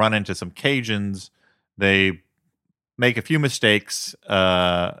and they run into some Cajuns. They make a few mistakes.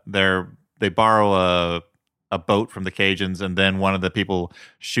 They borrow a boat from the Cajuns, and then one of the people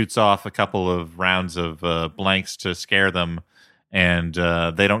shoots off a couple of rounds of blanks to scare them, and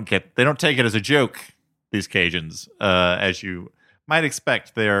they don't take it as a joke. These Cajuns, as you might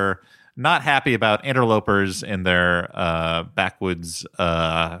expect, they're not happy about interlopers in their backwoods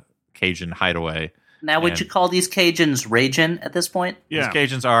Cajun hideaway. Now, would you call these Cajuns raging at this point? Yeah.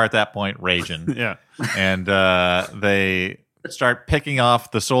 These Cajuns are at that point raging. Yeah. And they start picking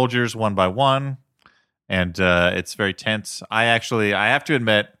off the soldiers one by one. And it's very tense. I have to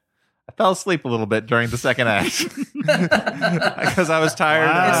admit, I fell asleep a little bit during the second act because I was tired.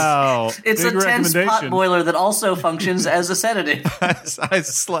 Wow. It's a tense pot boiler that also functions as a sedative. I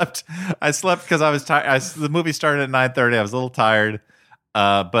slept because I was tired. The movie started at 9:30. I was a little tired.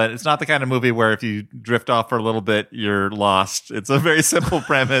 But it's not the kind of movie where if you drift off for a little bit, you're lost. It's a very simple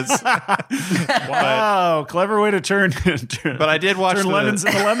premise. Wow, clever way to turn. But I did watch lemons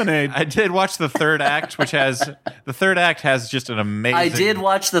into lemonade. I did watch the third act, the third act has just an amazing. I did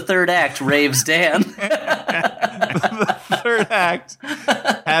watch the third act. Raves Dan. The third act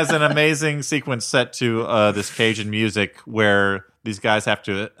has an amazing sequence set to this Cajun music where these guys have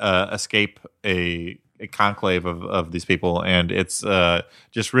to escape a conclave of these people, and it's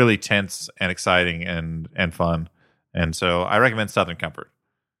just really tense and exciting and fun. And so I recommend Southern Comfort.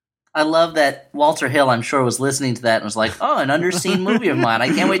 I love that Walter Hill, I'm sure, was listening to that and was like, oh, an underseen movie of mine. I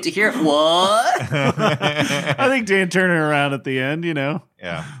can't wait to hear it. What? I think Dan turned it around at the end, Yeah.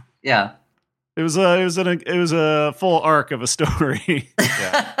 Yeah. It was a full arc of a story.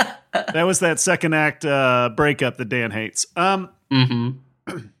 Yeah. That was that second act breakup that Dan hates.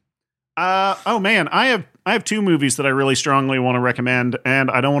 Oh man, I have two movies that I really strongly want to recommend,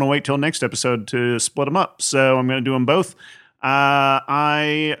 and I don't want to wait till next episode to split them up. So I'm going to do them both.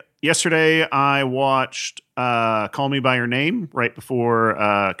 Yesterday I watched Call Me by Your Name right before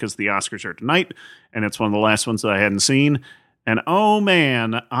because the Oscars are tonight, and it's one of the last ones that I hadn't seen. And oh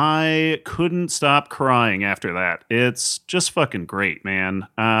man, I couldn't stop crying after that. It's just fucking great, man.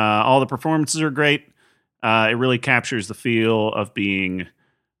 All the performances are great. It really captures the feel of being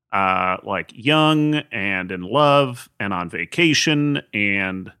like young and in love and on vacation,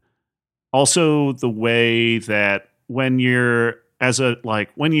 and also the way that when you're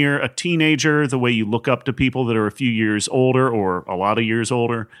a teenager, the way you look up to people that are a few years older or a lot of years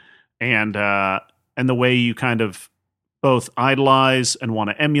older, and the way you kind of both idolize and want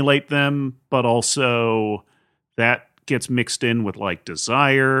to emulate them, but also that gets mixed in with like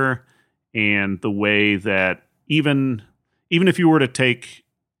desire, and the way that even if you were to take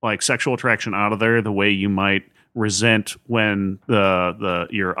like sexual attraction out of there, the way you might resent when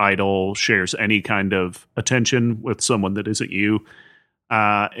your idol shares any kind of attention with someone that isn't you.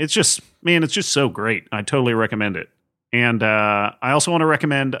 It's just so great. I totally recommend it. And I also want to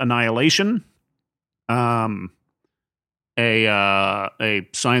recommend Annihilation, a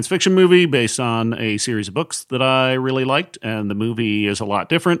science fiction movie based on a series of books that I really liked. And the movie is a lot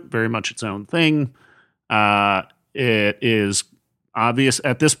different, very much its own thing. It is obvious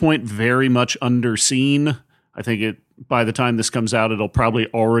at this point, very much underseen. I think by the time this comes out, it'll probably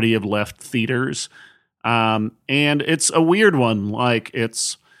already have left theaters. And it's a weird one. Like,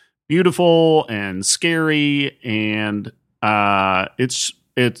 it's beautiful and scary, and it's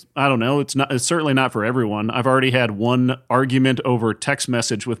I don't know. It's certainly not for everyone. I've already had one argument over text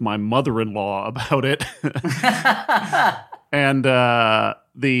message with my mother-in-law about it. And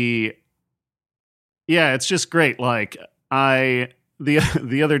it's just great. Like,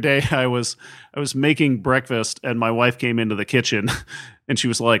 the other day I was making breakfast, and my wife came into the kitchen and she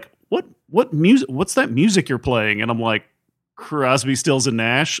was like, what music, what's that music you're playing? And I'm like, Crosby, Stills and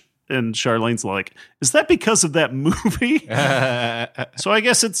Nash. And Charlene's like, is that because of that movie? So I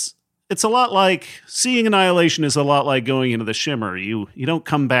guess it's a lot like seeing Annihilation is a lot like going into The Shimmer. You don't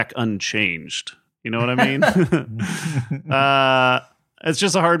come back unchanged. You know what I mean? It's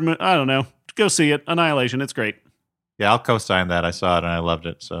just a hard, I don't know. Go see it. Annihilation. It's great. Yeah, I'll co-sign that. I saw it and I loved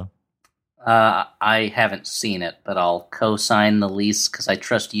it. So, I haven't seen it, but I'll co-sign the lease because I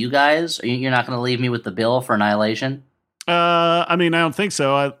trust you guys. You're not going to leave me with the bill for Annihilation? I mean, I don't think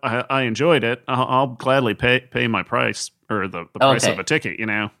so. I enjoyed it. I'll gladly pay my price, or the price of a ticket.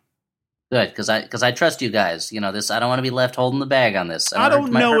 Good, because I trust you guys. This. I don't want to be left holding the bag on this. I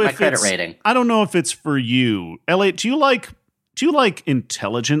don't know if my credit rating. I don't know if it's for you, Elliot. Do you like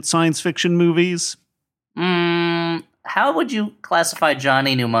intelligent science fiction movies? How would you classify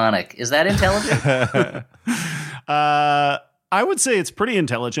Johnny Mnemonic? Is that intelligent? I would say it's pretty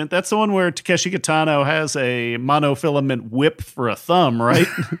intelligent. That's the one where Takeshi Kitano has a monofilament whip for a thumb, right?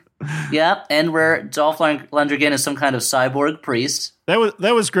 Yeah, and where Dolph Lundgren is some kind of cyborg priest. That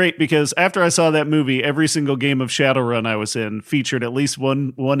was great, because after I saw that movie, every single game of Shadowrun I was in featured at least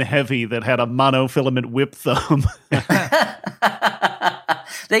one heavy that had a monofilament whip thumb.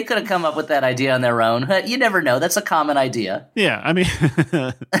 They could have come up with that idea on their own. You never know. That's a common idea. Yeah, I mean...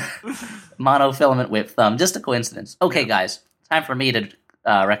 Monofilament whip thumb. Just a coincidence. Okay, guys. Time for me to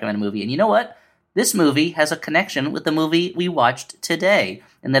recommend a movie. And you know what? this movie has a connection with the movie we watched today,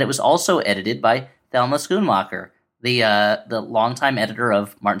 in that it was also edited by Thelma Schoonmaker, the longtime editor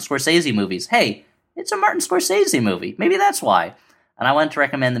of Martin Scorsese movies. Hey, it's a Martin Scorsese movie. Maybe that's why. And I wanted to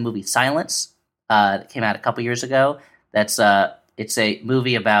recommend the movie Silence. That came out a couple years ago. It's a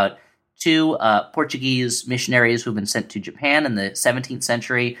movie about two Portuguese missionaries who've been sent to Japan in the 17th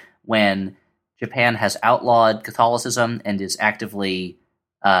century when Japan has outlawed Catholicism and is actively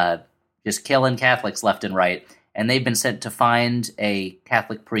just killing Catholics left and right. And they've been sent to find a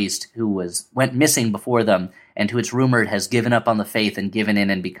Catholic priest who went missing before them and who it's rumored has given up on the faith and given in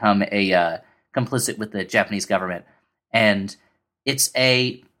and become a complicit with the Japanese government. And it's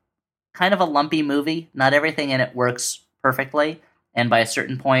a kind of a lumpy movie. Not everything in it works perfectly. And by a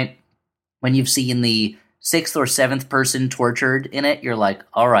certain point, when you've seen the 6th or 7th person tortured in it, you're like,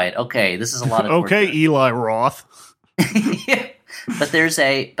 all right, okay, this is a lot of torture. Okay, Eli Roth. Yeah.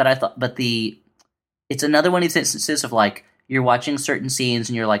 It's another one of these instances of like, you're watching certain scenes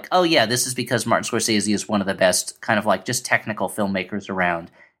and you're like, oh yeah, this is because Martin Scorsese is one of the best kind of like just technical filmmakers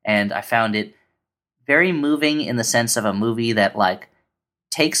around. And I found it very moving in the sense of a movie that like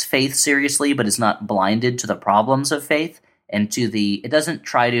takes faith seriously, but is not blinded to the problems of faith and it doesn't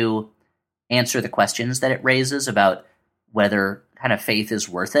try to answer the questions that it raises about whether kind of faith is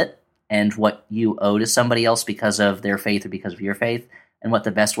worth it and what you owe to somebody else because of their faith or because of your faith, and what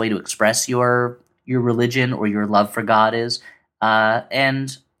the best way to express your religion or your love for God is.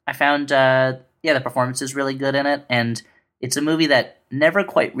 And I found, the performance is really good in it, and it's a movie that never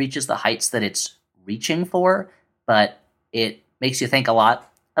quite reaches the heights that it's reaching for, but it makes you think a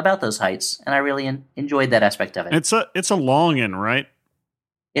lot about those heights, and I really enjoyed that aspect of it. It's a long-in, right?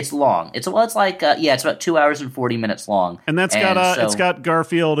 It's long. It's about 2 hours and 40 minutes long. And it's got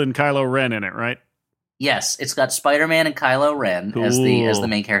Garfield and Kylo Ren in it, right? Yes, it's got Spider-Man and Kylo Ren as the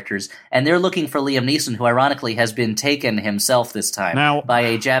main characters, and they're looking for Liam Neeson, who ironically has been taken himself this time by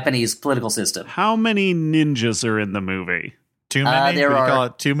a Japanese political system. How many ninjas are in the movie? Too many? Would you call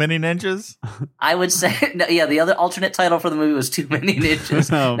it Too Many Ninjas? I would say, the other alternate title for the movie was Too Many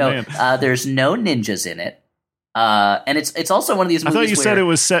Ninjas. Man. There's no ninjas in it. And it's also one of these movies. I thought you said it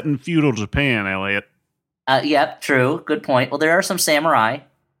was set in feudal Japan, Elliot. Yeah, true. Good point. Well, there are some samurai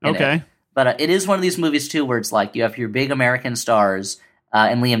in it. But it is one of these movies, too, where it's like you have your big American stars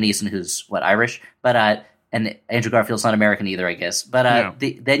and Liam Neeson, who's, Irish? But and Andrew Garfield's not American either, I guess. But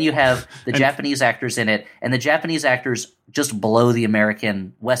then you have the Japanese actors in it, and the Japanese actors just blow the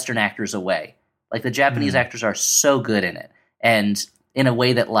American Western actors away. Like, the Japanese actors are so good in it. And in a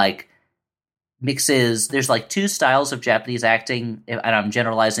way that, like, mixes, there's like two styles of Japanese acting, and I'm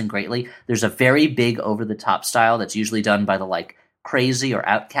generalizing greatly. There's a very big over-the-top style that's usually done by the, like, crazy or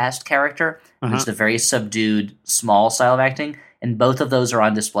outcast character. There's the very subdued, small style of acting, and both of those are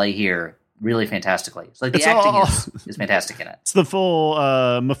on display here really fantastically. So like the acting is fantastic in it. It's the full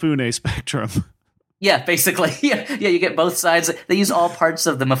Mifune spectrum. Yeah, basically. Yeah, you get both sides. They use all parts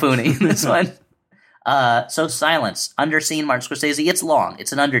of the Mifune in this one. So Silence, underseen Martin Scorsese. It's long.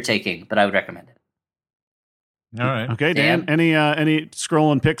 It's an undertaking, but I would recommend it. All right. Okay, Dan. Any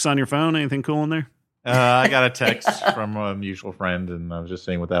scrolling pics on your phone? Anything cool in there? I got a text from a mutual friend, and I was just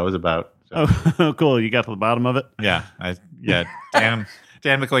seeing what that was about. So. Oh, cool. You got to the bottom of it? Yeah.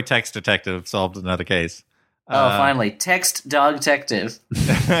 Dan McCoy, text detective, solved another case. Finally. Text dog detective.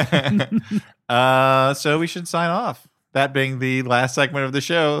 So we should sign off. That being the last segment of the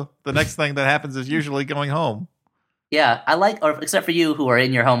show, the next thing that happens is usually going home. Yeah, except for you who are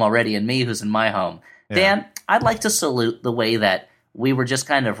in your home already and me who's in my home. Yeah. Dan, I'd like to salute the way that we were just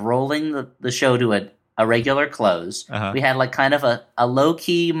kind of rolling the show to a regular close. We had like kind of a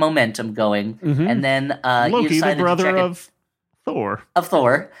low-key momentum going. And then Loki, you decided the brother to check of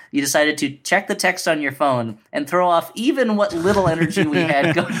Thor. You decided to check the text on your phone and throw off even what little energy we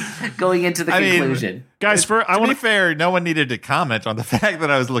had going into the conclusion. Guys, to be fair, no one needed to comment on the fact that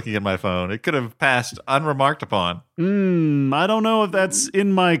I was looking at my phone. It could have passed unremarked upon. I don't know if that's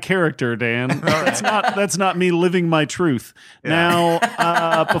in my character, Dan. That's not me living my truth. Yeah.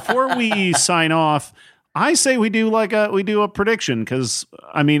 Now, before we sign off, I say we do a prediction, because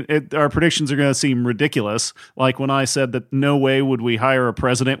our predictions are going to seem ridiculous. Like when I said that no way would we hire a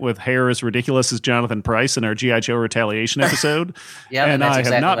president with hair as ridiculous as Jonathan Pryce in our G.I. Joe retaliation episode. And I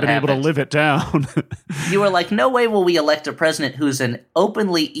have not been able to live it down. You were like, no way will we elect a president who's an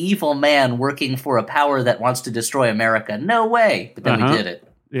openly evil man working for a power that wants to destroy America. No way. But then we did it.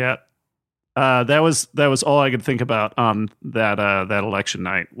 Yeah. That was all I could think about on that election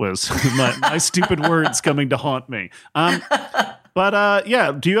night was my stupid words coming to haunt me. But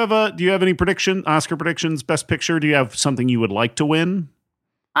do you have any Oscar predictions, Best Picture? Do you have something you would like to win?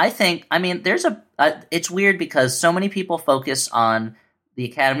 there's it's weird because so many people focus on the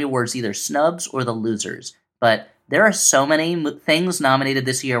Academy Awards, either snubs or the losers. But there are so many things nominated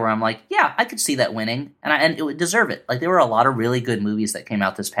this year where I'm like, yeah, I could see that winning, and it would deserve it. Like, there were a lot of really good movies that came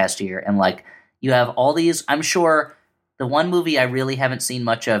out this past year, and like, you have all these. I'm sure the one movie I really haven't seen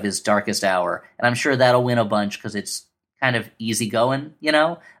much of is Darkest Hour, and I'm sure that'll win a bunch because it's kind of easygoing, you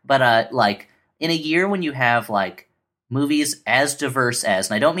know. But like, in a year when you have like movies as diverse as,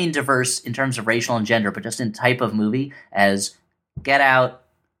 and I don't mean diverse in terms of racial and gender, but just in type of movie, as Get Out,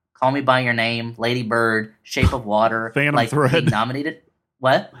 Call Me by Your Name, Lady Bird, Shape of Water, Phantom Thread, being nominated.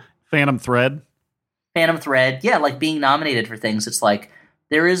 What? Phantom Thread. Yeah, like being nominated for things. It's like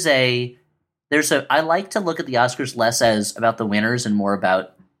there's a. I like to look at the Oscars less as about the winners and more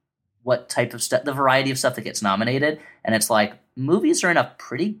about what type of stuff, the variety of stuff that gets nominated. And it's like movies are in a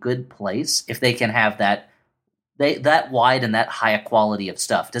pretty good place if they can have that wide and that high a quality of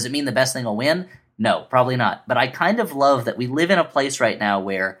stuff. Does it mean the best thing will win? No, probably not. But I kind of love that we live in a place right now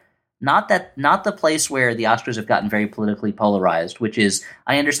where not the place where the Oscars have gotten very politically polarized, which is,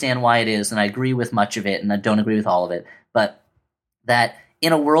 I understand why it is, and I agree with much of it, and I don't agree with all of it, but that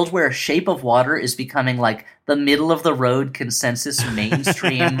in a world where Shape of Water is becoming like the middle of the road consensus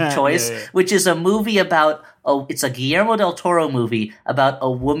mainstream choice, which is a movie about it's a Guillermo del Toro movie about a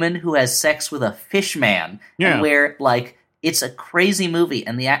woman who has sex with a fish man, and where like it's a crazy movie,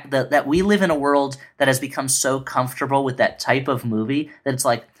 and that we live in a world that has become so comfortable with that type of movie that it's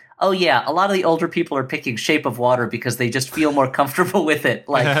like, oh yeah, a lot of the older people are picking Shape of Water because they just feel more comfortable with it.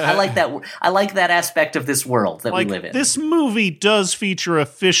 Like, I like that. I like that aspect of this world that we live in. This movie does feature a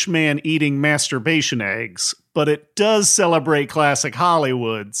fish man eating masturbation eggs, but it does celebrate classic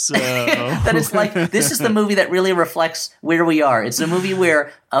Hollywood. So that it's like, this is the movie that really reflects where we are. It's a movie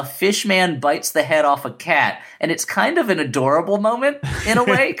where a fish man bites the head off a cat, and it's kind of an adorable moment in a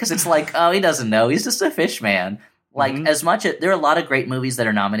way because it's like, oh, he doesn't know, he's just a fish man. Like, there are a lot of great movies that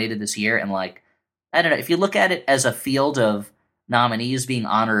are nominated this year, and like, I don't know, if you look at it as a field of nominees being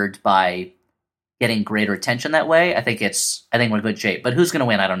honored by getting greater attention that way, I think we're in good shape. But who's going to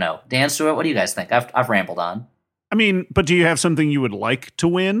win? I don't know. Dan Stewart, what do you guys think? I've rambled on. I mean, but do you have something you would like to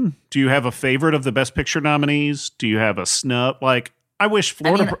win? Do you have a favorite of the Best Picture nominees? Do you have a snub? Like, I wish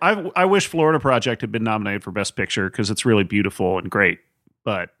Florida Project had been nominated for Best Picture because it's really beautiful and great.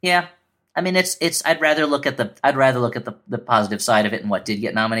 But yeah. I mean, it's. I'd rather look at the positive side of it and what did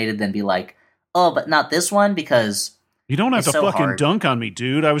get nominated than be like, oh, but not this one because you don't have to so fucking hard. Dunk on me,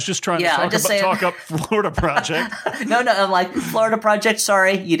 dude. I was just trying to talk up Florida Project. No, I'm like, Florida Project.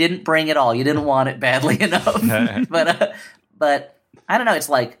 Sorry, you didn't bring it all. You didn't want it badly enough. But I don't know. It's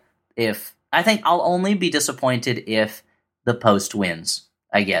like I think I'll only be disappointed if The Post wins.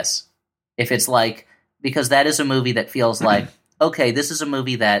 I guess if it's like, because that is a movie that feels like, okay, this is a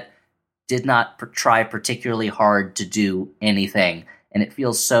movie that did not try particularly hard to do anything, and it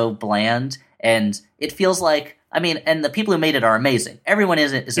feels so bland, and it feels like, I mean, and the people who made it are amazing. Everyone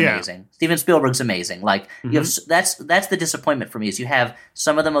is amazing. Steven Spielberg's amazing. Like, you have, that's the disappointment for me, is you have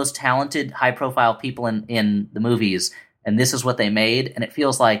some of the most talented, high-profile people in the movies, and this is what they made, and it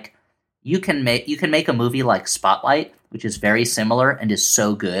feels like you can make a movie like Spotlight, which is very similar and is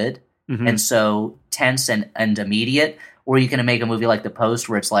so good and so tense and immediate, or you can make a movie like The Post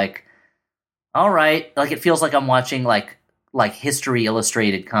where it's like, all right, like it feels like I'm watching like History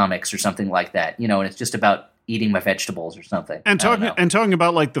Illustrated comics or something like that, you know, and it's just about eating my vegetables or something. And talking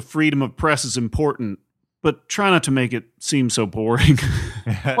about like the freedom of press is important, but try not to make it seem so boring.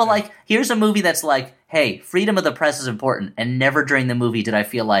 Well, like, here's a movie that's like, hey, freedom of the press is important, and never during the movie did I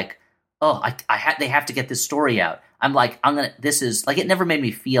feel like, oh, they have to get this story out. I'm like, this is like, it never made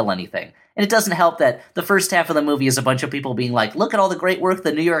me feel anything. And it doesn't help that the first half of the movie is a bunch of people being like, look at all the great work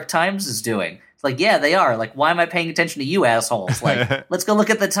the New York Times is doing. It's like, yeah, they are. Like, why am I paying attention to you assholes? Like, let's go look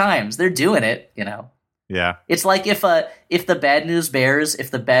at the Times. They're doing it, you know? Yeah. It's like if the Bad News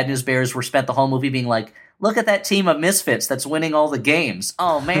Bears were spent the whole movie being like, look at that team of misfits that's winning all the games.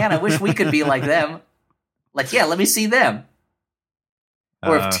 Oh man, I wish we could be like them. Like, yeah, let me see them.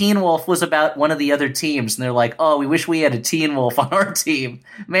 Or if Teen Wolf was about one of the other teams, and they're like, oh, we wish we had a Teen Wolf on our team.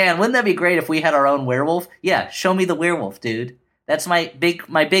 Man, wouldn't that be great if we had our own werewolf? Yeah, show me the werewolf, dude. That's my big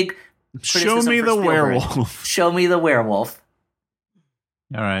Show me the werewolf. Show me the werewolf.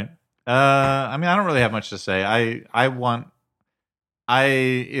 All right. I mean, I don't really have much to say.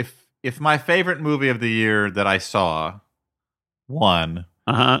 If my favorite movie of the year that I saw won,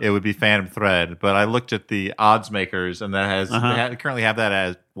 it would be Phantom Thread. But I looked at the odds makers, and that has they currently have that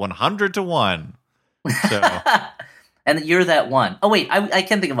as 100-1. So, and you're that one. Oh wait, I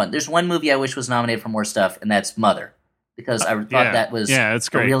can think of one. There's one movie I wish was nominated for more stuff, and that's Mother. because I thought that was it's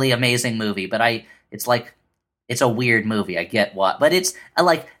great. a really amazing movie. But it's a weird movie. I get what, but it's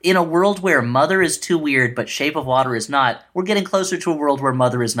like in a world where Mother is too weird, but Shape of Water is not. We're getting closer to a world where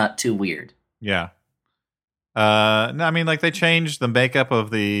Mother is not too weird. Yeah. No, I mean, like they changed the makeup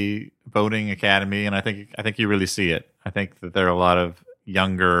of the voting academy, and I think you really see it. I think that there are a lot of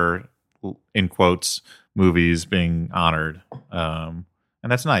younger, in quotes, movies being honored, and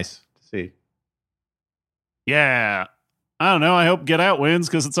that's nice to see. Yeah, I don't know. I hope Get Out wins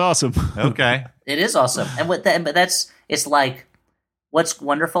because it's awesome. Okay, it is awesome, and it's like what's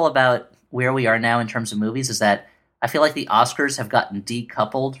wonderful about where we are now in terms of movies is that I feel like the Oscars have gotten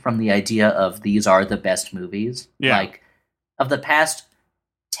decoupled from the idea of these are the best movies. Yeah. Like, of the past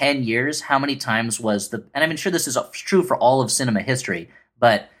 10 years, how many times and I'm sure this is true for all of cinema history,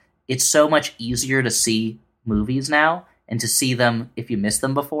 but it's so much easier to see movies now and to see them if you missed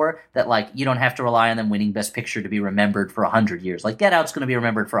them before that, like, you don't have to rely on them winning Best Picture to be remembered for 100 years. Like, Get Out's going to be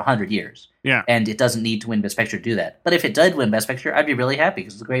remembered for 100 years. Yeah. And it doesn't need to win Best Picture to do that. But if it did win Best Picture, I'd be really happy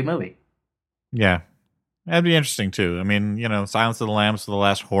because it's a great movie. Yeah. That'd be interesting, too. I mean, Silence of the Lambs was the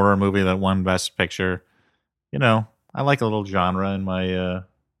last horror movie that won Best Picture. I like a little genre in my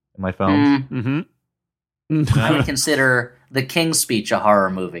films. Mm-hmm. I would consider The King's Speech a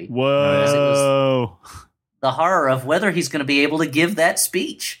horror movie. Whoa. The horror of whether he's going to be able to give that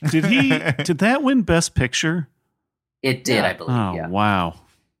speech. Did that win Best Picture? It did, I believe, Oh, wow.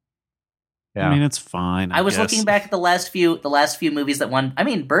 Yeah. I mean, it's fine. I was looking back at the last few movies that won. I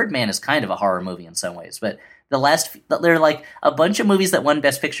mean, Birdman is kind of a horror movie in some ways, but there are like a bunch of movies that won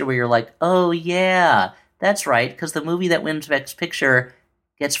Best Picture where you're like, oh yeah, that's right, because the movie that wins Best Picture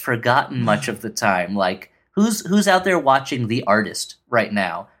gets forgotten much of the time. Like, who's out there watching The Artist right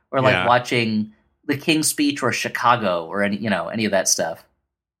now, or like watching The King's Speech or Chicago or any of that stuff?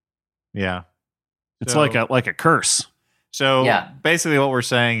 Yeah, it's like a curse. So basically, what we're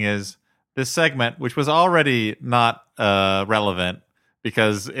saying is, this segment, which was already not relevant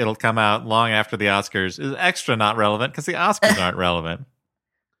because it'll come out long after the Oscars, is extra not relevant because the Oscars aren't relevant.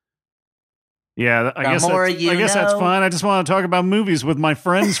 Yeah, I guess that's fine. I just want to talk about movies with my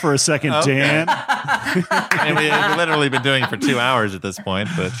friends for a second, Dan. I mean, we've literally been doing it for 2 hours at this point,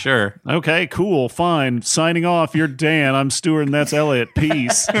 but sure. Okay, cool, fine. Signing off. You're Dan. I'm Stuart, and that's Elliot.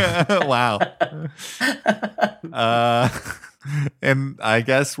 Peace. Wow. And I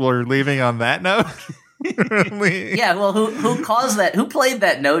guess we're leaving on that note. Yeah, well, who caused that? Who played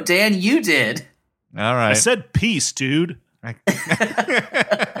that note? Dan, you did. All right. I said peace, dude.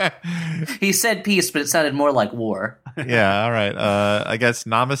 He said peace, but it sounded more like war. Yeah, all right. I guess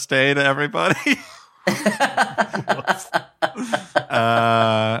namaste to everybody.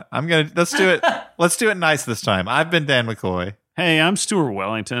 Let's do it nice this time. I've been Dan McCoy. Hey, I'm Stuart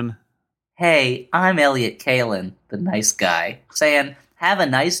Wellington. Hey, I'm Elliot Kalin, the nice guy, saying, have a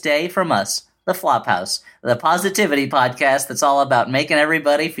nice day from us, the Flophouse, the positivity podcast that's all about making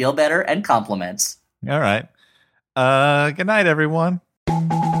everybody feel better and compliments. All right. Good night, everyone.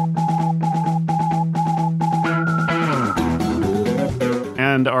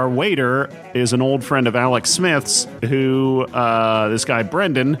 And our waiter is an old friend of Alex Smith's, who, this guy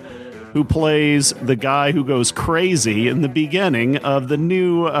Brendan, who plays the guy who goes crazy in the beginning of the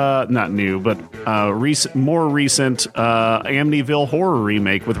new, more recent Amityville Horror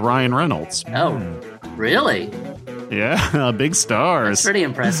remake with Ryan Reynolds. Oh, really? Yeah, big stars. That's pretty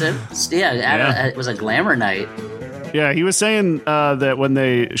impressive. Yeah, it was a glamour night. Yeah, he was saying that when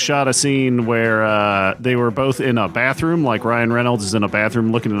they shot a scene where they were both in a bathroom, like Ryan Reynolds is in a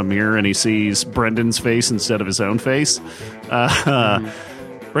bathroom looking in a mirror and he sees Brendan's face instead of his own face.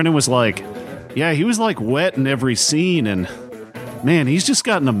 Brendan was like, yeah, he was like wet in every scene, and man, he's just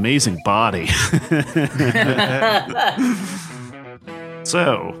got an amazing body.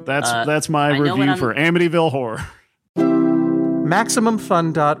 So that's my review for Amityville Horror.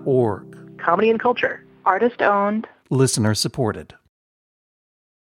 MaximumFun.org. Comedy and culture. Artist owned. Listener supported.